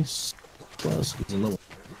be plus, it's a low one.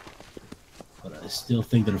 But I still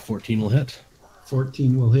think that a 14 will hit.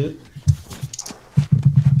 14 will hit.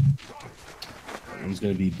 That one's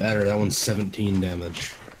going to be better. That one's 17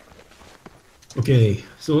 damage. Okay,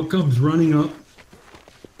 so it comes running up,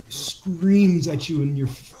 screams at you, and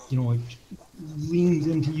like leans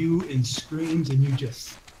into you and screams, and you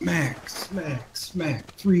just smack, smack, smack,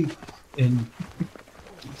 3, and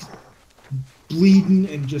bleeding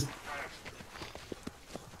and just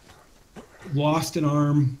lost an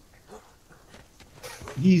arm.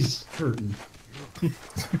 He's hurting.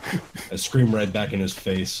 I scream right back in his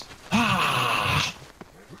face. Ah!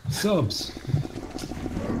 Subs.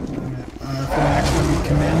 For an action, I would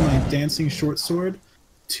command my dancing short sword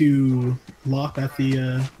to lop at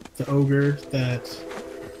the ogre that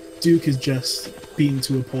Duke is just beaten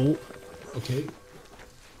to a pulp. Okay.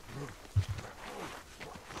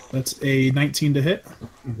 That's a 19 to hit.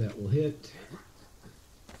 That will hit.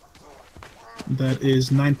 That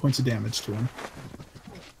is 9 points of damage to him.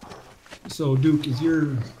 So Duke, as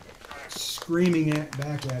you're screaming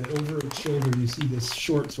back at it, over its shoulder, you see this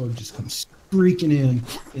short sword just come streaking in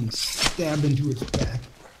and stab into its back,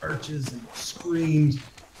 arches and screams,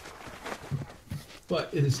 but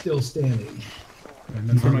it is still standing. And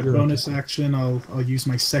then for my bonus action, I'll use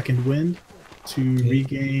my second wind to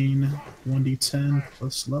regain 1d10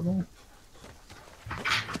 plus level.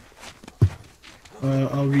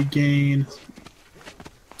 I'll regain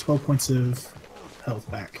 12 points of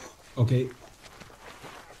health back. Okay.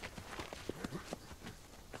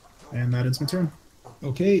 And that ends my turn.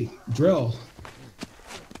 Okay, Drill.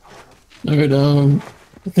 Alright,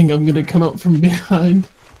 I think I'm gonna come up from behind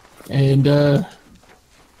and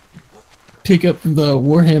pick up the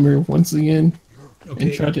Warhammer once again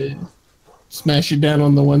and try to smash it down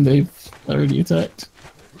on the one they've already attacked.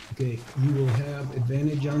 Okay, you will have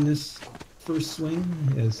advantage on this first swing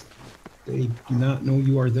as they do not know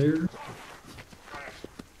you are there.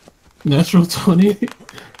 Natural 20.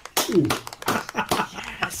 Ooh.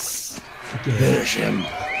 Yes. Okay. Finish him.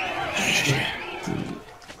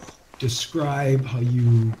 Describe how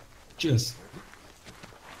you just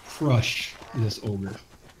crush this ogre.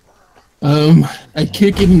 I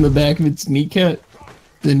kick it in the back of its kneecap,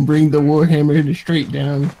 then bring the Warhammer to straight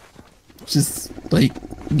down, just like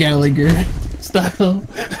Gallagher style.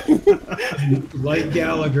 Like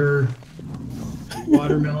Gallagher,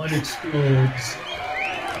 watermelon explodes,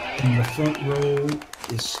 and the front row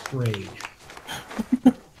is sprayed.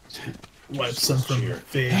 Wipe some from your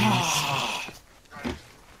face.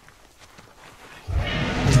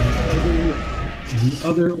 The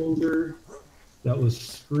other ogre that was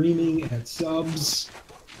screaming at subs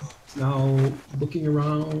is now looking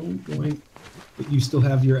around, going, but you still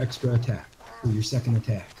have your extra attack, or your second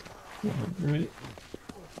attack. Right.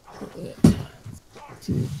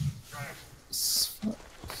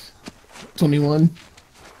 21.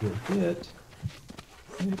 Good hit.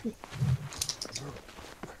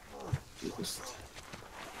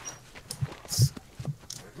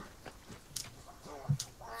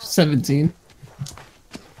 17.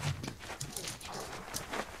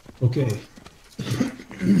 Okay.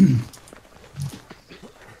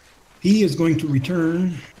 He is going to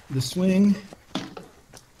return the swing.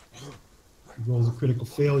 He rolls a critical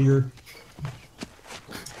failure.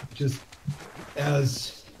 Just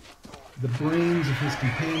as the brains of his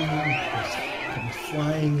companion comes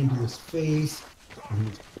flying into his face, and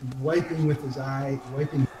he's wiping with his eye,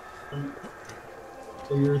 wiping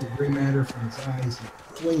clear the gray matter from his eyes, and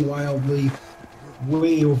swing wildly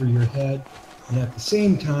way over your head. And at the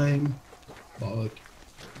same time, about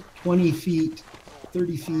 20 feet,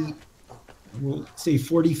 30 feet, we'll say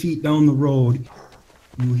 40 feet down the road,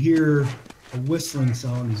 you hear a whistling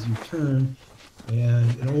sound as you turn,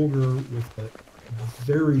 and an ogre with a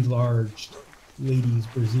very large lady's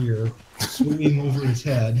brassiere swinging over his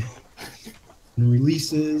head and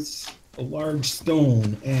releases a large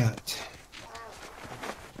stone at,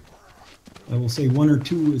 I will say 1 or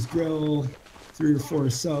 2 is Drell, 3 or 4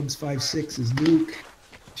 is Subs, 5, 6 is Luke,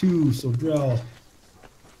 2, so Drell.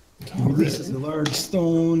 He releases a large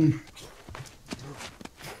stone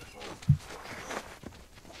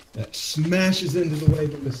that smashes into the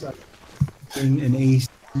wagon beside him, and an AC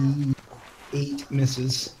 8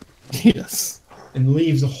 misses. Yes. And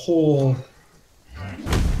leaves a hole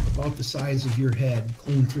about the size of your head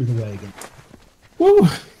clean through the wagon. Woo!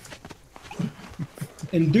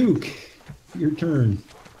 And Duke, your turn.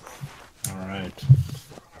 All right.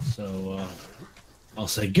 So I'll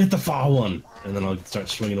say, get the far one, and then I'll start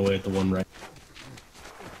swinging away at the one right,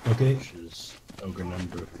 Okay. which is ogre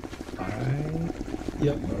number 5.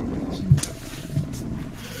 Yep.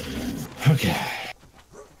 Okay.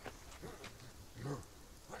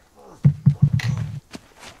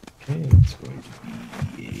 Okay, it's going to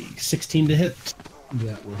be a 16 to hit.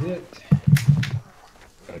 That will hit.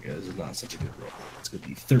 Okay, this is not such a good roll. It's going to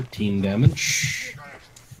be 13 damage.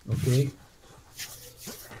 Okay.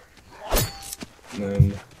 And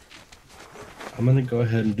then I'm going to go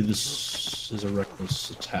ahead and do this as a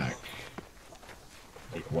reckless attack.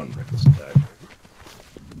 Like one reckless attack.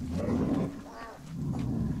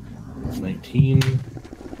 19.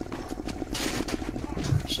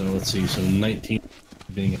 So let's see. So 19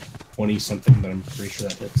 being 20 something, but I'm pretty sure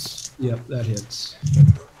that hits. Yep, that hits.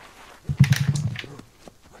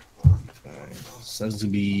 So that's going to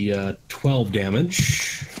be 12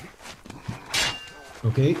 damage.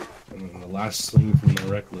 Okay. And then the last swing from the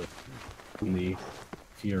reckless, from the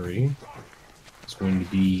fury, is going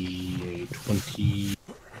to be a 20.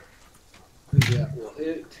 That will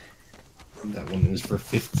hit. That one is for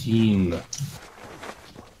 15.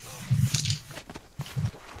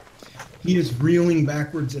 He is reeling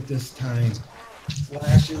backwards at this time.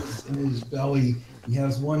 Flashes in his belly. He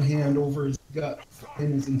has one hand over his gut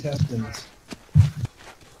and his intestines.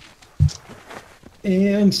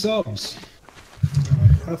 And subs.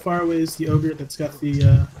 How far away is the ogre that's got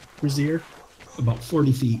the brazier? About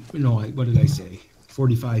 40 feet. No, what did I say?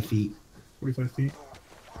 45 feet. 45 feet.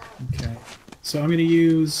 Okay. So I'm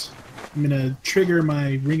gonna trigger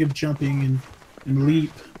my ring of jumping and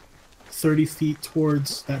leap 30 feet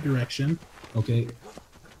towards that direction. Okay.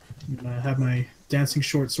 I'm gonna have my dancing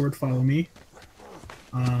short sword follow me.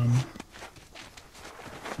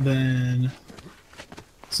 Then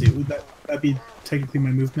let's see, would that be technically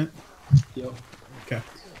my movement? Yep. Okay.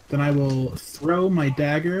 Then I will throw my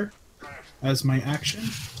dagger as my action,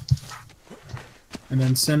 and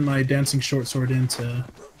then send my dancing short sword in to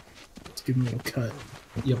give me a little cut.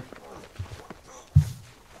 Yep.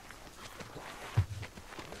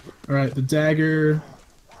 All right, the dagger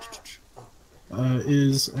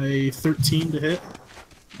is a 13 to hit.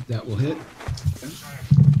 That will hit.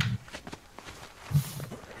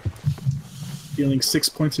 Dealing 6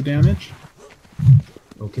 points of damage.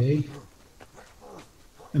 Okay.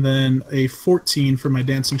 And then a 14 for my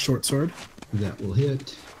dancing short sword. That will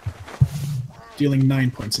hit. Dealing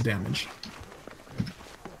 9 points of damage.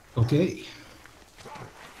 Okay.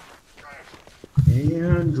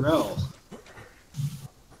 And Drell.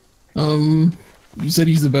 You said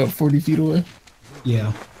he's about 40 feet away.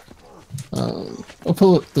 Yeah. I'll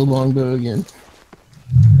pull up the longbow again.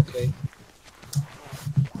 Okay.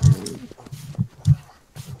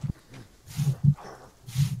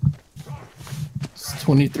 It's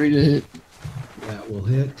 23 to hit. That will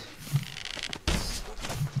hit.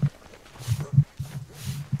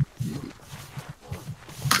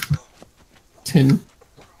 Ten.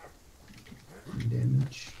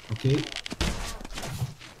 Damage. Okay.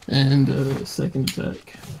 And second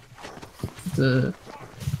attack. The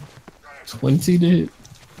 20 to hit.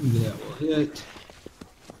 That will hit.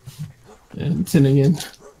 And 10 again.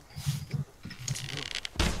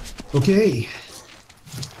 Okay.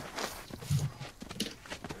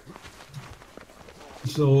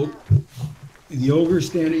 So the ogre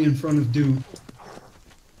standing in front of Duke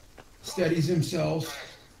steadies himself.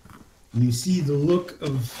 And you see the look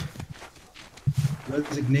of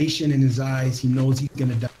resignation in his eyes. He knows he's going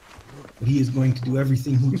to die, but he is going to do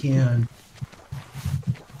everything he can.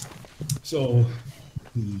 So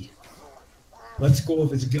he lets go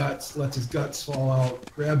of his guts, lets his guts fall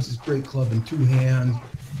out, grabs his great club in two hands,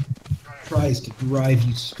 tries to drive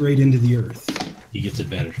you straight into the earth. He gets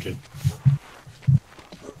advantage too.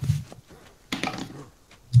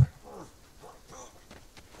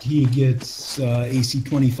 He gets AC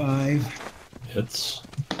 25. Hits.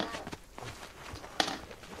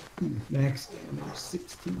 Max damage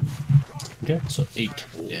 16. Okay, so 8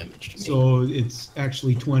 damage to me. So it's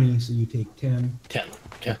actually 20, so you take 10. 10.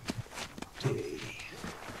 Okay. Okay.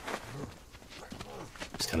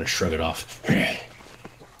 Just kind of shrug it off.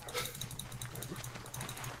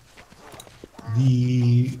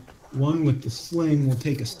 The one with the sling will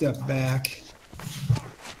take a step back.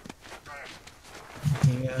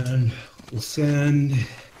 And will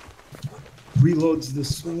reloads the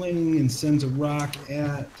sling and sends a rock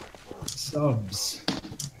at subs.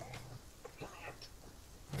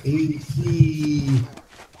 AC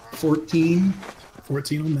 14.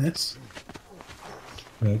 14 will miss.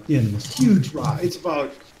 Again, this huge rock. It's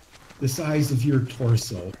about the size of your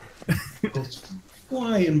torso. Goes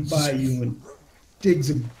flying by you and digs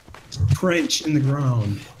a trench in the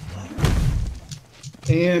ground.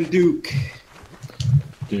 And Duke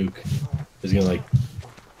is gonna like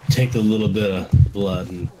take a little bit of blood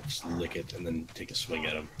and just lick it and then take a swing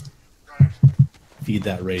at him. Feed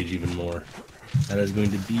that rage even more. That is going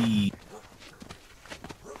to be,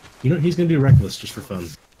 you know, he's gonna do reckless just for fun.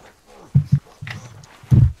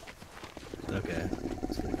 Okay.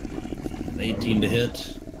 It's gonna be an 18 to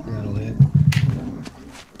hit. that'll hit.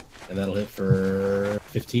 And that'll hit for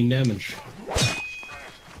 15 damage.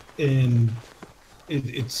 And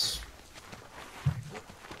it's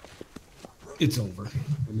over.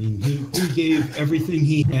 I mean, he gave everything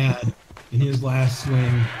he had in his last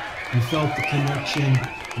swing. You felt the connection,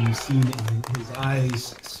 and you've seen his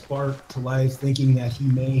eyes spark to life, thinking that he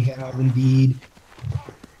may have indeed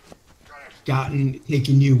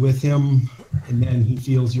taken you with him, and then he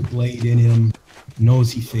feels your blade in him,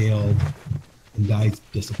 knows he failed, and dies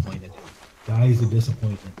disappointed. Dies of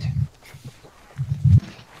disappointment.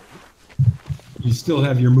 You still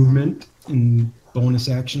have your movement and bonus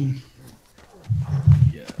action.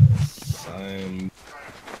 Yes,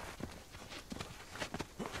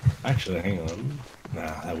 actually, hang on.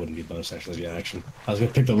 Nah, that wouldn't be bonus action, that'd be action. I was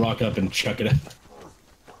gonna pick the rock up and chuck it out.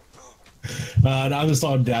 I'm just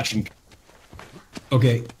on dashing.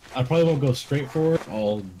 Okay. I probably won't go straight for it.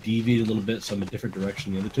 I'll deviate a little bit so I'm a different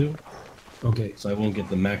direction than the other two. Okay. So I won't get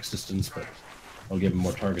the max distance, but I'll give him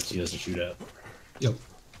more targets he has to shoot at. Yep.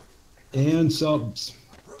 And subs.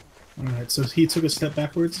 All right, so he took a step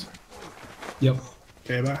backwards. Yep.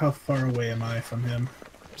 Okay, about how far away am I from him?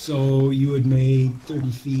 So you had made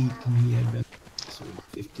 30 feet, and he had been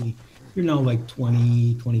 50. You're now like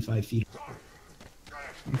 20, 25 feet.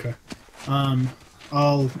 Okay.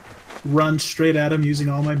 I'll run straight at him using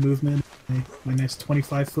all my movement, my nice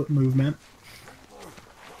 25-foot movement.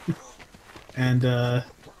 And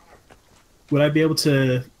would I be able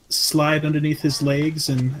to slide underneath his legs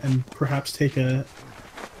and perhaps take a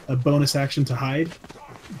bonus action to hide?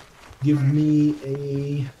 Give me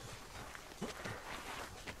a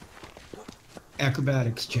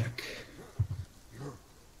acrobatics check.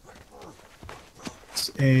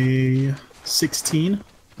 It's a 16.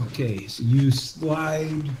 Okay, so you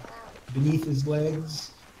slide beneath his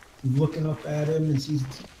legs, looking up at him as he's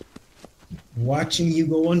watching you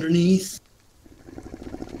go underneath.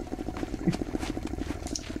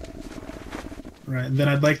 Right, and then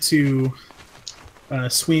I'd like to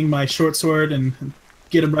swing my short sword and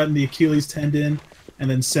get him right in the Achilles tendon, and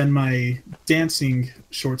then send my dancing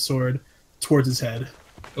short sword towards his head.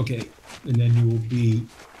 Okay, and then you will be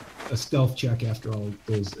a stealth check after all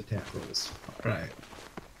those attack rolls. All right.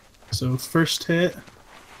 So first hit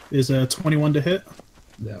is a 21 to hit,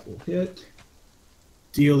 That will hit.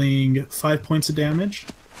 dealing 5 points of damage.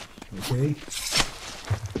 Okay,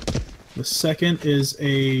 The second is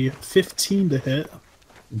a 15 to hit,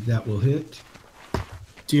 that will hit.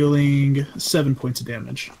 dealing 7 points of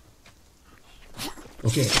damage.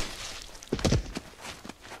 Okay.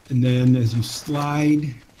 And then as you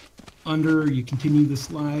slide under, you continue the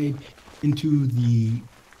slide into the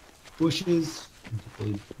bushes,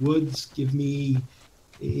 into the woods. Give me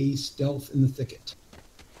a stealth in the thicket.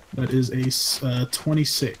 That is a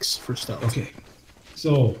 26 for stealth. Okay.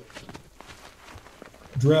 So,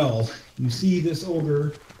 Drell, you see this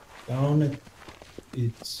ogre down at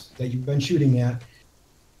that you've been shooting at.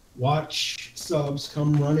 Watch Subs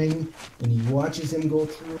come running, and he watches him go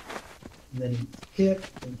through. And then he hit,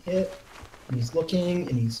 and he's looking,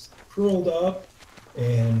 and he's curled up,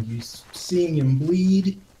 and you're seeing him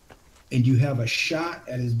bleed, and you have a shot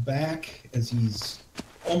at his back as he's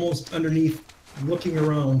almost underneath, looking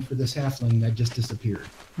around for this halfling that just disappeared.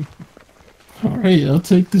 All right, I'll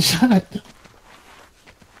take the shot.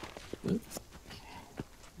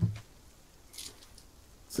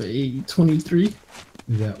 Say 23.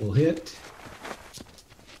 That will hit.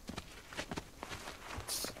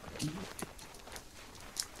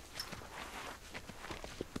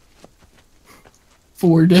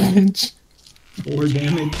 Four damage. 4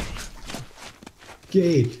 damage.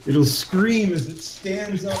 Okay, it'll scream as it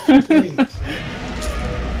stands up straight.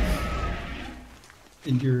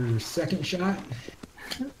 And your second shot?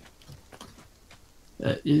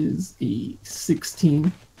 That is a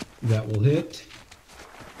 16. That will hit.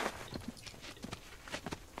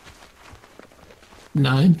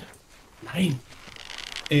 9. 9.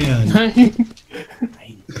 And 9.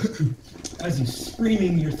 9. as he's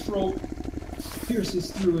screaming, your throat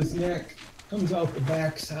pierces through his neck, comes out the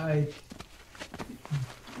backside,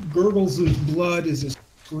 gurgles with blood as his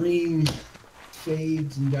scream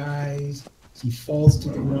fades and dies. As he falls to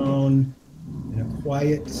the ground, and a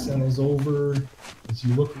quiet settles over as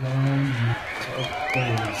you look around and dark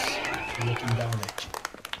pillars looking down at you.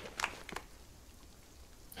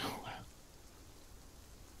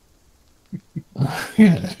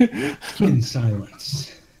 Yeah. In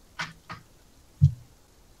silence.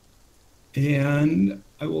 And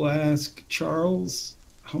I will ask Charles,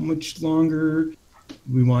 how much longer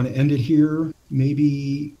we want to end it here?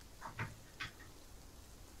 Maybe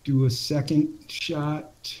do a second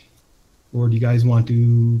shot, or do you guys want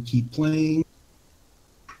to keep playing?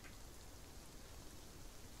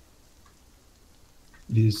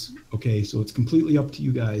 It is okay, so it's completely up to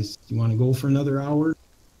you guys. Do you want to go for another hour?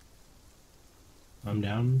 I'm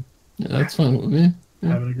down. Yeah, that's fine with me. Yeah.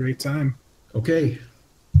 Having a great time. Okay.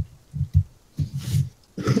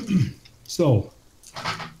 So,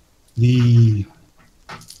 the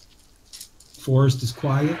forest is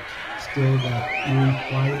quiet, still got eerie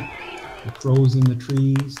quiet. The crows in the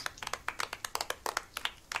trees,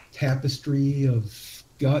 tapestry of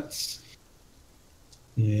guts,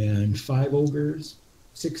 and 5 ogres,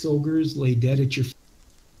 6 ogres lay dead at your feet.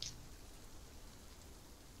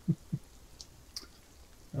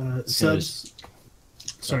 Subs.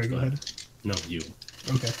 Sorry, go ahead. No, you.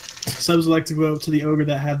 Okay. Subs would like to go up to the ogre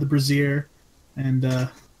that had the brazier and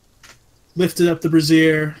lifted up the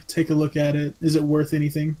brazier, take a look at it. Is it worth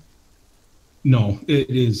anything? No, it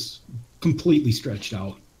is completely stretched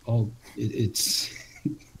out. It's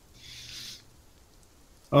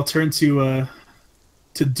I'll turn to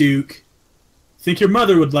Duke. Think your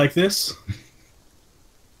mother would like this?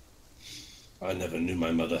 I never knew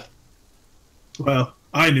my mother. Well,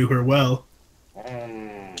 I knew her well.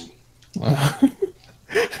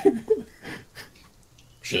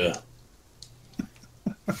 Sure.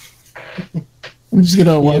 I'm just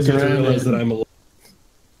gonna walk Yes, I around. realize that I'm a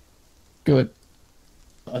Go ahead.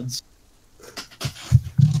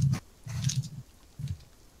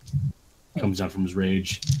 comes down from his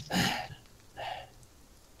rage.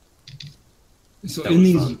 So That in was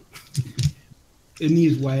these fun. in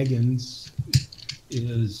these wagons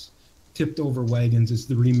is tipped over wagons is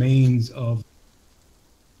the remains of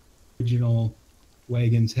original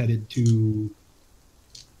wagons headed to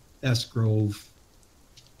S Grove,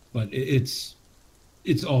 but it's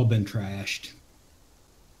all been trashed,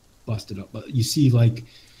 busted up. But you see like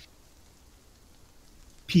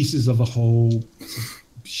pieces of a hoe,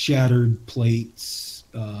 shattered plates,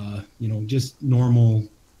 just normal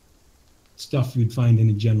stuff you'd find in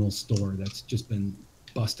a general store that's just been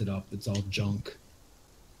busted up. It's all junk.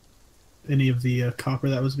 Any of the copper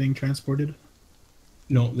that was being transported?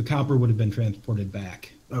 No, the copper would have been transported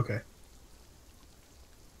back. Okay.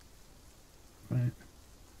 Right.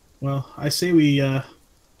 Well, I say we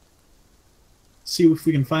see if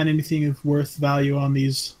we can find anything of worth value on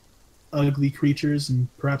these ugly creatures and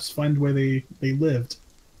perhaps find where they lived.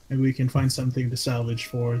 Maybe we can find something to salvage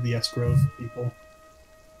for the S Grove people.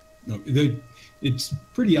 No, it's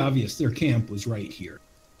pretty obvious their camp was right here.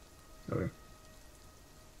 Okay.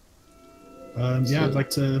 Yeah, I'd like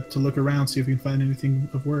to look around, see if we can find anything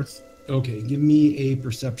of worth. Okay, give me a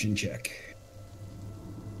perception check.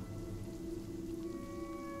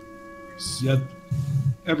 Yep,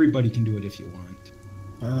 everybody can do it if you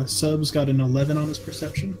want. Sub's got an 11 on his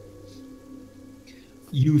perception.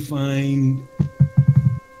 You find,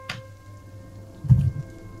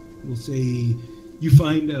 we'll say, you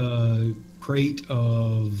find a crate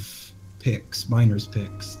of picks, miner's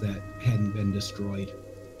picks, that hadn't been destroyed.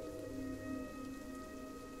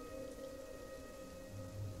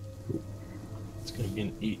 It's going to be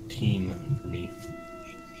an 18 for me.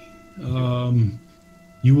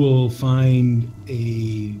 You will find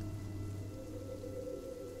a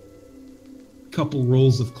couple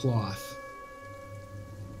rolls of cloth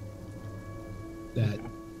that,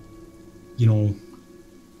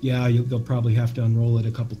 they'll probably have to unroll it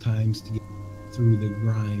a couple times to get through the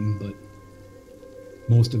grime, but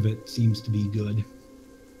most of it seems to be good.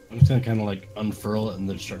 I'm just going to kind of like unfurl it and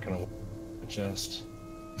then start kind of the chest.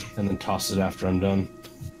 And then toss it after I'm done.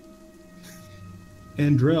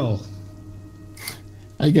 And drill.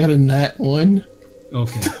 I got a nat 1.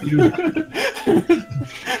 Okay.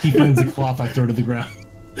 He finds the cloth, I throw to the ground.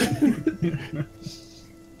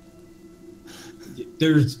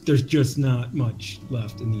 There's just not much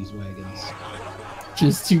left in these wagons.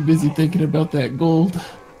 Just too busy thinking about that gold,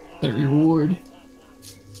 that reward.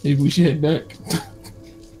 Maybe we should head back.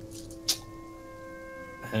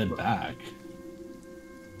 Head back.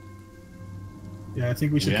 Yeah, I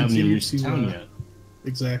think we should We haven't even continue reached to town yet.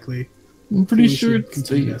 Exactly. I'm pretty We sure should it's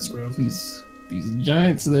continue that scroll. these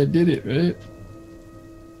giants that did it, right?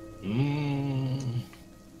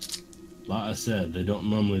 Like I said, they don't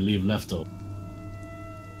normally leave leftover.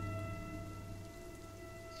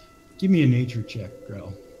 Give me a nature check,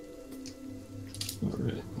 Grell.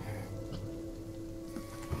 Alright.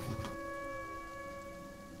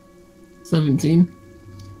 17.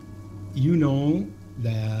 You know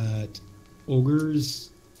that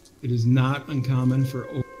ogres, it is not uncommon for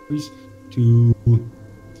ogres to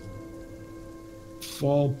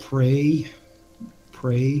fall prey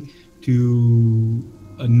to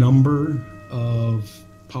a number of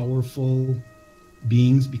powerful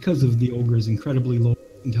beings because of the ogre's incredibly low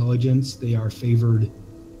intelligence. They are favored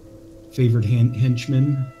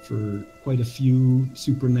henchmen for quite a few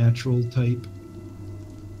supernatural type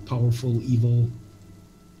powerful evil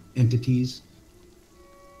entities.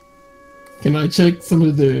 Can I check some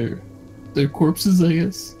of their corpses, I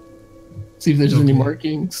guess? See if there's any Okay.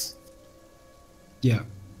 markings. Yeah.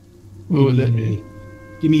 What would that be?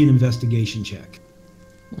 Give me an investigation check.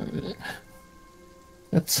 Alright.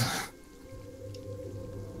 That's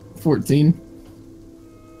 14.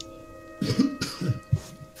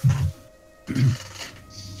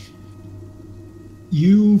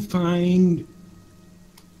 You find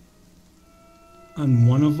on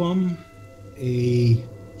one of them a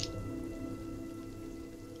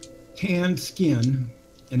tanned skin,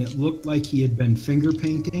 and it looked like he had been finger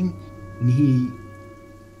painting, and he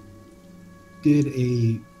did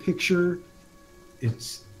a picture.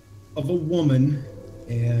 It's of a woman,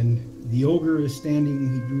 and the ogre is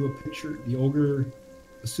standing. He drew a picture. The ogre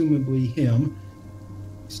assumably him,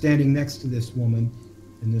 standing next to this woman,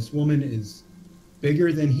 and this woman is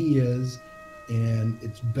bigger than he is, and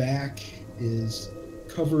its back is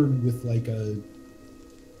covered with like a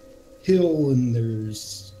hill, and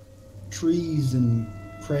there's trees and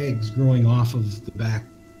crags growing off of the back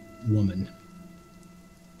woman.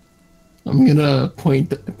 I'm gonna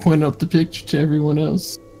point up the picture to everyone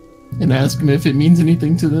else and ask them if it means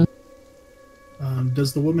anything to them.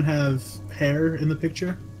 Does the woman have hair in the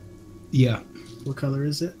picture? Yeah. What color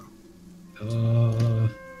is it?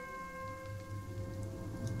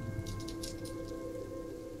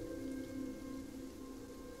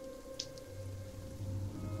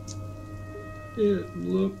 It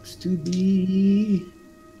looks to be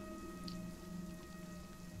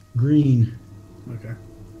green. Okay.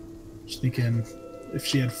 Just thinking if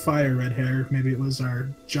she had fire red hair, maybe it was our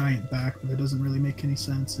giant back, but that doesn't really make any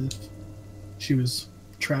sense if she was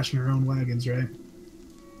trashing her own wagons, right?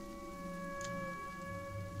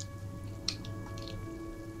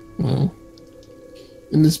 Well,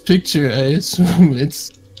 in this picture, I assume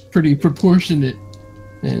it's pretty proportionate.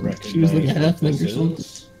 And she was like a halfling or something.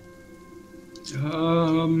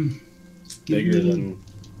 Bigger than.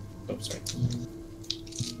 Oh, sorry.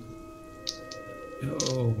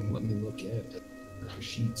 Oh, let me look at the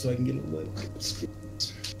sheet so I can get a look.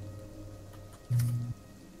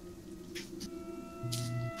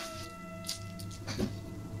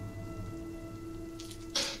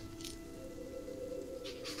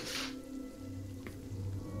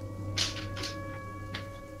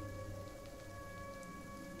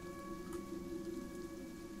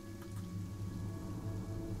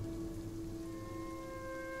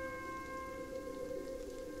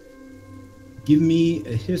 Give me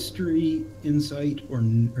a history, insight, or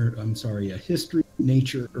I'm sorry, a history,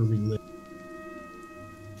 nature, or religion.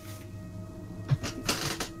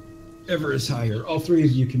 Ever is higher. All three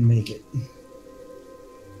of you can make it.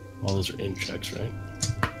 All those are in checks, right?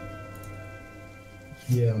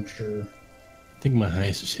 Yeah, I'm sure. I think my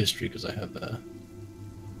highest is history because I have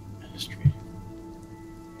history.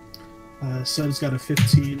 Sub's got a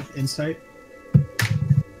 15 insight.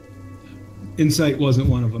 Insight wasn't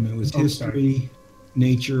one of them. It was Oh, history, sorry.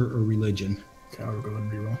 nature, or religion. Okay, I'll go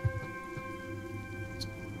ahead and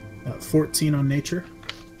reroll. 14 on nature.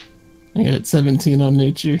 I got 17 on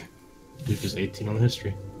nature. Duke is 18 on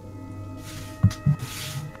history.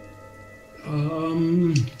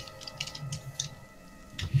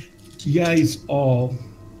 You guys all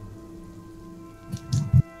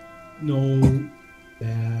know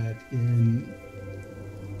that in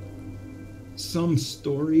some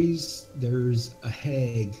stories there's a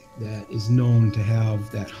hag that is known to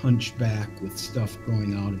have that hunchback with stuff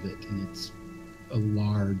growing out of it, and it's a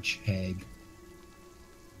large hag.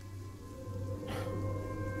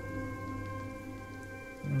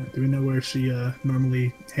 Do we know where she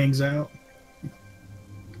normally hangs out?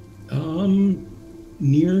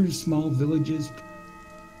 Near small villages.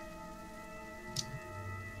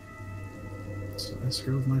 So this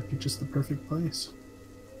grove might be just the perfect place.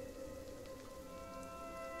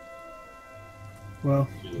 Well,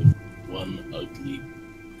 One ugly.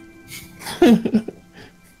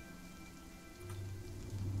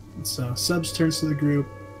 so Subs turns to the group.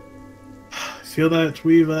 I feel that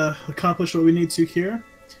we've accomplished what we need to here.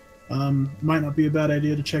 Might not be a bad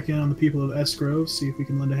idea to check in on the people of S Grove, see if we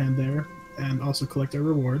can lend a hand there, and also collect our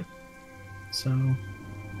reward. So,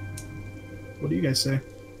 what do you guys say?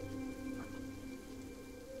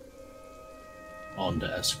 On to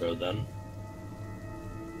escrow then.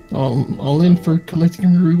 All in for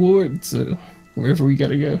collecting a reward, so wherever we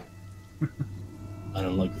gotta go. I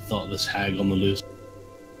don't like the thought of this hag on the loose.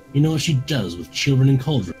 You know what she does with children in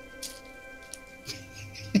cauldrons?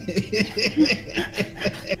 We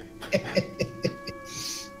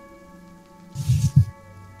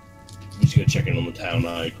just gotta check in on the town,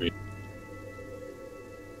 I agree.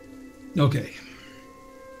 Okay.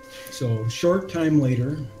 So, short time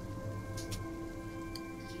later,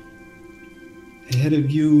 ahead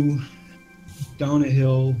of you, down a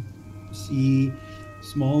hill, see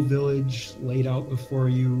small village laid out before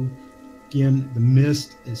you. Again, the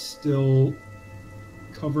mist is still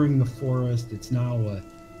covering the forest. It's now a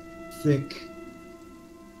thick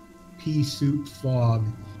pea soup fog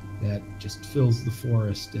that just fills the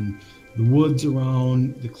forest, and the woods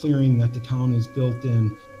around the clearing that the town is built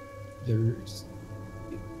in, there's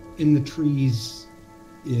in the trees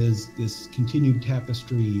is this continued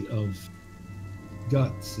tapestry of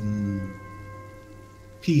guts and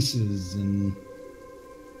pieces and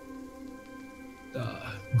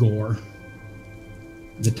gore.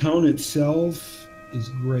 The town itself is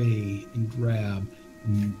gray and drab.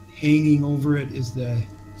 And hanging over it is the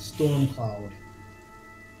storm cloud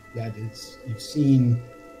that you've seen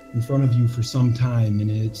in front of you for some time,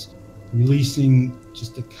 and it's releasing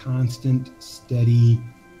just a constant, steady,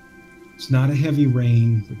 it's not a heavy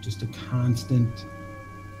rain, but just a constant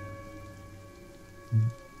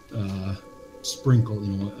sprinkle,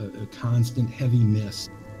 a constant heavy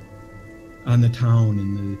mist on the town,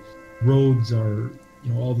 and the roads are,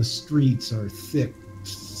 all the streets are thick,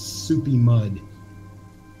 soupy mud.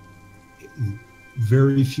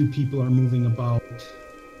 Very few people are moving about.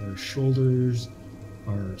 Their shoulders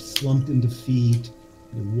are slumped into feet.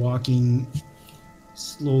 They're walking,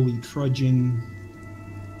 slowly trudging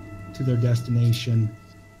to their destination.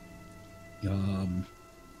 In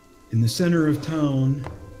the center of town,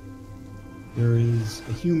 there is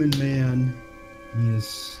a human man. He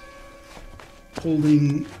is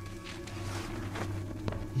holding,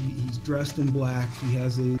 he's dressed in black. He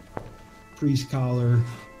has a priest collar,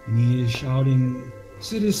 and he is shouting,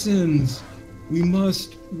 "Citizens, we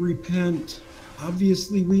must repent.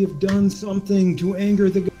 Obviously, we have done something to anger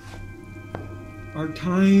the God. Our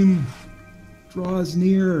time draws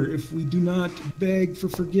near. If we do not beg for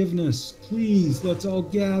forgiveness, please, let's all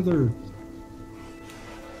gather."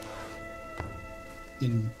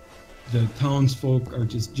 And the townsfolk are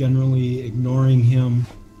just generally ignoring him.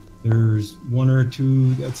 There's one or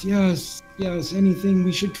two that's, yes, anything,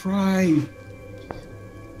 we should try.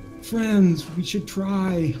 Friends, we should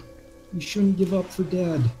try. We shouldn't give up for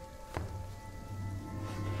dead.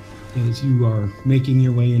 As you are making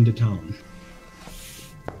your way into town.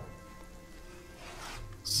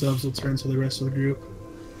 Subs will turn to the rest of the group.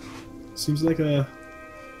 Seems like a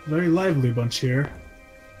very lively bunch here,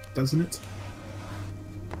 doesn't it?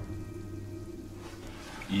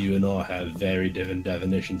 You and I have very different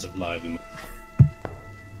definitions of lively.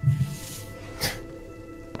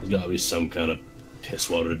 There's gotta be some kind of piss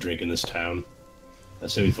water to drink in this town. I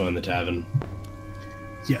say we find the tavern.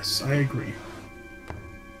 Yes, I agree.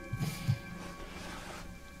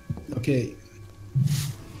 Okay.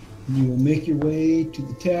 You will make your way to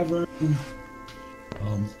the tavern.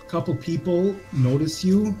 A couple people notice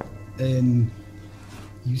you, and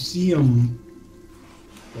you see them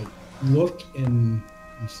look, and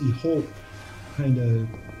you see hope kind of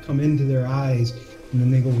come into their eyes, and then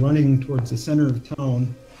they go running towards the center of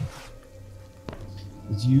town.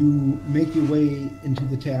 As you make your way into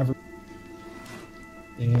the tavern,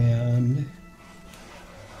 and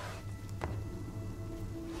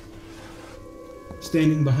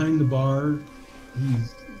standing behind the bar,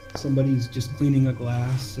 somebody's just cleaning a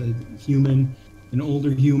glass, a human, an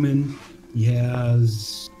older human. He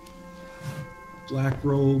has black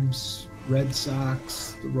robes, red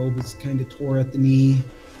socks. The robe is kind of tore at the knee.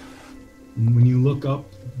 And when you look up,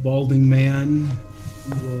 balding man,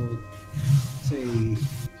 he will say,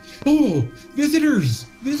 "Oh, visitors,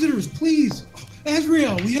 please.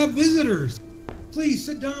 Azrael, we have visitors. Please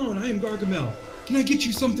sit down. I am Gargamel. Can I get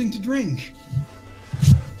you something to drink?"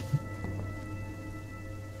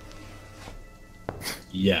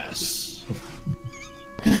 Yes.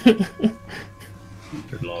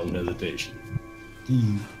 After long hesitation.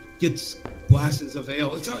 He gets glasses of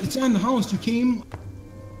ale. It's on the house. You came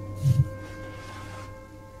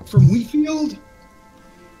from Wheatfield?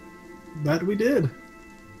 That we did.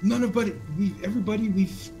 Everybody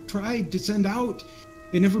we've tried to send out,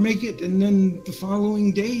 they never make it. And then the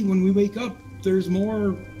following day when we wake up, there's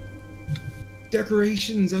more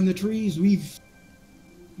decorations on the trees. We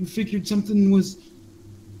figured something was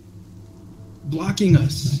blocking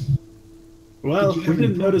us. Well, we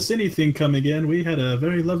didn't notice anything coming in. We had a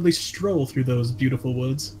very lovely stroll through those beautiful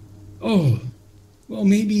woods. Oh, well,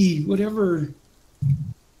 maybe whatever.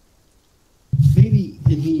 Maybe,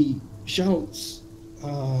 and he shouts,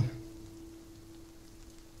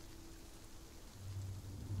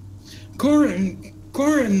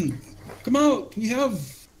 Corin, come out.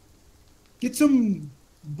 Get some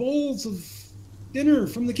bowls of dinner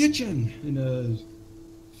from the kitchen. And a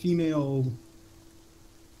female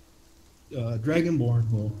dragonborn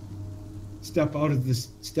will step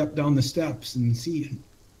down the steps and see.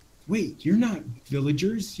 Wait, you're not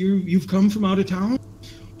villagers. You've come from out of town?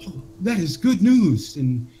 Oh, that is good news.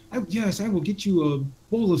 And I will get you a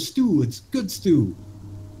bowl of stew. It's good stew.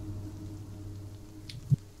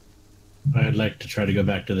 I'd like to try to go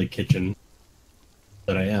back to the kitchen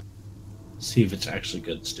that I am. See if it's actually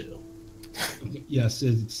good stew. Yes,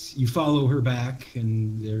 you follow her back,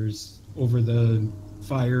 and there's over the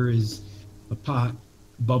fire is a pot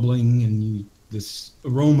bubbling, and this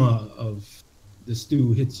aroma of the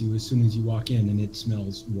stew hits you as soon as you walk in, and it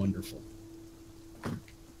smells wonderful.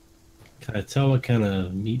 Can I tell what kind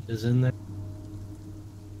of meat is in there?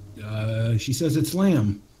 She says it's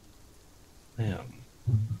lamb. Damn.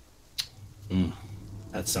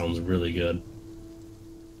 That sounds really good.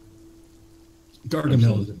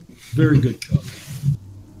 Gargamel is a very good cook.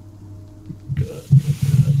 Good.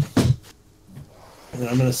 And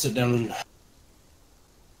I'm gonna sit down and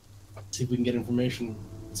see if we can get information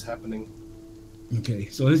what's happening. Okay,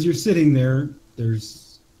 so as you're sitting there,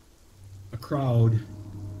 there's a crowd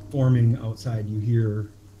forming outside. You hear,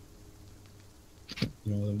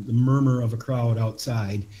 the murmur of a crowd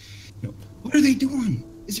outside. What are they doing?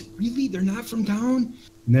 Is it really? They're not from town?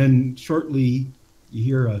 And then shortly, you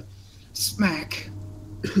hear a smack.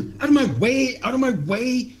 Out of my way! Out of my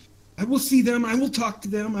way! I will see them. I will talk to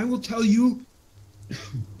them. I will tell you.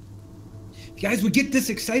 If you guys would get this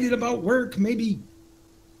excited about work, maybe.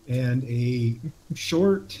 And a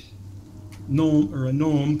short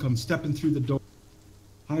gnome comes stepping through the door.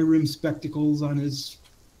 High-rimmed spectacles on his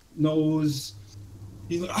nose.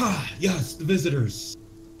 He's like, yes, the visitors.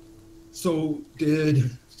 So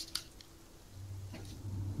did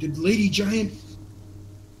Lady Giant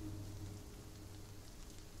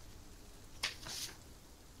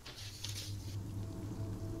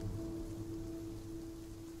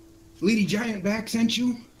back sent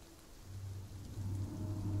you?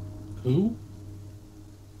 Who?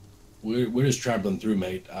 We're just traveling through,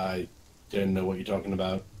 mate. I didn't know what you're talking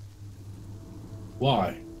about.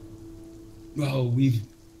 Why? Well, the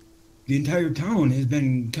entire town has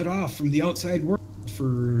been cut off from the outside world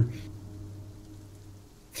for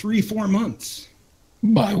 3-4 months.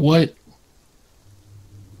 By what?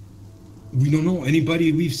 We don't know.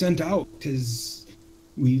 Anybody we've sent out, because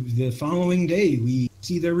the following day we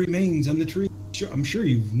see their remains on the tree. I'm sure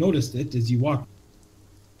you've noticed it as you walk.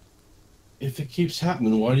 If it keeps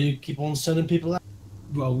happening, why do you keep on sending people out?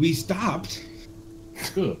 Well, we stopped.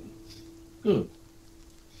 Good.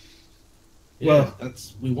 Yeah, Well,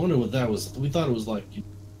 we wondered what that was. We thought it was like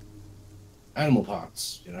animal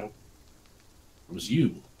parts, It was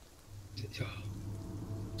you.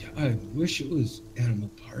 I wish it was animal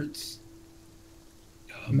parts.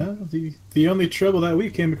 No, the only trouble that we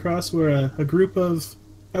came across were a group of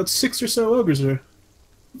about 6 or so ogres. A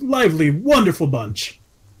lively, wonderful bunch.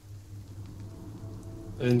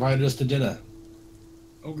 They invited us to dinner.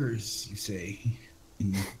 Ogres, you say?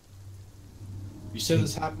 You said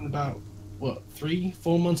this happened about,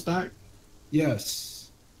 3-4 months back?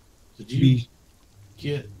 Yes. Did you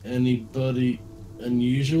get anybody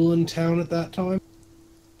unusual in town at that time?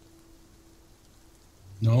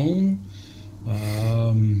 No.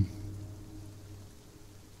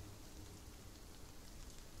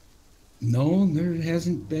 No, there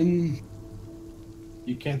hasn't been.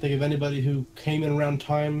 You can't think of anybody who came in around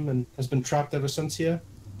time and has been trapped ever since here?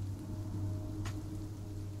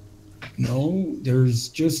 No, there's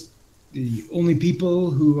just the only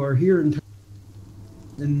people who are here in town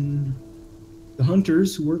and the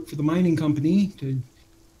hunters who work for the mining company. And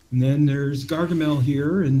then there's Gargamel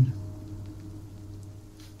here and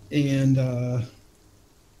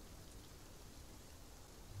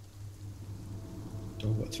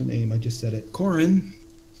what's her name? I just said it. Corin,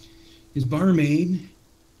 his barmaid.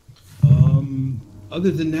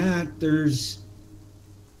 Other than that, there's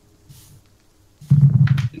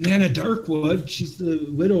Nana Darkwood. She's the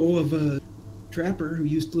widow of a trapper who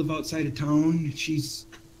used to live outside of town. She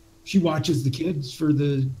watches the kids for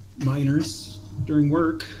the miners during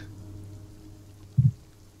work.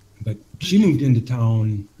 But she moved into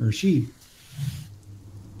town, or she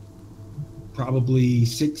probably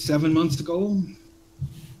 6-7 months ago.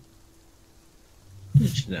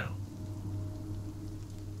 Did you know?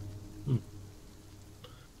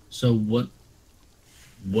 So what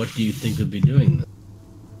do you think would be doing this?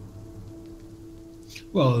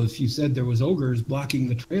 Well, if you said there was ogres blocking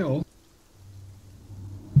the trail,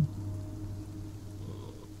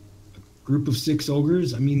 a group of 6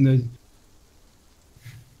 ogres, I mean,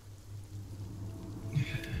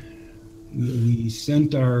 we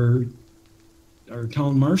sent our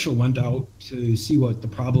town marshal went out to see what the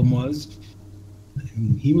problem was.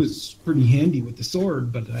 And he was pretty handy with the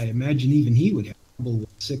sword, but I imagine even he would have trouble with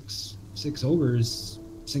six ogres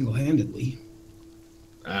single-handedly.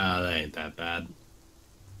 That ain't that bad.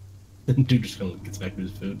 Dude just gets back to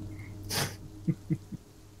his food.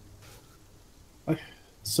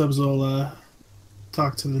 Subs will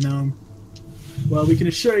talk to the gnome. Well, we can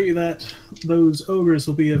assure you that those ogres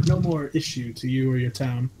will be of no more issue to you or your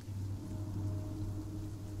town.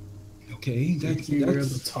 Okay, You're able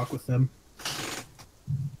to talk with them.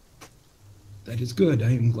 That is good.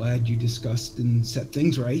 I am glad you discussed and set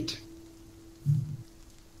things right.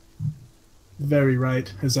 Very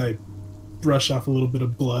right, as I brush off a little bit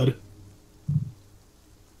of blood.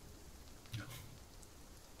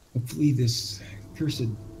 hopefully this cursed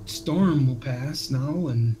storm will pass now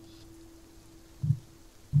and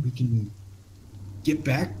we can get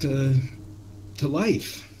back to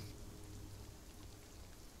life.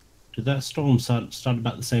 Did that storm start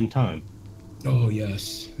about the same time? Oh,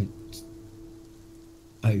 yes.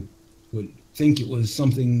 I would think it was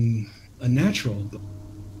something unnatural. But,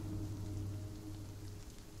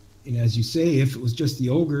 and as you say, if it was just the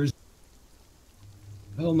ogres,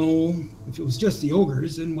 well, no. If it was just the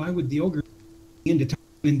ogres, then why would the ogres be into town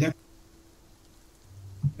in that?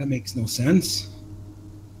 That makes no sense.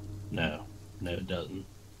 No, it doesn't.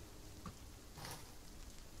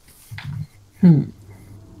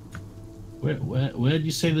 Where did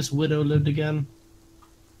you say this widow lived again?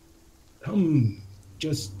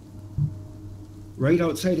 Just right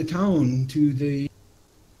outside of town to the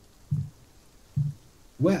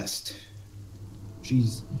west.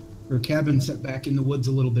 Her cabin set back in the woods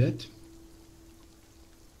a little bit.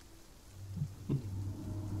 All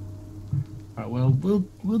right, well,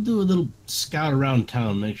 we'll do a little scout around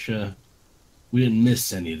town, make sure we didn't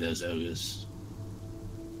miss any of those ogres.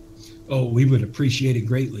 Oh, we would appreciate it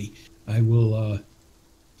greatly. I will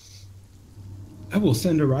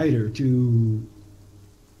send a rider to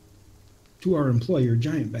our employer,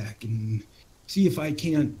 Giantback, and see if I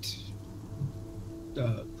can't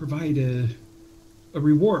provide a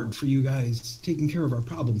reward for you guys taking care of our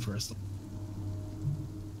problem for us.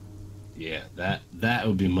 Yeah, that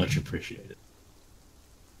would be much appreciated.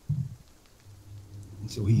 And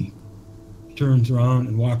so he turns around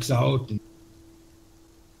and walks out. And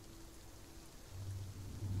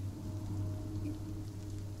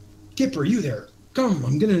Kipper, you there? Come,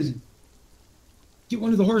 I'm gonna get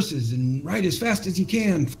one of the horses and ride as fast as you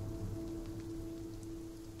can.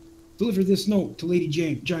 Deliver this note to Lady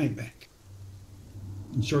Giantback.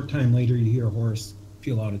 And a short time later, you hear a horse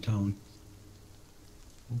peel out of town.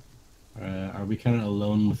 Are we kind of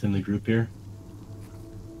alone within the group here?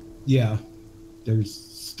 Yeah, there's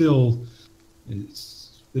still...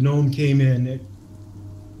 the gnome came in, and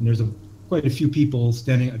there's quite a few people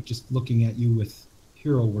standing up just looking at you with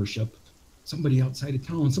hero worship. Somebody outside of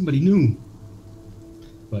town, somebody new.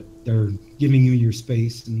 But they're giving you your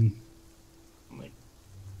space, and... Like,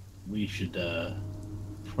 we should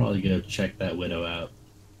probably go check that widow out.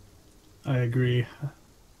 I agree.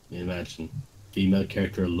 Imagine female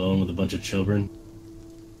character alone with a bunch of children.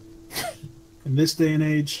 In this day and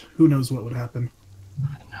age, who knows what would happen?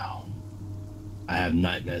 I know. I have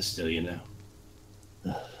nightmares still, you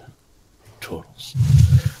know. Totals.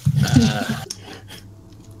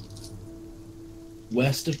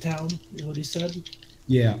 West of town, is what he said?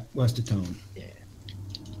 Yeah, west of town. Yeah.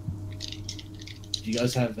 Do you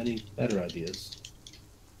guys have any better ideas?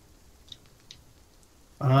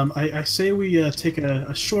 I say we take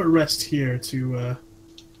a short rest here to,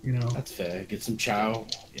 That's fair. Get some chow.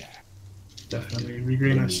 Yeah. definitely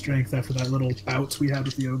regain our strength after that little bout we had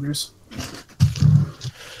with the ogres.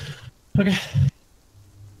 Okay.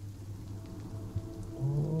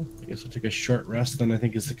 Well, I guess we'll take a short rest, then I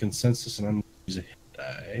think is the consensus, and I'm going to use a hit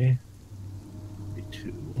die. Maybe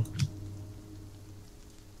 2.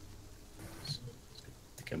 So,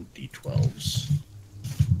 I think I'm D12s.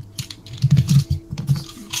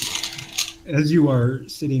 As you are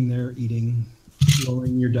sitting there eating,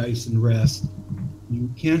 rolling your dice and rest, you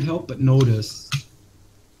can't help but notice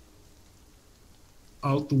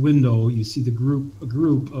out the window you see a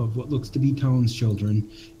group of what looks to be townschildren,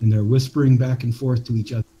 and they're whispering back and forth to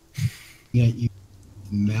each other, yet you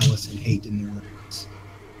malice and hate in their eyes.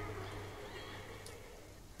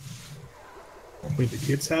 Wait, the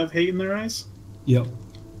kids have hate in their eyes? Yep.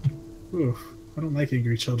 Oof, I don't like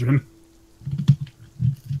angry children.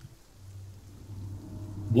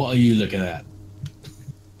 What are you looking at?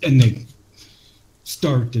 And they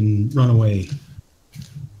start and run away.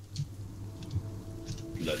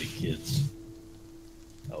 Bloody kids.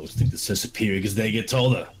 I always think they're so superior because they get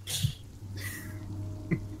taller.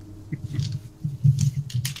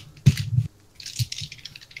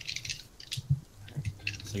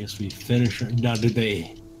 So I guess we finish. Now, did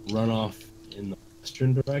they run off in the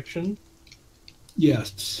western direction?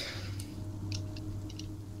 Yes.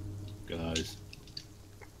 Guys.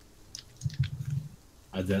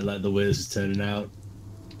 I don't like the way this is turning out.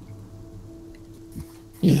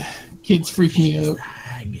 Yeah, kids freak me out.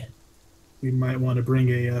 Flag. We might want to bring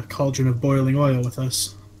a cauldron of boiling oil with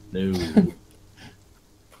us. No.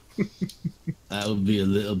 That would be a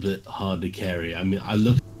little bit hard to carry. I mean, I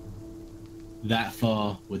look that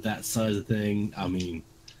far with that size of thing. I mean,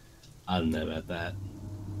 I don't know about that.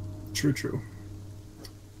 True.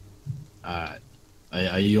 Alright.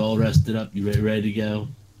 Are you all rested up? You ready to go?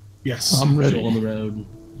 Yes. I'm ready. Still on the road?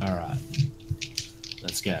 All right.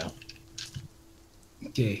 Let's go.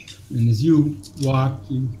 Okay, and as you walk,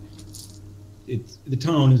 the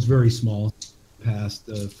town is very small. Past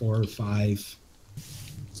 4 or 5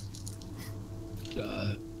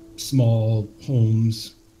 small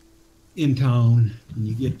homes in town, and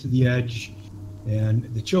you get to the edge,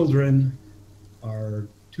 and the children are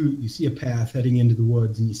you see a path heading into the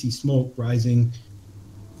woods, and you see smoke rising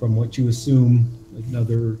from what you assume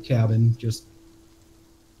another cabin just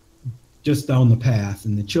down the path,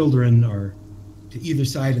 and the children are to either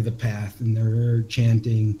side of the path, and they're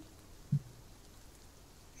chanting,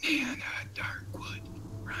 "Nana Darkwood,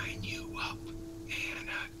 grind you up,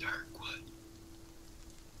 Nana Darkwood,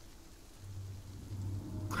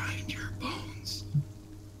 grind your bones,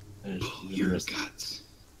 pull your guts."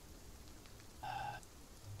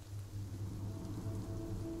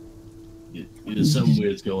 Either something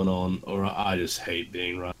weird's going on, or I just hate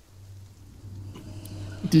being right.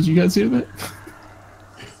 Did you guys hear that?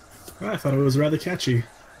 I thought it was rather catchy.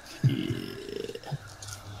 Yeah.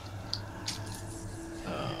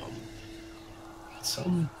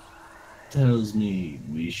 Something tells me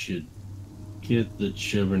we should get the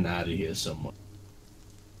children out of here somewhere.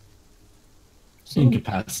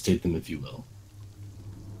 Incapacitate them, if you will.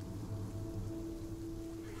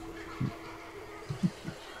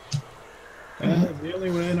 The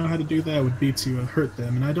only way I know how to do that would be to hurt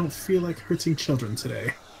them, and I don't feel like hurting children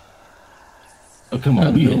today. Oh, come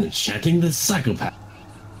on, we are chatting the psychopath.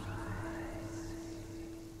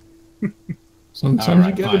 Sometimes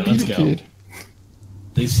Alright, you gotta fine, beat let's a go. kid.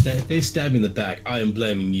 They stabbed me in the back. I am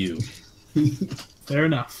blaming you. Fair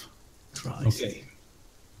enough. Christ. Okay,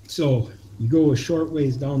 so you go a short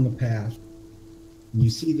ways down the path, and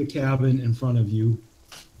you see the cabin in front of you,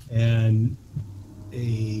 and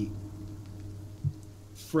a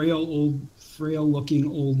frail-looking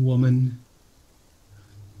old woman,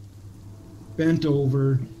 bent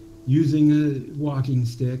over, using a walking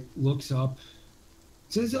stick, looks up,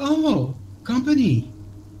 says, "Oh, company.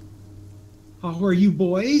 How are you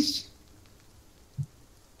boys?"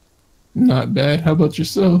 Not bad. How about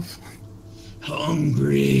yourself?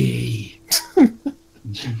 "Hungry."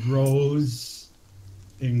 And she grows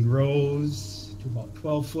and grows to about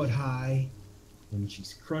 12 foot high, and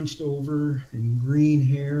she's crunched over in green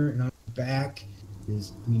hair, and on her back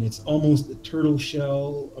is, it's almost a turtle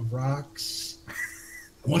shell of rocks.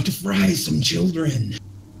 "I want to fry some children."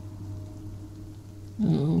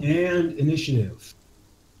 Oh, And initiative.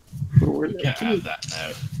 We can't have that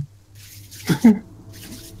now.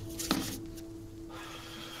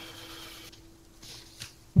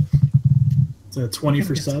 It's a 20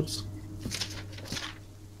 for subs.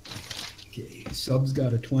 Okay, subs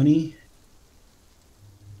got a 20.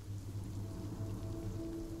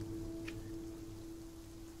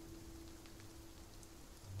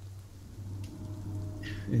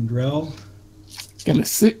 And Drell. got a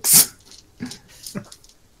 6.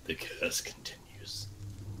 The curse continues.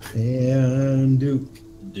 And Duke.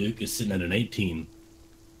 Duke is sitting at an 18.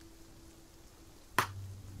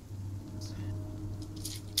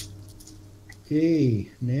 Okay,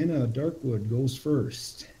 Nana Darkwood goes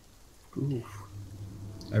first. Ooh,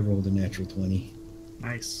 I rolled a natural 20.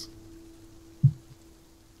 nice.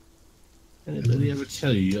 Anybody ever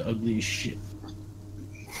tell you you're ugly as shit?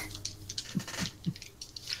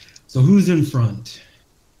 So who's in front?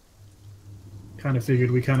 Kind of figured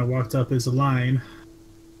we kind of walked up as a line.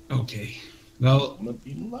 Okay. Well, I'm gonna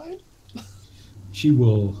be in line. she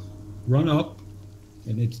will run up,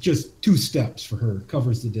 and it's just 2 steps for her,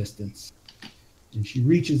 covers the distance. And she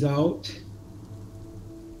reaches out,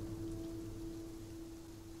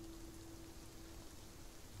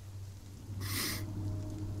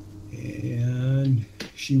 and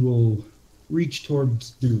she will reach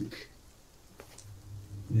towards Duke.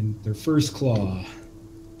 And their first claw,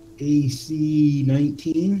 AC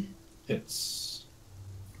 19, Hits.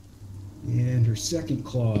 and her second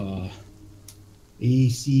claw,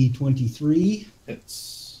 AC 23.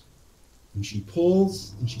 Hits. And she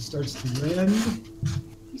pulls, and she starts to rend.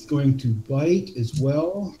 He's going to bite as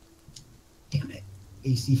well. Damn it.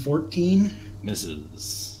 AC 14.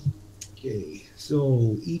 Misses. Okay,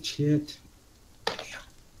 so each hit. Damn.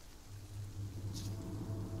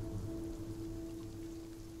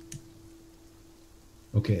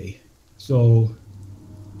 Okay, so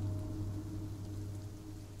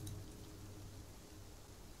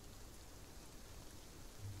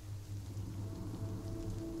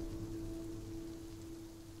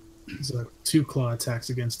So 2 claw attacks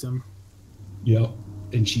against him. yep,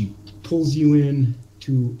 and she pulls you in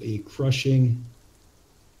to a crushing.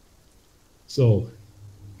 So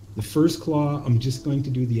the first claw, I'm just going to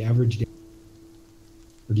do the average damage.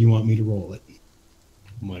 Or do you want me to roll it?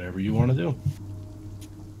 Whatever you want to do.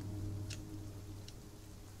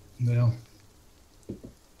 Well,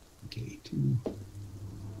 okay, 2,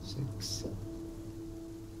 6,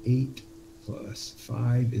 8 plus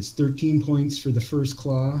 5 is 13 points for the first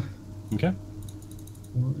claw. Okay.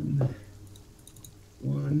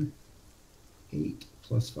 1, 8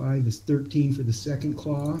 plus 5 is 13 for the second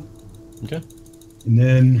claw. Okay. And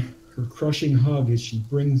then her crushing hug as she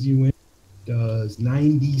brings you in does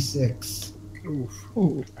 9d6. Oof.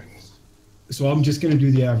 Ooh. So I'm just going to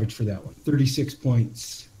do the average for that one. 36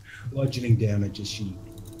 points bludgeoning damage as she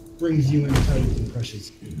brings you in tight and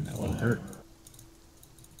crushes. That one hurt.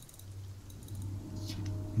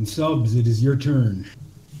 And Subs, it is your turn.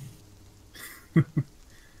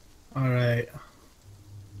 All right.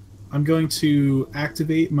 I'm going to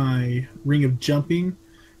activate my ring of jumping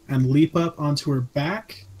and leap up onto her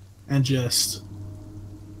back and just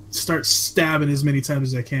start stabbing as many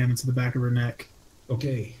times as I can into the back of her neck.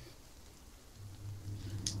 Okay.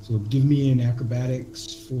 So give me an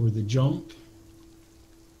acrobatics for the jump.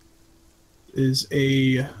 Is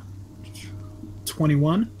a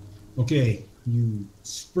 21. Okay. You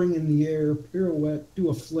spring in the air, pirouette, do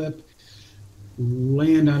a flip,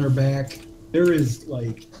 land on her back. There is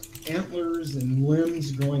like antlers and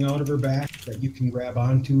limbs growing out of her back that you can grab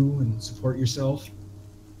onto and support yourself.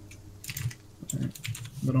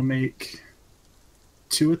 Then I'll make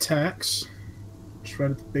 2 attacks, just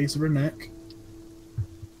right at the base of her neck.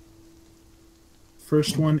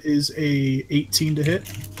 First one is a 18 to hit.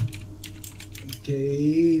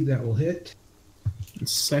 Okay, that will hit. And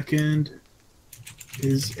second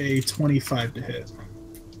is a 25 to hit.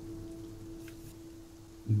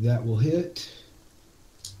 That will hit.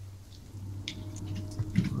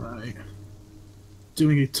 Right.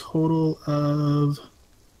 Doing a total of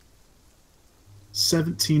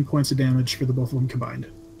 17 points of damage for the both of them combined.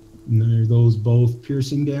 And then are those both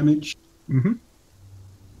piercing damage? Mm-hmm.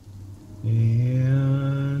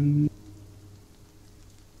 And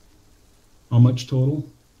how much total?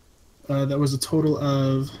 That was a total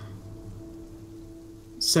of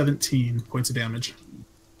 17 points of damage.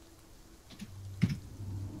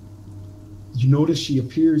 You notice she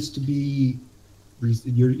appears to be,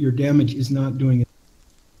 your damage is not doing it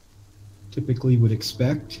typically would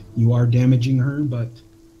expect. You are damaging her, but,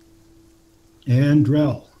 and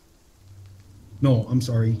Drell. No, I'm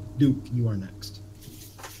sorry, Duke, you are next.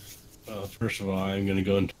 First of all, I'm going to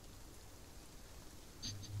go into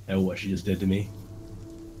what she just did to me.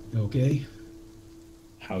 Okay.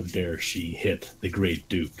 How dare she hit the Great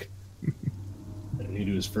Duke? And he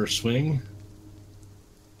do his first swing.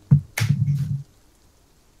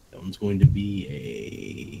 That one's going to be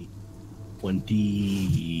a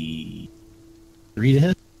 23 to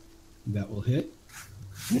hit. That will hit.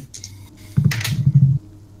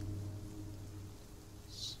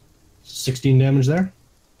 16 damage there.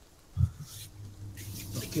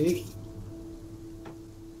 Okay.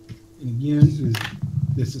 And again,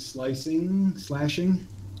 this is slashing.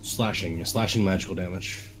 Slashing magical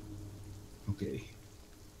damage. Okay.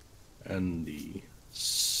 And the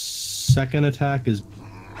second attack is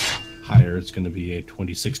higher. It's going to be a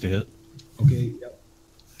 26 to hit. Okay, yep.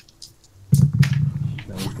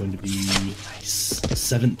 That one's going to be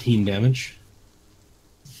 17 damage.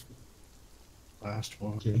 Last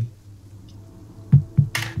one. Okay.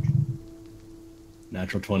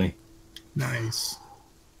 Natural 20. Nice.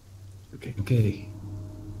 Okay. Okay.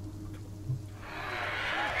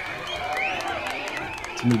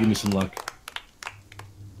 Somebody give me some luck.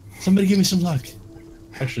 Somebody give me some luck.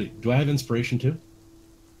 Actually, do I have inspiration too?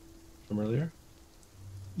 From earlier?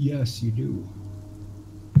 Yes, you do.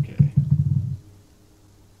 Okay.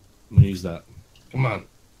 I'm gonna use that. Come on.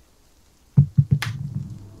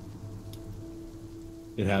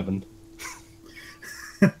 It happened.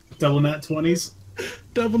 Double nat 20s.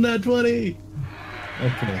 Double nat 20!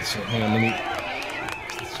 Okay, so hang on, let me...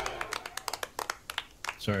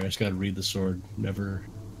 Sorry, I just gotta read the sword. Never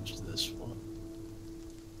use this one.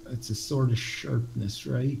 It's a sword of sharpness,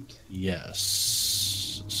 right?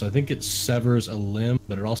 Yes. So I think it severs a limb,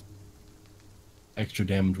 but it also extra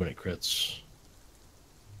damage when it crits.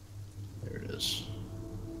 There it is.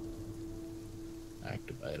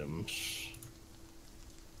 Active items.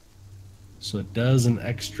 So it does an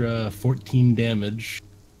extra 14 damage,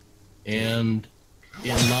 and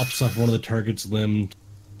it lops off one of the target's limb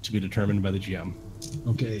to be determined by the GM.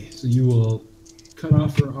 Okay, so you will cut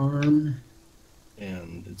off her arm.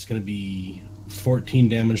 And it's going to be 14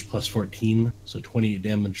 damage plus 14, so 28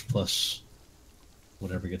 damage plus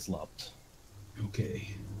whatever gets lopped.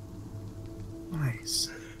 Okay. Nice.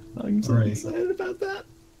 I'm so All right. excited about that.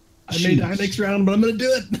 I may die next round, but I'm gonna do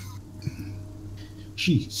it.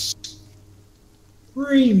 She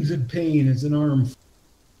screams in pain as an arm,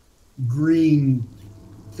 green,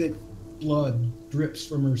 thick blood drips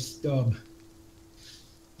from her stub.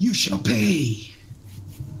 You shall pay.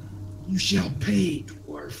 You shall pay,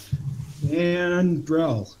 dwarf. And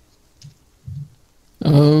Drell.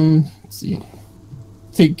 Let's see.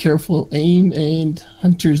 Take careful aim and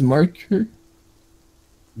hunter's marker.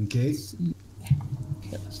 Okay.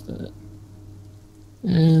 Cast that.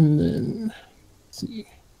 And then, let's see.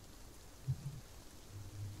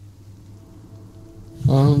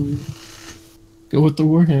 Go with the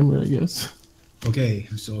Warhammer, I guess. Okay,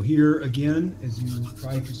 so here again, as you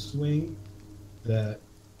try to swing the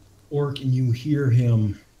orc and you hear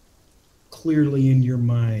him clearly in your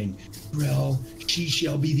mind, Drell, she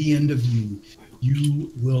shall be the end of you.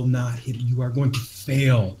 You will not hit it. You are going to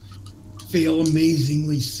fail. Fail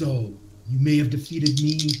amazingly so. You may have defeated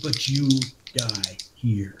me, but you die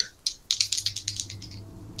here.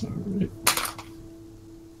 All right.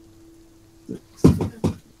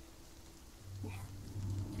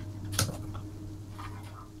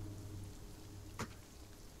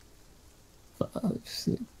 5,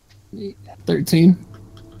 6, 8, 13.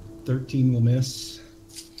 13 will miss.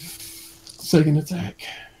 Second attack.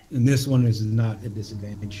 And this one is not a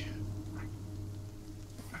disadvantage.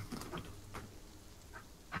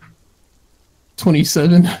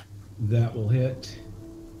 $27. That will hit.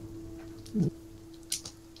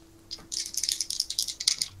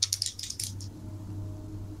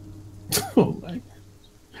 Oh my.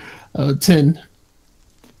 10.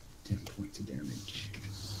 10 points of damage.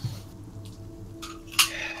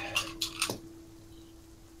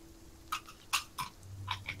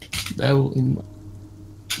 That will end my...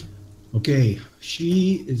 Okay,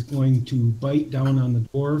 she is going to bite down on the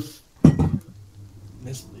dwarf.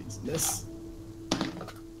 Miss, please, miss.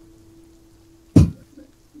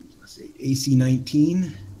 Let's see, AC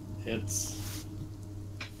 19. Hits.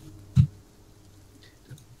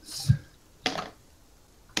 Six.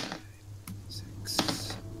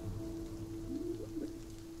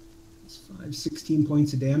 16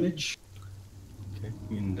 points of damage. Okay,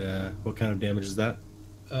 and what kind of damage is that?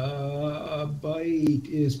 Bite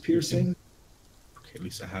is piercing. Okay,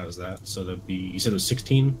 Lisa has that. So that'd be, you said it was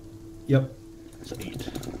 16? Yep. So 8.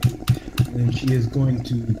 And she is going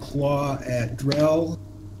to claw at Drell.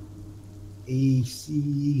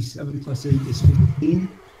 AC 7 plus 8 is 15.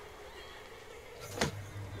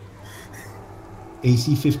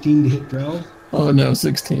 AC 15 to hit Drell. Oh no,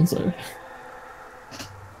 16, sorry.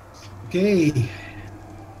 Okay.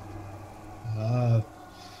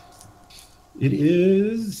 It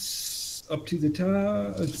is up to the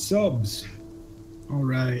top subs. All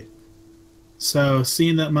right. So,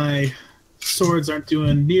 seeing that my swords aren't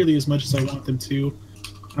doing nearly as much as I want them to,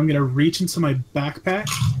 I'm going to reach into my backpack,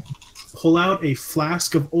 pull out a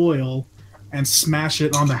flask of oil, and smash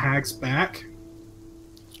it on the hag's back.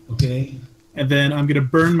 Okay. And then I'm going to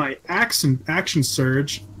burn my action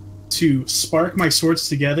surge to spark my swords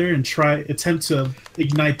together and attempt to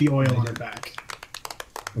ignite the oil on her back.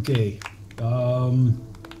 Okay.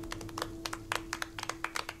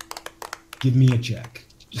 Give me a check.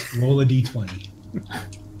 Just roll a d20.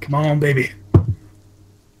 Come on, baby.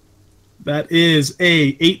 That is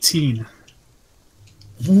a 18.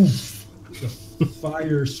 Oof. The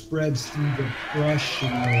fire spreads through the brush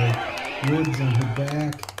and the woods on her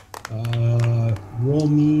back. Roll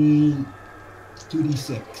me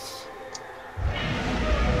 2d6.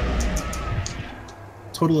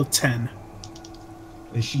 Total of 10.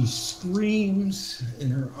 As she screams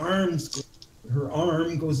and her arm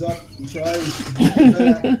goes up and tries to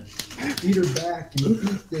beat her back and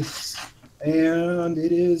beat this. And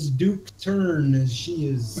it is Duke's turn as she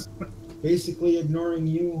is basically ignoring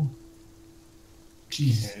you.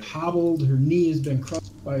 She's hobbled. Her knee has been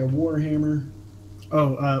crushed by a warhammer.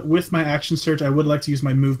 Oh, with my action surge, I would like to use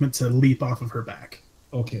my movement to leap off of her back.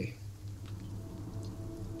 Okay.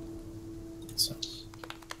 So.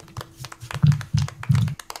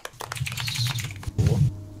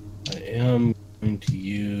 I am going to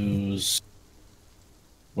use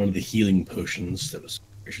one of the healing potions that was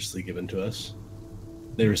graciously given to us.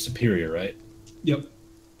 They were superior, right? Yep.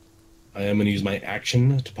 I am going to use my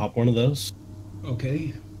action to pop one of those.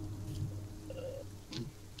 Okay.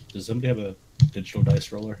 Does somebody have a digital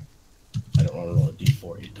dice roller? I don't want to roll a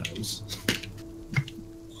d4 8 times.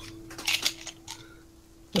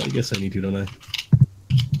 I guess I need to, don't I?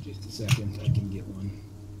 Just a second. I can get one.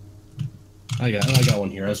 I got one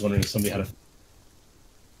here. I was wondering if somebody had a...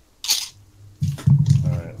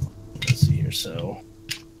 Alright, let's see here. So,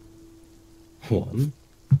 1,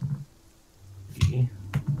 3,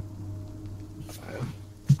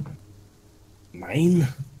 9,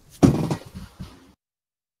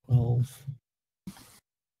 12,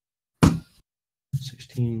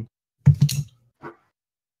 16,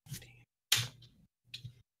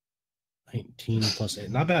 19 plus 8.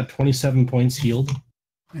 Not bad. 27 points healed.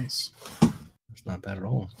 Nice. It's not bad at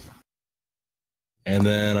all. And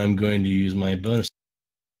then I'm going to use my bonus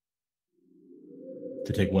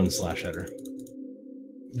to take 1 slash at her.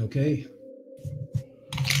 Okay.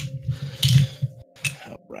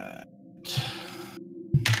 All right.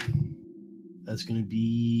 That's going to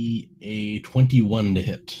be a 21 to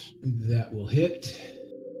hit. That will hit.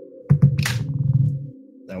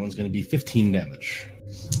 That one's going to be 15 damage.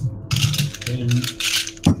 And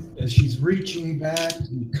as she's reaching back,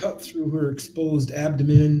 you cut through her exposed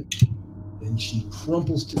abdomen, and she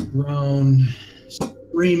crumples to the ground,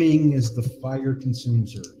 screaming as the fire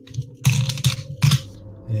consumes her.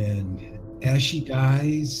 And as she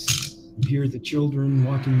dies, you hear the children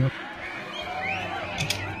walking up.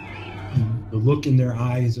 And the look in their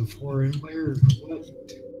eyes of horror. Where? What?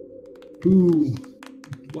 Who?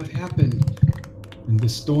 What happened? And the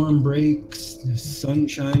storm breaks, the sun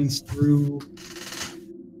shines through,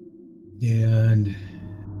 and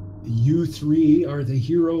you three are the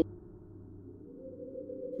hero.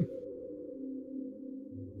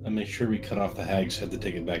 I make sure we cut off the hag's head to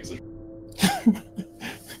take it back.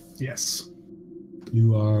 Yes.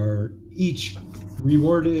 You are each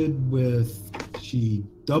rewarded with, she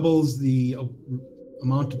doubles the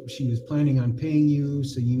amount she was planning on paying you,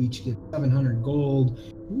 so you each get 700 gold.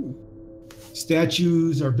 Ooh.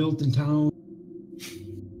 Statues are built in town.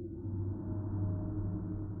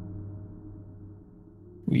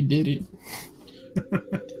 We did it.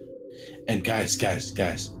 And guys,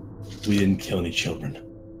 we didn't kill any children.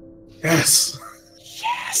 Yes.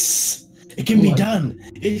 Yes! It can be done!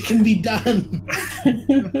 It can be done!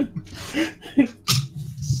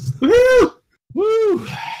 Woo! Woo!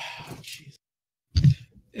 Jeez.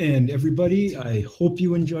 And everybody, I hope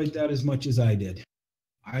you enjoyed that as much as I did.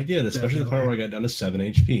 I did, especially the part where I got down to 7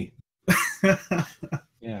 HP.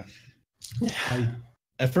 Yeah.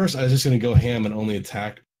 At first, I was just going to go ham and only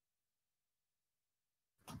attack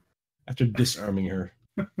after disarming her.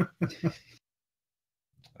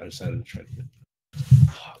 I decided to try to get.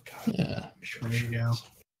 Oh god. Yeah. There you go.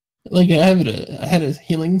 Like I had a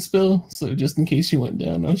healing spell, so just in case you went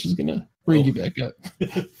down, I was just gonna bring you back up.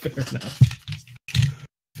 Fair enough.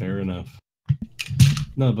 Fair enough.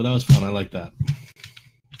 No, but that was fun. I like that.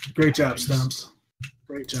 Great job, Stumps.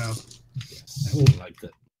 Great job. Yes, I liked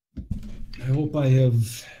it. I hope I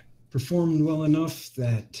have performed well enough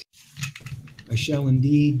that I shall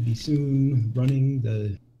indeed be soon running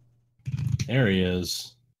the. There he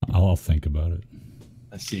is. I'll think about it.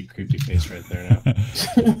 I see a creepy face right there now.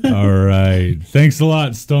 All right. Thanks a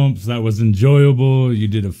lot, Stumps. That was enjoyable. You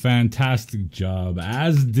did a fantastic job,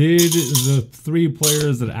 as did the 3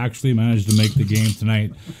 players that actually managed to make the game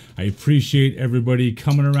tonight. I appreciate everybody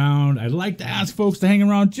coming around. I'd like to ask folks to hang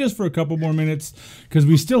around just for a couple more minutes because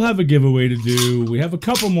we still have a giveaway to do. We have a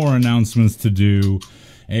couple more announcements to do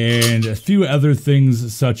and a few other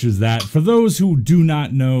things such as that. For those who do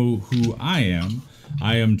not know who I am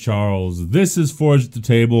Charles. This is Forge at the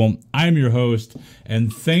Table. I'm your host,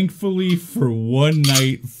 and thankfully for one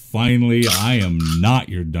night, finally, I am not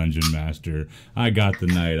your dungeon master. I got the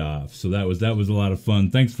night off, so that was a lot of fun.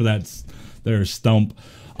 Thanks for that, there, Stump.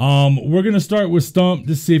 We're gonna start with Stump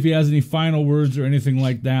to see if he has any final words or anything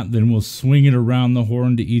like that. Then we'll swing it around the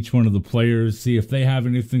horn to each one of the players, see if they have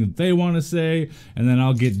anything that they want to say, and then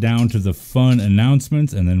I'll get down to the fun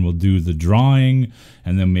announcements, and then we'll do the drawing,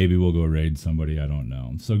 and then maybe we'll go raid somebody. I don't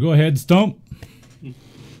know. So go ahead, Stump.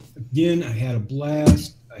 Again, I had a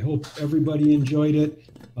blast. I hope everybody enjoyed it.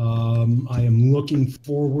 I am looking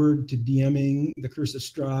forward to DMing the Curse of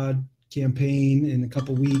Strahd campaign in a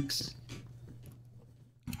couple weeks.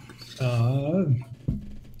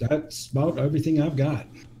 That's about everything I've got.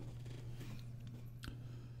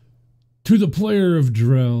 To the player of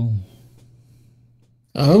Drell.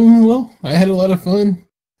 Well, I had a lot of fun.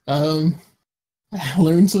 I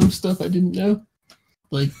learned some stuff I didn't know,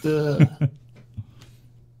 like the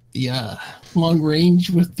long range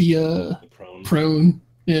with the prone.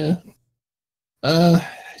 Yeah.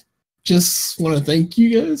 Just want to thank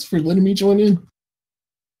you guys for letting me join in.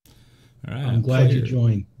 All right, I'm glad you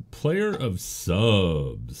joined. Player of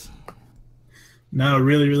subs. No,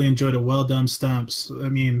 really, really enjoyed it. Well done, Stumps. I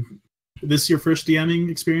mean, this is your first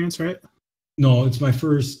DMing experience, right? No, it's my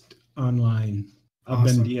first online. I've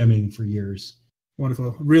been DMing for years.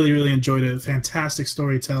 Wonderful. Really, really enjoyed it. Fantastic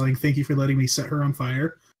storytelling. Thank you for letting me set her on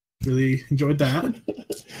fire. Really enjoyed that.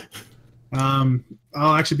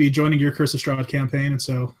 I'll actually be joining your Curse of Strahd campaign, and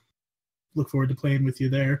so look forward to playing with you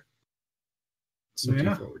there. So Looking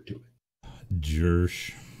yeah, forward to it.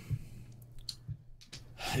 Jersh.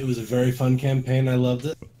 It was a very fun campaign. I loved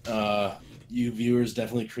it. You viewers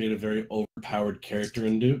definitely create a very overpowered character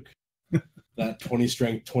in Duke. That 20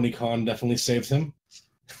 strength, 20 con definitely saved him.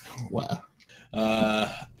 Wow.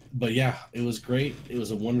 But yeah, it was great. It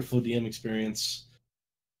was a wonderful DM experience,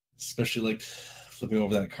 especially like flipping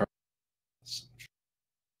over that card.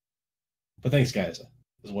 But thanks, guys. It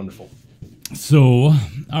was wonderful. So,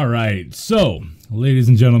 all right. So, ladies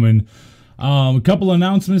and gentlemen, a couple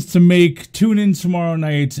announcements to make. Tune in tomorrow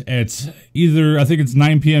night at either, I think it's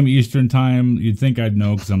 9 p.m. Eastern time. You'd think I'd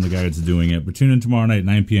know because I'm the guy that's doing it. But tune in tomorrow night at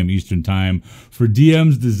 9 p.m. Eastern time for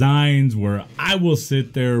DM's Designs, where I will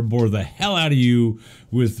sit there, bore the hell out of you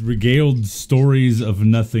with regaled stories of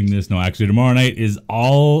nothingness. No, actually, tomorrow night is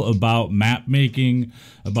all about map making,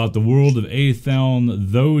 about the world of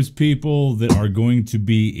Atheln, those people that are going to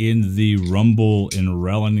be in the Rumble in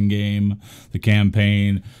Relin game, the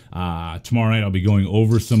campaign. Tomorrow night I'll be going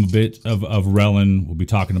over some bit of Relin. We'll be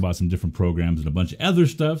talking about some different programs and a bunch of other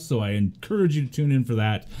stuff, so I encourage you to tune in for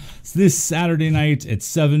that. It's this Saturday night at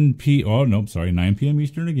 9 p.m.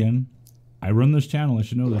 Eastern again. I run this channel, I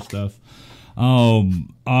should know this stuff. 9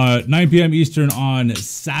 p.m. Eastern on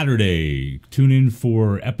Saturday. Tune in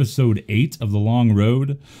for episode 8 of The Long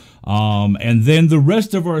Road. And then the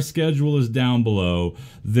rest of our schedule is down below.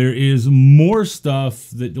 There is more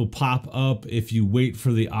stuff that will pop up if you wait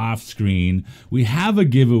for the off screen. We have a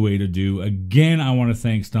giveaway to do. Again, I want to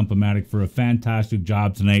thank Stump-o-Matic for a fantastic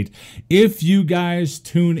job tonight. If you guys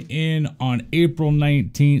tune in on April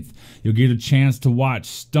 19th, you'll get a chance to watch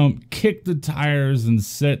Stump kick the tires and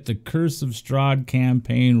set the Curse of Strahd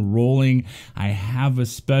campaign rolling. I have a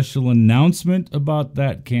special announcement about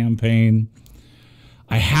that campaign.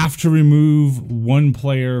 I have to remove one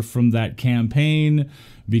player from that campaign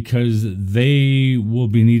because they will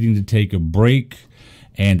be needing to take a break,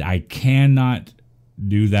 and I cannot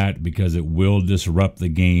do that because it will disrupt the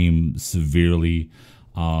game severely.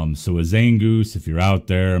 So a Zangoose, if you're out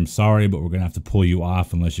there, I'm sorry, but we're going to have to pull you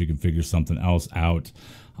off unless you can figure something else out.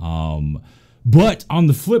 But on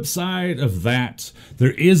the flip side of that,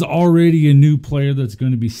 there is already a new player that's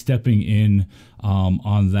going to be stepping in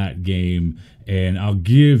on that game. And I'll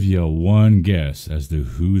give you one guess as to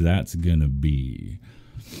who that's going to be.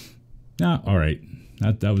 Now, all right,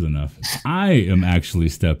 that was enough. I am actually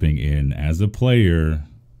stepping in as a player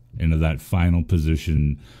into that final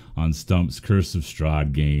position on Stump's Curse of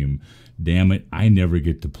Strahd game. Damn it, I never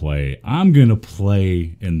get to play. I'm going to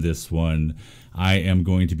play in this one. I am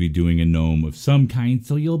going to be doing a gnome of some kind,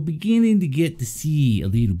 so you're beginning to get to see a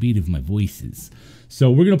little bit of my voices. So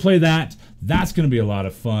we're going to play that. That's going to be a lot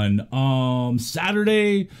of fun.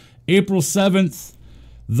 Saturday, April 7th,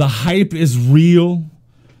 the hype is real.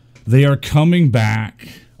 They are coming back.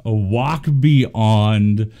 A Walk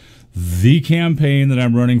Beyond, the campaign that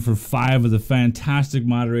I'm running for 5 of the fantastic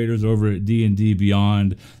moderators over at D&D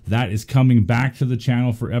Beyond. That is coming back to the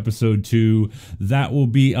channel for episode 2. That will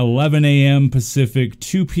be 11 a.m. Pacific,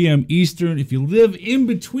 2 p.m. Eastern. If you live in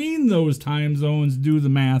between those time zones, do the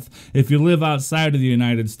math. If you live outside of the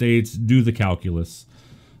United States, do the calculus,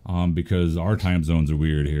 because our time zones are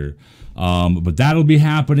weird here. But that'll be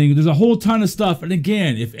happening. There's a whole ton of stuff. And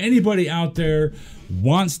again, if anybody out there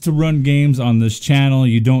wants to run games on this channel,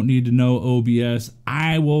 you don't need to know OBS.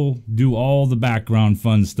 I will do all the background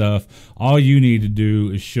fun stuff. All you need to do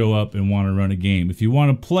is show up and want to run a game. If you want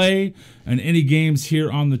to play in any games here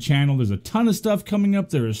on the channel, there's a ton of stuff coming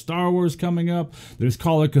up. There is Star Wars coming up. There's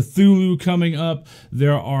Call of Cthulhu coming up.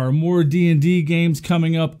 There are more D&D games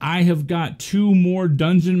coming up. I have got 2 more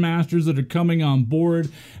Dungeon Masters that are coming on board.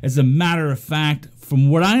 As a matter of fact, from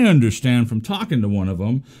what I understand from talking to one of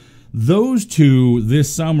them, those 2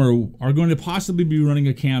 this summer are going to possibly be running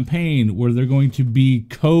a campaign where they're going to be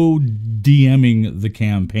co-DMing the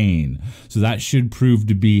campaign. So that should prove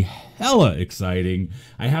to be hella exciting.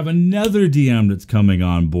 I have another DM that's coming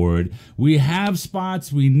on board. We have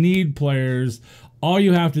spots. We need players. All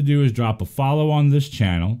you have to do is drop a follow on this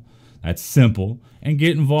channel. That's simple. And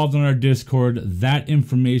get involved in our Discord. That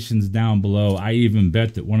information's down below. I even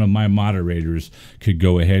bet that one of my moderators could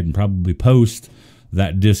go ahead and probably post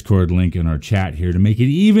that Discord link in our chat here to make it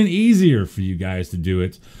even easier for you guys to do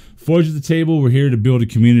it. Forge at the Table, we're here to build a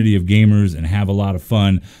community of gamers and have a lot of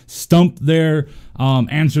fun. Stump there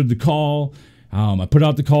answered the call. I put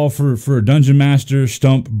out the call for a Dungeon Master.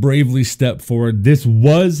 Stump bravely stepped forward. This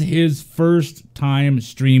was his first time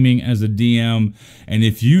streaming as a DM. And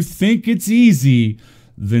if you think it's easy,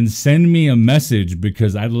 then send me a message,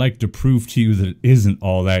 because I'd like to prove to you that it isn't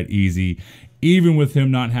all that easy. Even with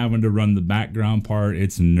him not having to run the background part,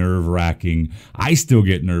 it's nerve-wracking. I still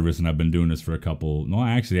get nervous, and I've been doing this for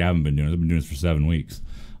actually I haven't been doing it. I've been doing this for 7 weeks.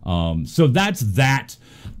 So that's that.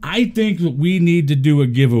 I think that we need to do a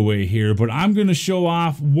giveaway here, but I'm going to show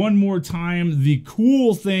off one more time the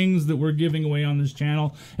cool things that we're giving away on this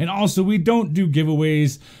channel. And also, we don't do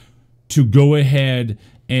giveaways to go ahead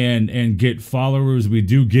and get followers. We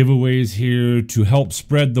do giveaways here to help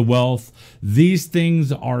spread the wealth. These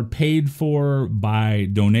things are paid for by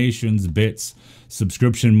donations, bits,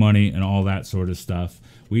 subscription money, and all that sort of stuff.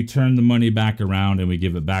 We turn the money back around and we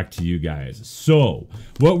give it back to you guys. So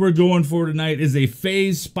what we're going for tonight is a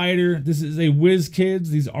Phase Spider. This is a WizKids.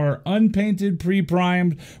 These are unpainted,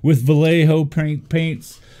 pre-primed with Vallejo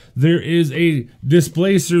paints. There is a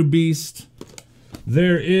Displacer Beast.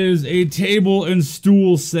 There is a table and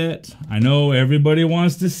stool set. I know everybody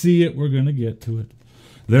wants to see it. We're going to get to it.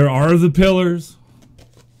 There are the pillars.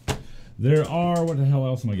 There are, what the hell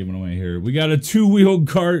else am I giving away here? We got a 2-wheel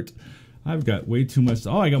cart. I've got way too much.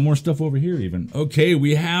 Oh, I got more stuff over here even. Okay,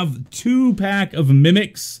 we have 2-pack of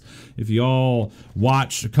Mimics. If y'all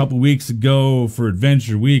watched a couple weeks ago for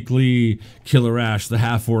Adventure Weekly, Killer Ash, the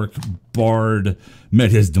half-orc bard,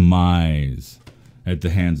 met his demise at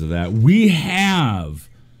the hands of that. We have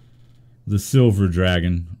the Silver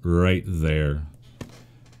Dragon right there.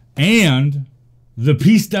 And the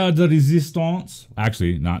Piece de Resistance.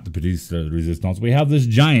 Actually, not the Piece de Resistance. We have this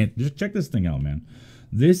giant. Just check this thing out, man.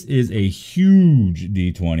 This is a huge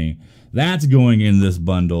D20. That's going in this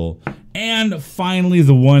bundle. And finally,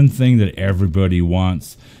 the one thing that everybody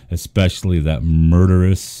wants, especially that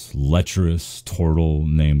murderous, lecherous turtle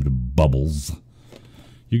named Bubbles.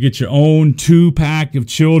 You get your own 2-pack of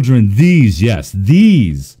children. These, yes,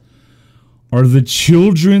 these are the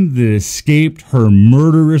children that escaped her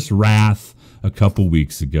murderous wrath a couple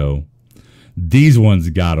weeks ago. These ones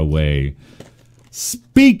got away.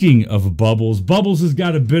 Speaking of Bubbles, Bubbles has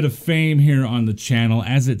got a bit of fame here on the channel.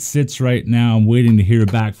 As it sits right now, I'm waiting to hear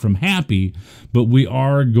back from Happy, but we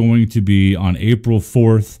are going to be on April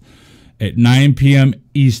 4th at 9 p.m.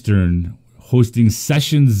 Eastern hosting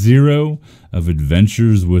Session 0 of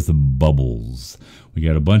Adventures with Bubbles. We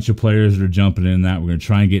got a bunch of players that are jumping in that. We're going to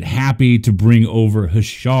try and get Happy to bring over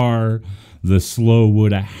Hashar, the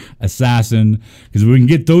Slowwood Assassin, because we can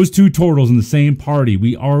get those 2 turtles in the same party.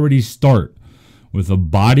 We already start with a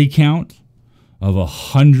body count of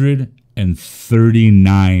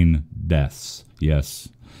 139 deaths. Yes.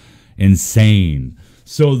 Insane.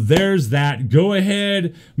 So there's that. Go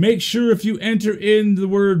ahead. Make sure if you enter in the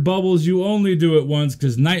word Bubbles, you only do it once,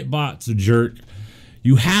 because Nightbot's a jerk.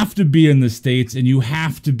 You have to be in the States and you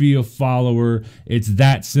have to be a follower. It's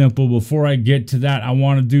that simple. Before I get to that, I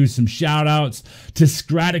want to do some shout outs to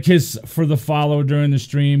Scraticus for the follow during the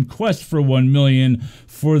stream, Quest for 1 million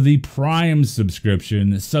for the Prime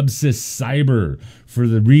subscription, Subsist Cyber for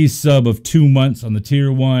the resub of 2 months on the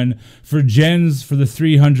tier 1, for Jens for the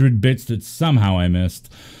 300 bits that somehow I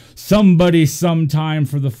missed, Somebody Sometime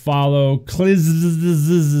for the follow, Cliz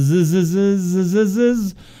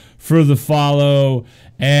for the follow,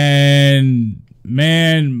 and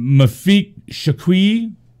man, Mafik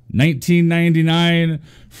Shaqui 1999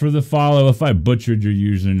 for the follow. If I butchered your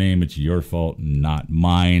username, it's your fault, not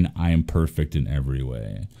mine. I am perfect in every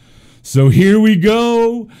way. So here we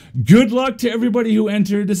go. Good luck to everybody who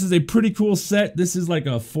entered. This is a pretty cool set. This is like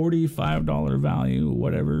a $45 value,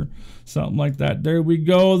 whatever, something like that. There we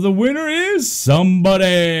go. The winner is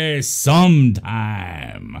Somebody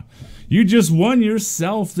Sometime. You just won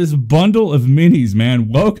yourself this bundle of minis, man.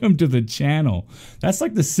 Welcome to the channel. That's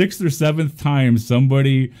like the 6th or 7th time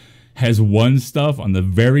somebody has won stuff on the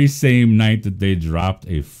very same night that they dropped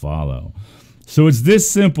a follow. So it's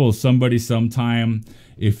this simple, Somebody Sometime.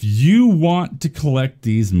 If you want to collect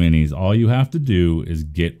these minis, all you have to do is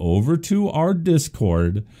get over to our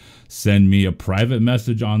Discord, send me a private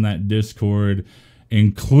message on that Discord,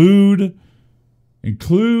 include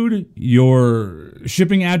your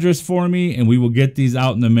shipping address for me, and we will get these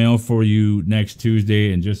out in the mail for you next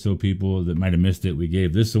Tuesday. And just so people that might have missed it, we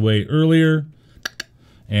gave this away earlier.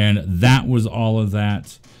 And that was all of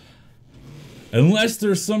that. Unless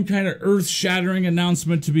there's some kind of earth-shattering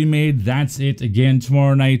announcement to be made, that's it. Again,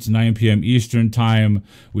 tomorrow night, 9 p.m. Eastern time,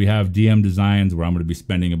 we have DM Designs, where I'm going to be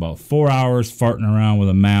spending about 4 hours farting around with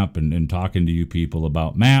a map and talking to you people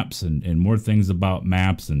about maps and more things about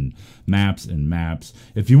maps and maps and maps.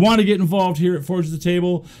 If you want to get involved here at Forge the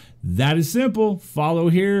Table, That is simple. Follow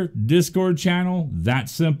here, Discord channel.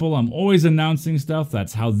 That's simple. I'm always announcing stuff.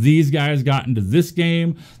 That's how these guys got into this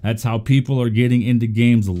game. That's how people are getting into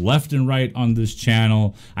games left and right on this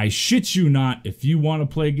channel. I shit you not. If you want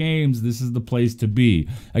to play games, this is the place to be.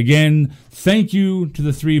 Again, thank you to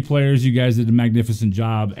the 3 players. You guys did a magnificent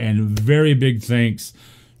job. And very big thanks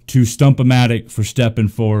to Stump-o-Matic for stepping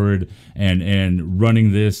forward and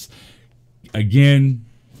running this. Again,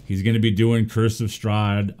 he's going to be doing Curse of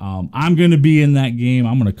Strahd. I'm going to be in that game.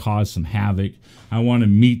 I'm going to cause some havoc. I want to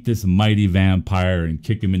meet this mighty vampire and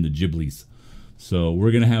kick him in the giblies. So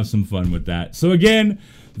we're going to have some fun with that. So again,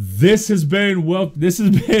 this has been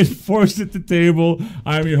Forced at the Table.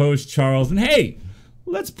 I'm your host, Charles. And hey,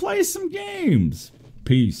 let's play some games.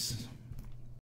 Peace.